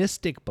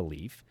humanistic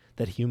belief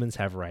that humans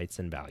have rights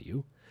and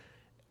value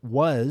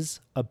was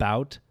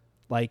about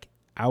like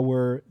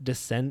our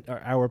descent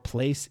or our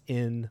place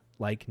in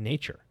like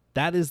nature.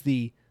 That is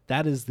the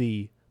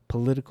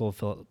political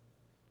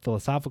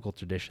philosophical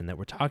tradition that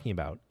we're talking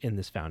about in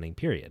this founding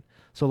period.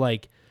 So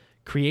like,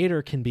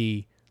 creator can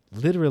be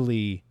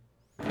literally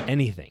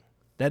anything.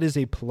 That is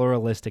a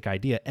pluralistic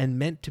idea and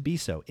meant to be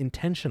so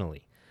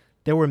intentionally.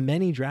 There were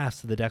many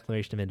drafts of the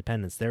Declaration of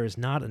Independence. There is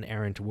not an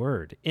errant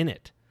word in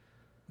it.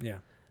 Yeah.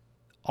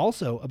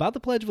 Also, about the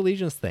Pledge of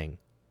Allegiance thing,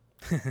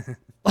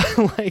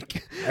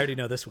 like, I already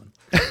know this one.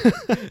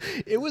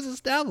 It was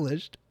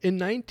established in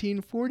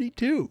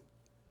 1942.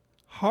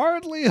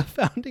 Hardly a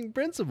founding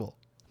principle.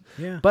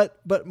 Yeah.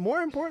 But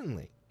more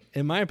importantly,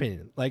 in my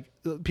opinion, like,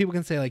 people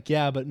can say like,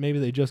 yeah, but maybe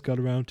they just got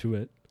around to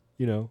it,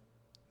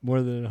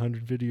 more than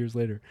 150 years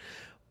later.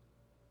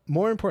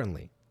 More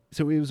importantly,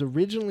 so it was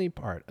originally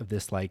part of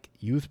this like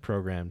youth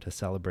program to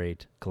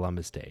celebrate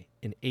Columbus Day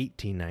in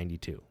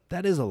 1892.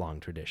 That is a long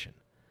tradition.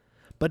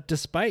 But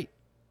despite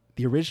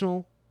the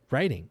original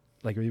writing,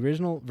 like the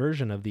original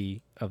version of the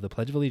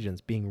Pledge of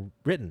Allegiance being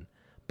written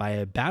by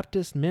a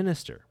Baptist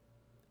minister,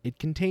 it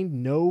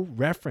contained no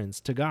reference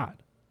to God.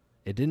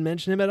 It didn't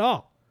mention him at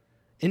all.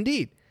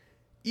 Indeed,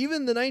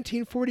 even the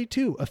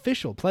 1942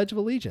 official Pledge of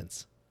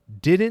Allegiance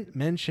didn't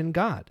mention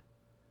God.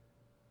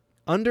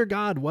 Under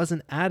God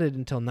wasn't added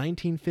until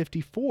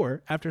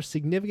 1954 after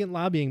significant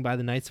lobbying by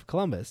the Knights of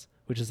Columbus,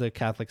 which is a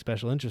Catholic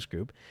special interest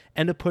group,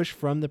 and a push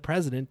from the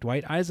president,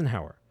 Dwight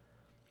Eisenhower.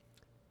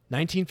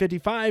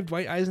 1955,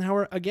 Dwight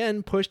Eisenhower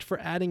again pushed for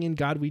adding "In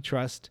God We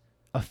Trust"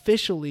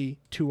 officially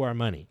to our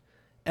money.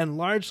 And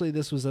largely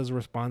this was as a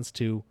response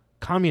to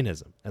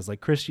communism, as like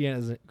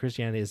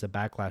Christianity is a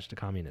backlash to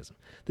communism.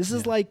 This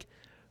is like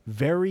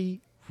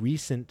very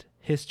recent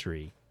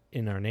history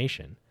in our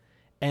nation.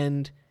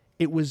 And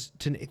it was,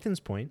 to Nathan's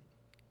point,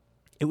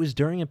 it was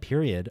during a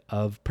period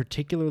of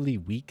particularly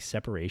weak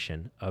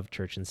separation of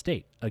church and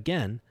state.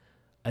 Again,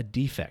 a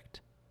defect,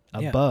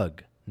 a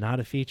bug, not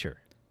a feature.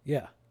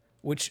 Yeah.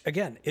 Which,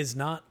 again, is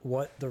not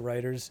what the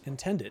writers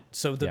intended.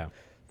 So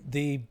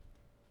the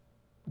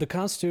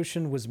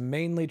Constitution was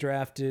mainly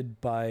drafted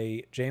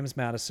by James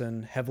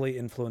Madison, heavily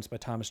influenced by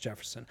Thomas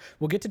Jefferson.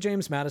 We'll get to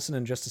James Madison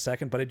in just a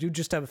second, but I do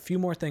just have a few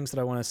more things that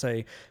I want to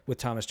say with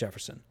Thomas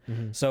Jefferson.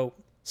 Mm-hmm. So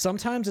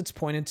sometimes it's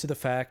pointed to the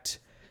fact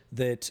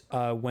that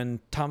when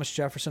Thomas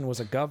Jefferson was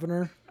a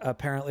governor,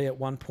 apparently at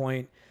one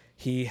point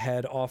he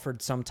had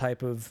offered some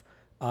type of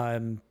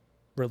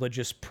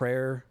religious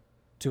prayer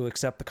to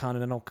accept the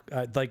Continental,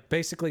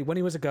 basically when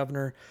he was a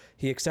governor,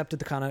 he accepted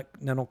the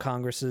Continental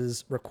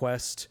Congress's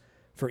request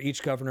for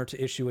each governor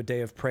to issue a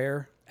day of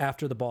prayer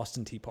after the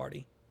Boston Tea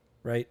Party,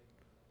 right?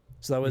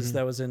 So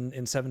that was in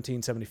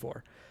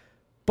 1774.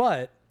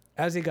 But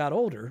as he got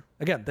older,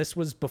 again, this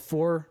was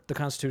before the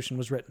Constitution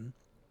was written.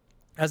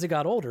 As he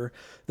got older,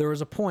 there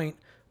was a point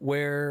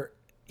where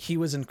he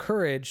was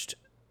encouraged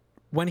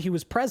when he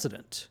was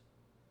president.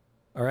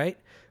 All right.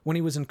 When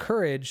he was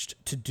encouraged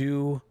to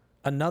do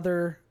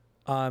another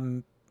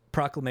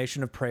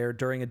proclamation of prayer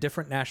during a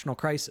different national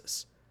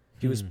crisis.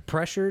 He was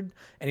pressured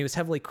and he was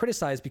heavily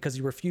criticized because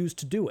he refused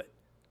to do it.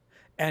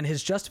 And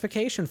his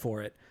justification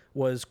for it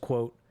was,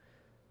 quote,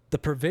 "The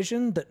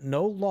provision that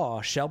no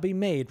law shall be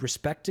made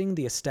respecting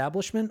the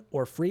establishment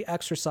or free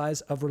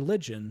exercise of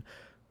religion,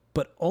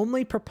 but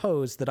only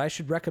propose that I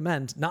should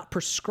recommend, not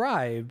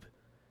prescribe,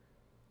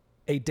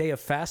 a day of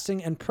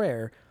fasting and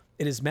prayer.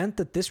 It is meant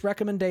that this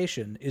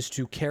recommendation is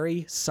to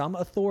carry some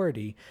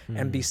authority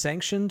and be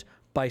sanctioned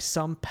by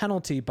some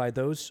penalty by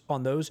those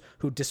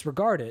who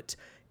disregard it,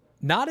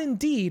 not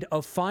indeed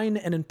of fine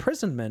and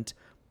imprisonment,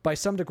 by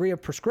some degree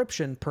of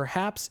prescription,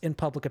 perhaps in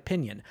public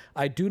opinion.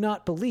 I do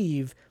not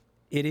believe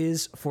it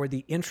is for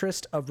the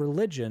interest of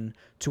religion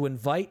to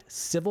invite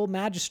civil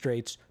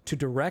magistrates to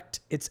direct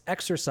its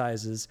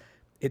exercises,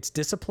 its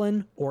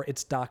discipline, or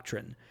its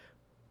doctrine."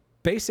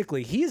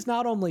 Basically, he is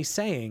not only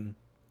saying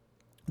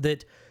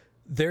that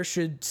there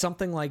should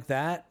something like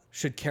that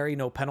should carry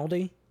no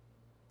penalty,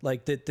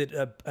 like that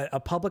a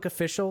public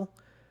official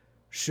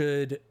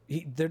should,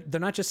 they're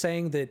not just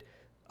saying that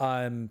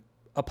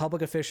a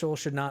public official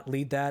should not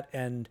lead that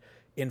and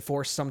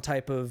enforce some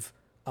type of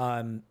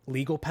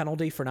legal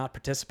penalty for not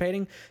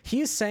participating. He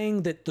is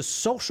saying that the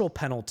social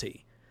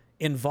penalty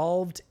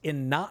involved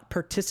in not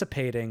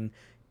participating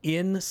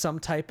in some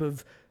type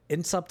of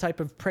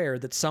prayer,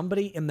 that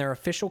somebody in their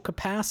official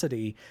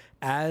capacity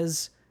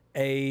as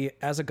a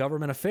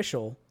government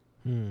official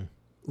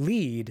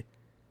lead,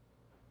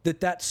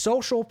 that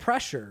social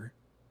pressure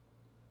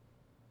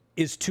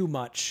is too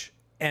much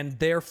and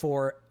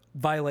therefore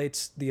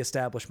violates the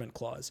Establishment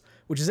Clause,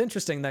 which is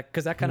interesting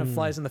because that kind of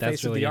flies in the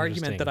face of the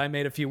argument that I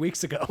made a few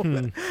weeks ago.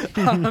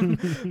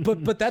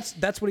 But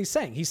that's what he's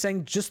saying. He's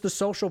saying just the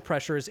social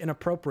pressure is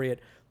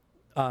inappropriate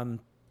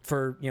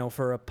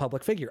for a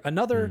public figure.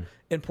 Another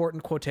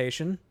important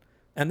quotation,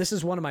 and this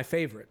is one of my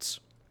favorites.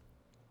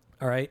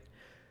 All right.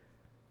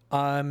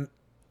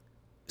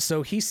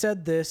 So he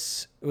said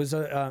this, it was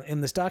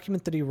in this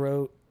document that he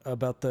wrote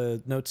about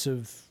the notes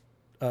of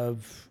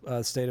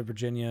the state of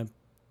Virginia.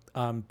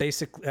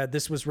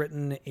 This was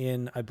written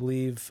in, I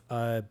believe,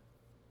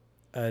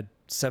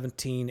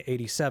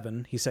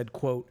 1787. He said,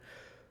 quote,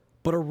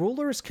 "But our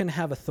rulers can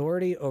have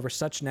authority over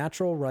such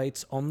natural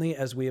rights only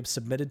as we have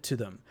submitted to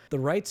them. The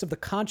rights of the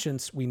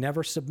conscience we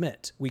never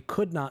submit. We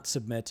could not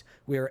submit.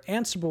 We are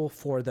answerable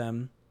for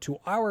them to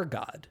our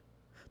God.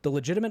 The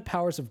legitimate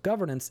powers of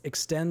governance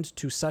extend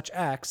to such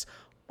acts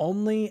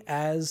only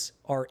as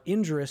are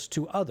injurious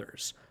to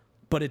others.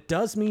 But it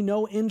does me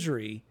no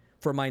injury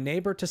for my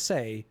neighbor to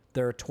say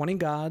there are 20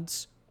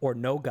 gods or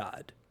no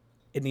God.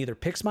 It neither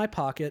picks my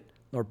pocket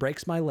nor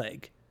breaks my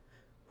leg.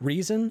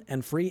 Reason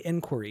and free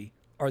inquiry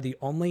are the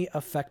only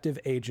effective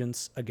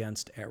agents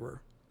against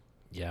error."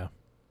 Yeah.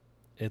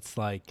 It's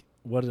like,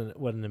 what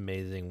an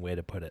amazing way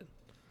to put it.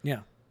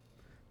 Yeah.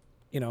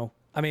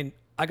 I mean,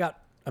 I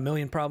got a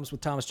million problems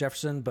with Thomas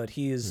Jefferson, but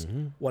he is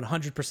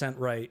 100%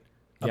 right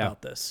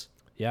about this.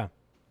 Yeah.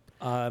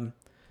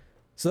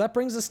 So that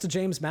brings us to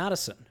James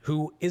Madison,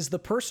 who is the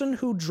person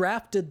who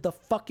drafted the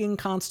fucking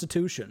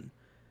Constitution.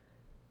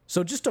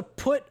 So just to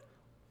put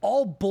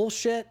all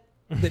bullshit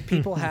that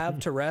people have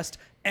to rest,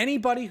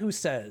 anybody who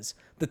says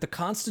that the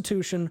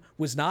Constitution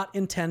was not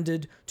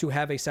intended to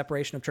have a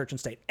separation of church and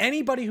state,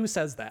 anybody who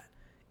says that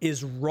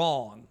is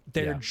wrong.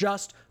 They're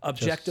just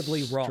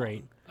objectively just wrong.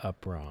 Straight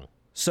up wrong.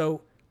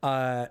 So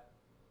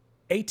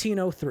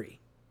 1803,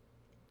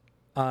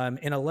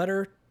 in a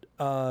letter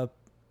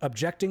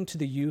objecting to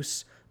the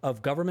use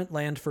of government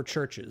land for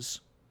churches,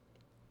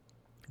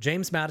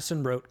 James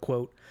Madison wrote,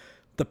 quote,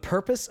 "The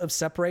purpose of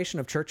separation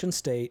of church and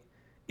state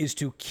is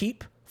to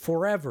keep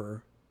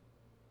forever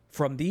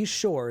from these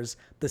shores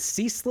the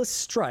ceaseless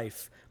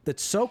strife that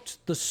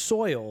soaked the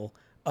soil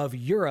of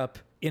Europe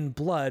in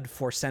blood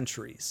for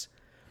centuries."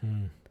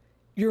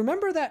 You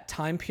remember that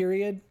time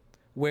period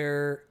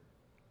where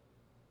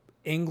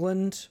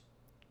England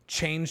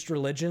changed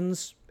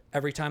religions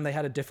every time they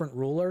had a different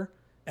ruler,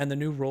 and the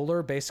new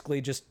ruler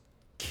basically just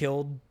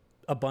killed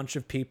a bunch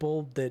of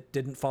people that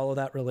didn't follow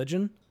that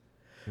religion?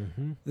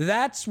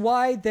 That's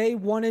why they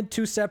wanted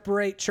to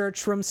separate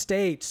church from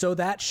state, so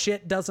that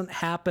shit doesn't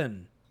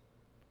happen.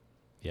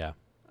 Yeah.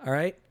 All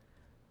right.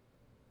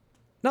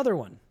 Another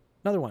one.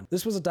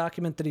 This was a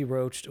document that he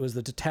wrote. It was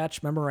the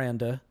detached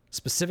memoranda,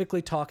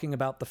 specifically talking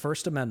about the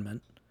First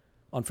Amendment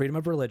on freedom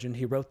of religion.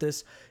 He wrote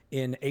this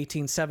in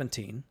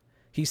 1817.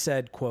 He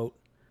said, quote,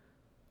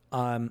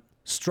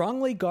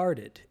 "Strongly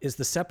guarded is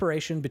the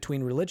separation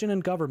between religion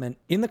and government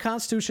in the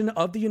Constitution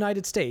of the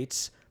United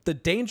States. The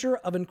danger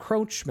of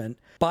encroachment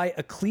by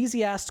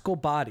ecclesiastical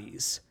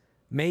bodies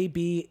may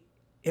be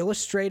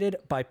illustrated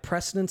by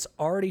precedents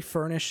already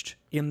furnished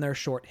in their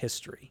short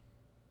history."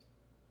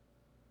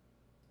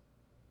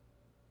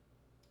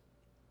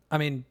 I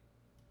mean,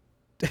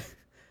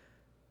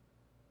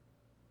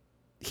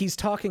 he's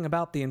talking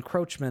about the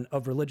encroachment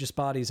of religious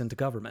bodies into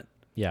government.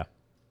 Yeah.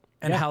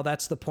 and how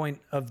that's the point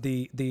of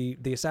the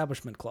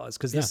Establishment Clause.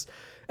 Because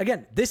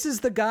this is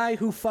the guy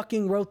who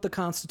fucking wrote the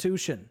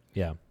Constitution.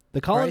 Yeah.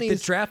 The colonies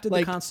that drafted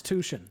the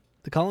Constitution.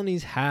 The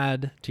colonies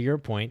had, to your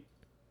point,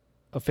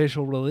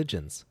 official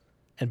religions.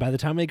 And by the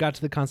time they got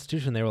to the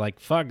Constitution, they were like,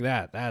 fuck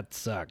that. That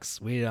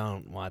sucks. We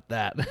don't want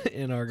that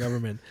in our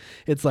government.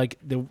 It's like,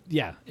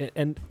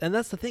 and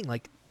that's the thing.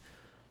 Like,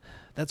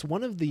 that's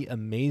one of the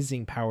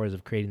amazing powers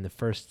of creating the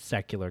first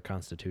secular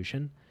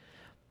constitution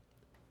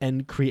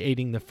and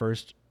creating the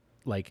first,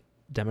 like,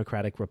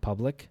 democratic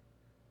republic,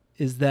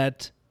 is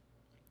that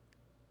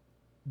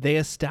they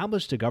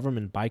established a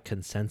government by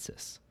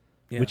consensus,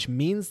 which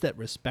means that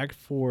respect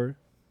for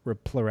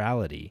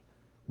plurality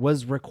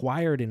was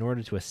required in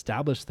order to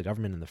establish the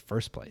government in the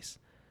first place.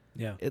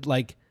 Yeah.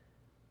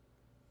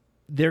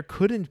 There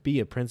couldn't be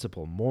a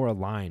principle more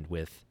aligned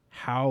with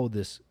how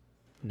this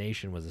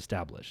nation was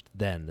established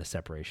than the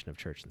separation of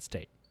church and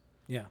state.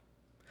 Yeah.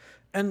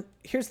 And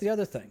here's the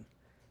other thing.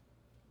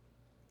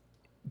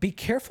 Be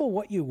careful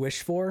what you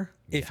wish for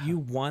if you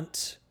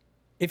want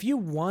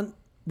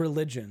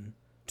religion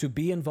to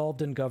be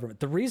involved in government.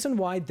 The reason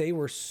why they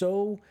were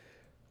so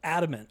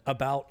adamant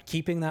about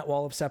keeping that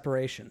wall of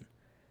separation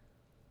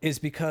is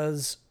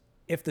because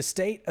if the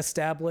state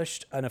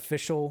established an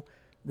official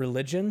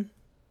religion,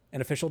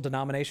 an official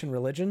denomination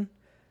religion,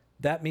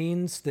 that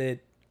means that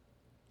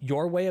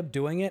your way of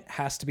doing it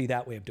has to be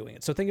that way of doing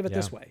it. So think of it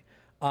this way.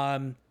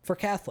 For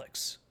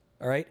Catholics,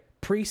 all right,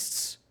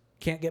 priests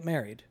can't get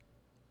married.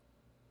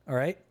 All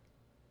right.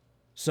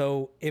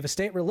 So if a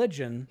state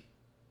religion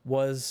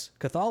was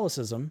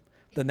Catholicism,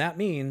 then that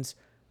means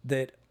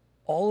that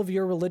all of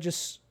your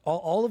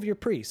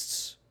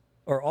priests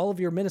or all of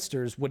your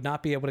ministers would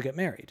not be able to get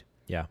married.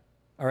 Yeah.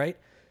 All right.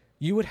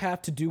 You would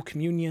have to do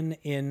communion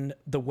in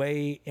the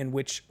way in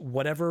which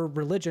whatever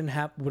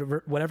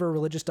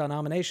religious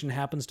denomination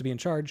happens to be in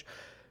charge,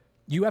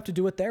 you have to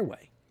do it their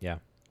way. Yeah.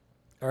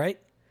 All right.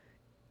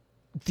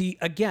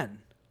 Again,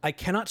 I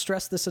cannot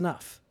stress this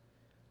enough.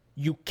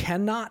 You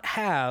cannot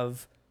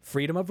have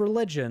freedom of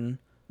religion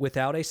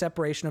without a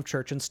separation of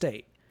church and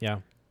state. Yeah.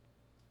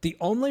 The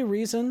only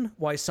reason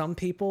why some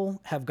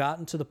people have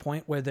gotten to the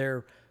point where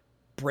they're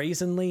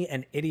brazenly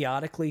and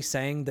idiotically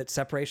saying that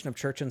separation of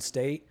church and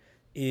state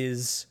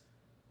is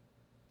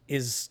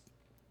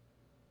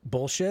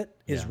bullshit,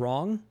 is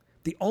wrong.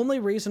 The only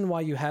reason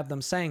why you have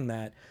them saying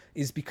that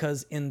is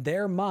because in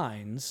their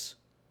minds,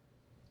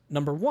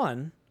 number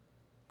one,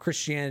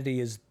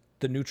 Christianity is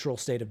the neutral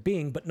state of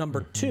being, but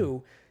number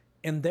two,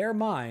 in their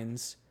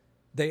minds,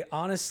 they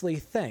honestly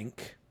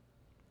think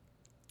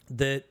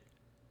that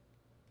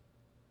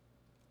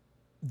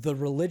the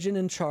religion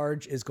in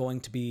charge is going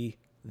to be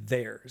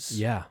theirs.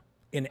 Yeah.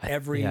 In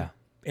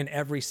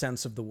every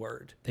sense of the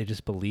word. They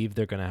just believe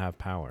they're going to have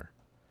power.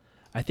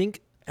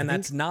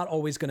 That's not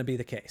always going to be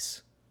the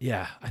case.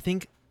 Yeah. I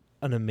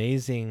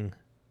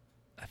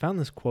found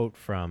this quote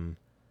from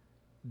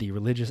the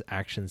Religious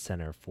Action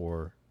Center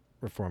for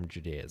Reformed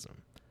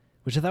Judaism,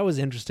 which I thought was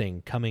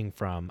interesting coming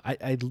from,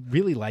 I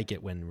really like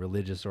it when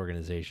religious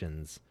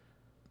organizations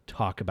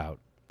talk about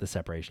the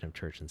separation of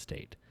church and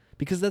state,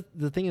 because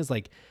the thing is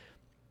like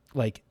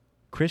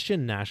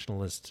Christian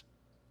nationalist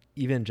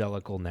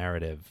evangelical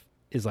narrative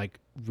is like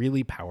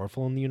really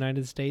powerful in the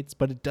United States,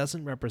 but it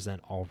doesn't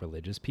represent all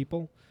religious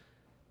people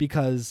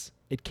because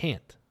it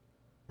can't,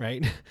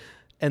 right?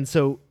 And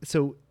so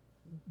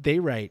they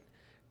write,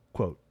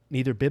 quote,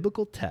 "Neither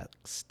biblical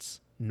texts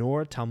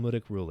nor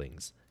Talmudic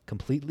rulings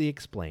completely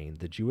explain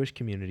the Jewish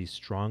community's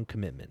strong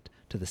commitment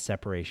to the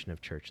separation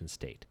of church and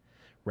state.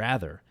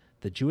 Rather,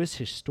 the Jewish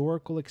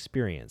historical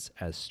experience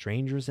as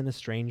strangers in a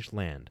strange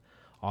land,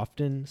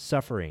 often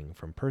suffering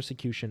from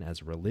persecution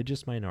as a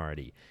religious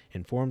minority,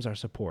 informs our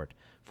support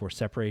for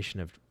separation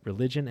of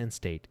religion and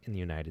state in the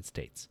United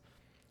States.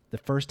 The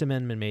First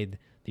Amendment made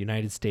the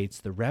United States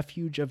the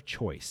refuge of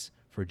choice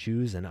for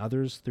Jews and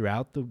others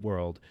throughout the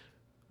world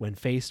when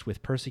faced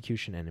with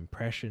persecution and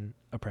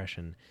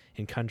oppression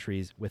in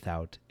countries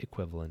without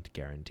equivalent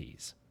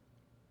guarantees."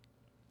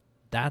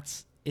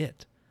 That's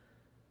it.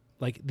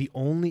 Like,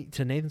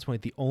 to Nathan's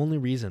point, the only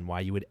reason why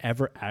you would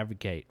ever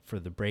advocate for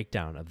the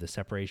breakdown of the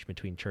separation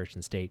between church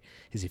and state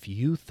is if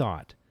you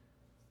thought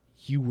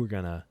you were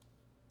going to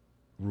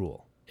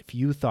rule, if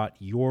you thought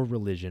your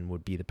religion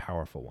would be the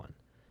powerful one.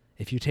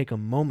 If you take a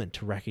moment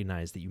to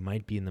recognize that you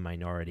might be in the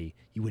minority,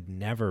 you would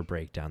never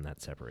break down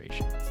that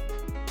separation.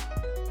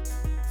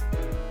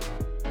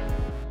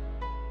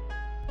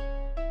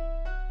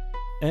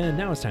 And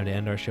now it's time to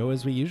end our show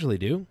as we usually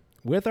do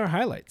with our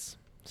highlights.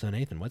 So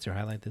Nathan, what's your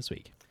highlight this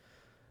week?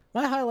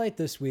 My highlight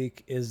this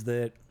week is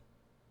that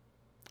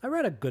I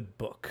read a good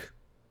book.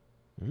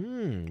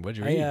 What'd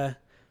you read?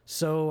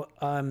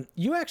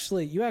 You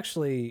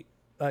actually,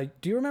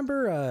 do you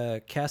remember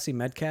Cassie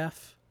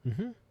Metcalf?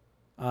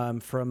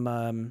 From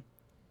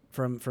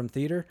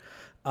theater?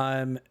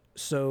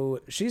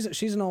 So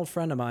she's an old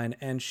friend of mine,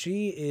 and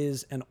she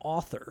is an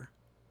author.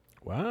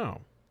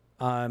 Wow.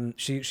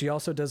 She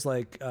also does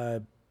like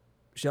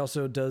She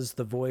also does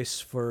the voice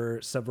for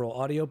several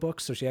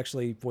audiobooks, so she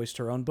actually voiced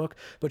her own book.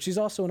 But she's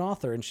also an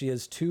author, and she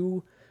has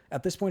two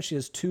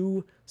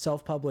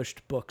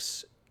self-published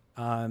books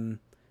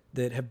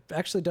that have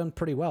actually done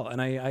pretty well.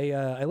 And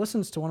I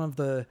listened to one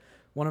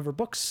of her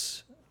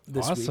books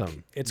this awesome.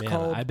 week. It's Man,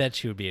 called... I bet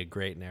she would be a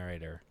great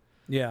narrator.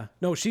 Yeah.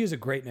 No, she is a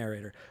great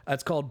narrator.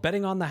 It's called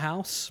Betting on the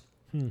House.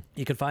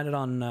 You can find it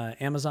on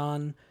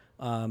Amazon,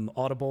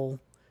 Audible,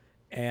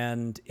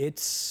 and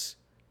it's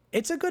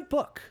a good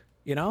book,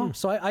 you know?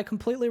 So I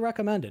completely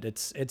recommend it.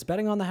 It's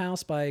Betting on the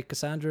House by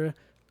Cassandra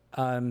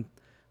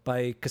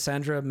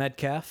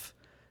Metcalf.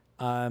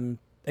 And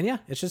yeah,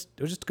 it was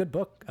just a good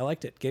book. I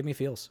liked it. Gave me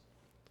feels.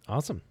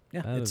 Awesome.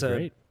 Yeah, it's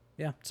great.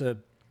 Yeah, it's a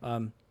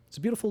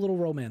beautiful little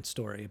romance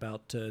story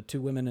about two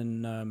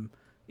women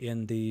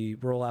in the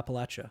rural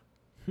Appalachia.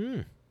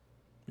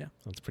 Yeah,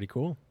 that's pretty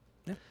cool.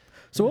 Yeah.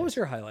 So what was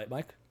your highlight,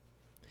 Mike?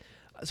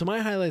 So my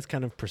highlight's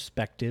kind of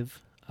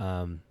perspective.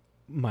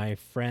 My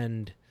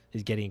friend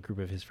is getting a group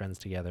of his friends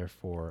together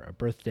for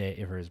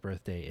his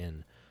birthday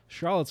in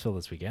Charlottesville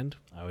this weekend.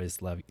 I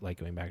always like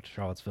going back to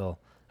Charlottesville.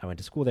 I went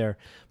to school there,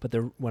 but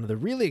one of the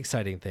really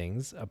exciting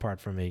things, apart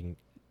from being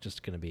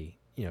just going to be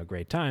a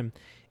great time,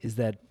 is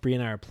that Bree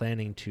and I are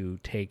planning to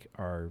take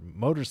our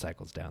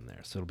motorcycles down there.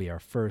 So it'll be our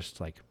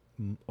first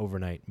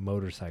overnight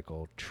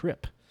motorcycle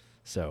trip.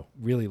 So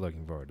really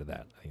looking forward to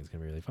that. I think it's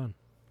going to be really fun.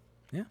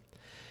 Yeah.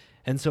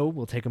 And so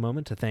we'll take a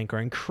moment to thank our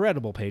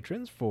incredible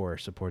patrons for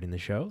supporting the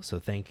show. So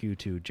thank you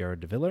to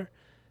Jared DeViller,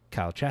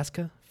 Kyle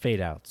Chaska,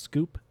 Fade Out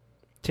Scoop,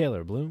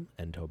 Taylor Bloom,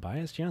 and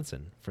Tobias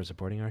Johnson for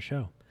supporting our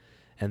show.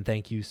 And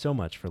thank you so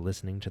much for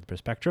listening to The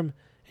Perspectrum,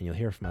 and you'll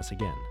hear from us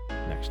again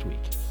next week.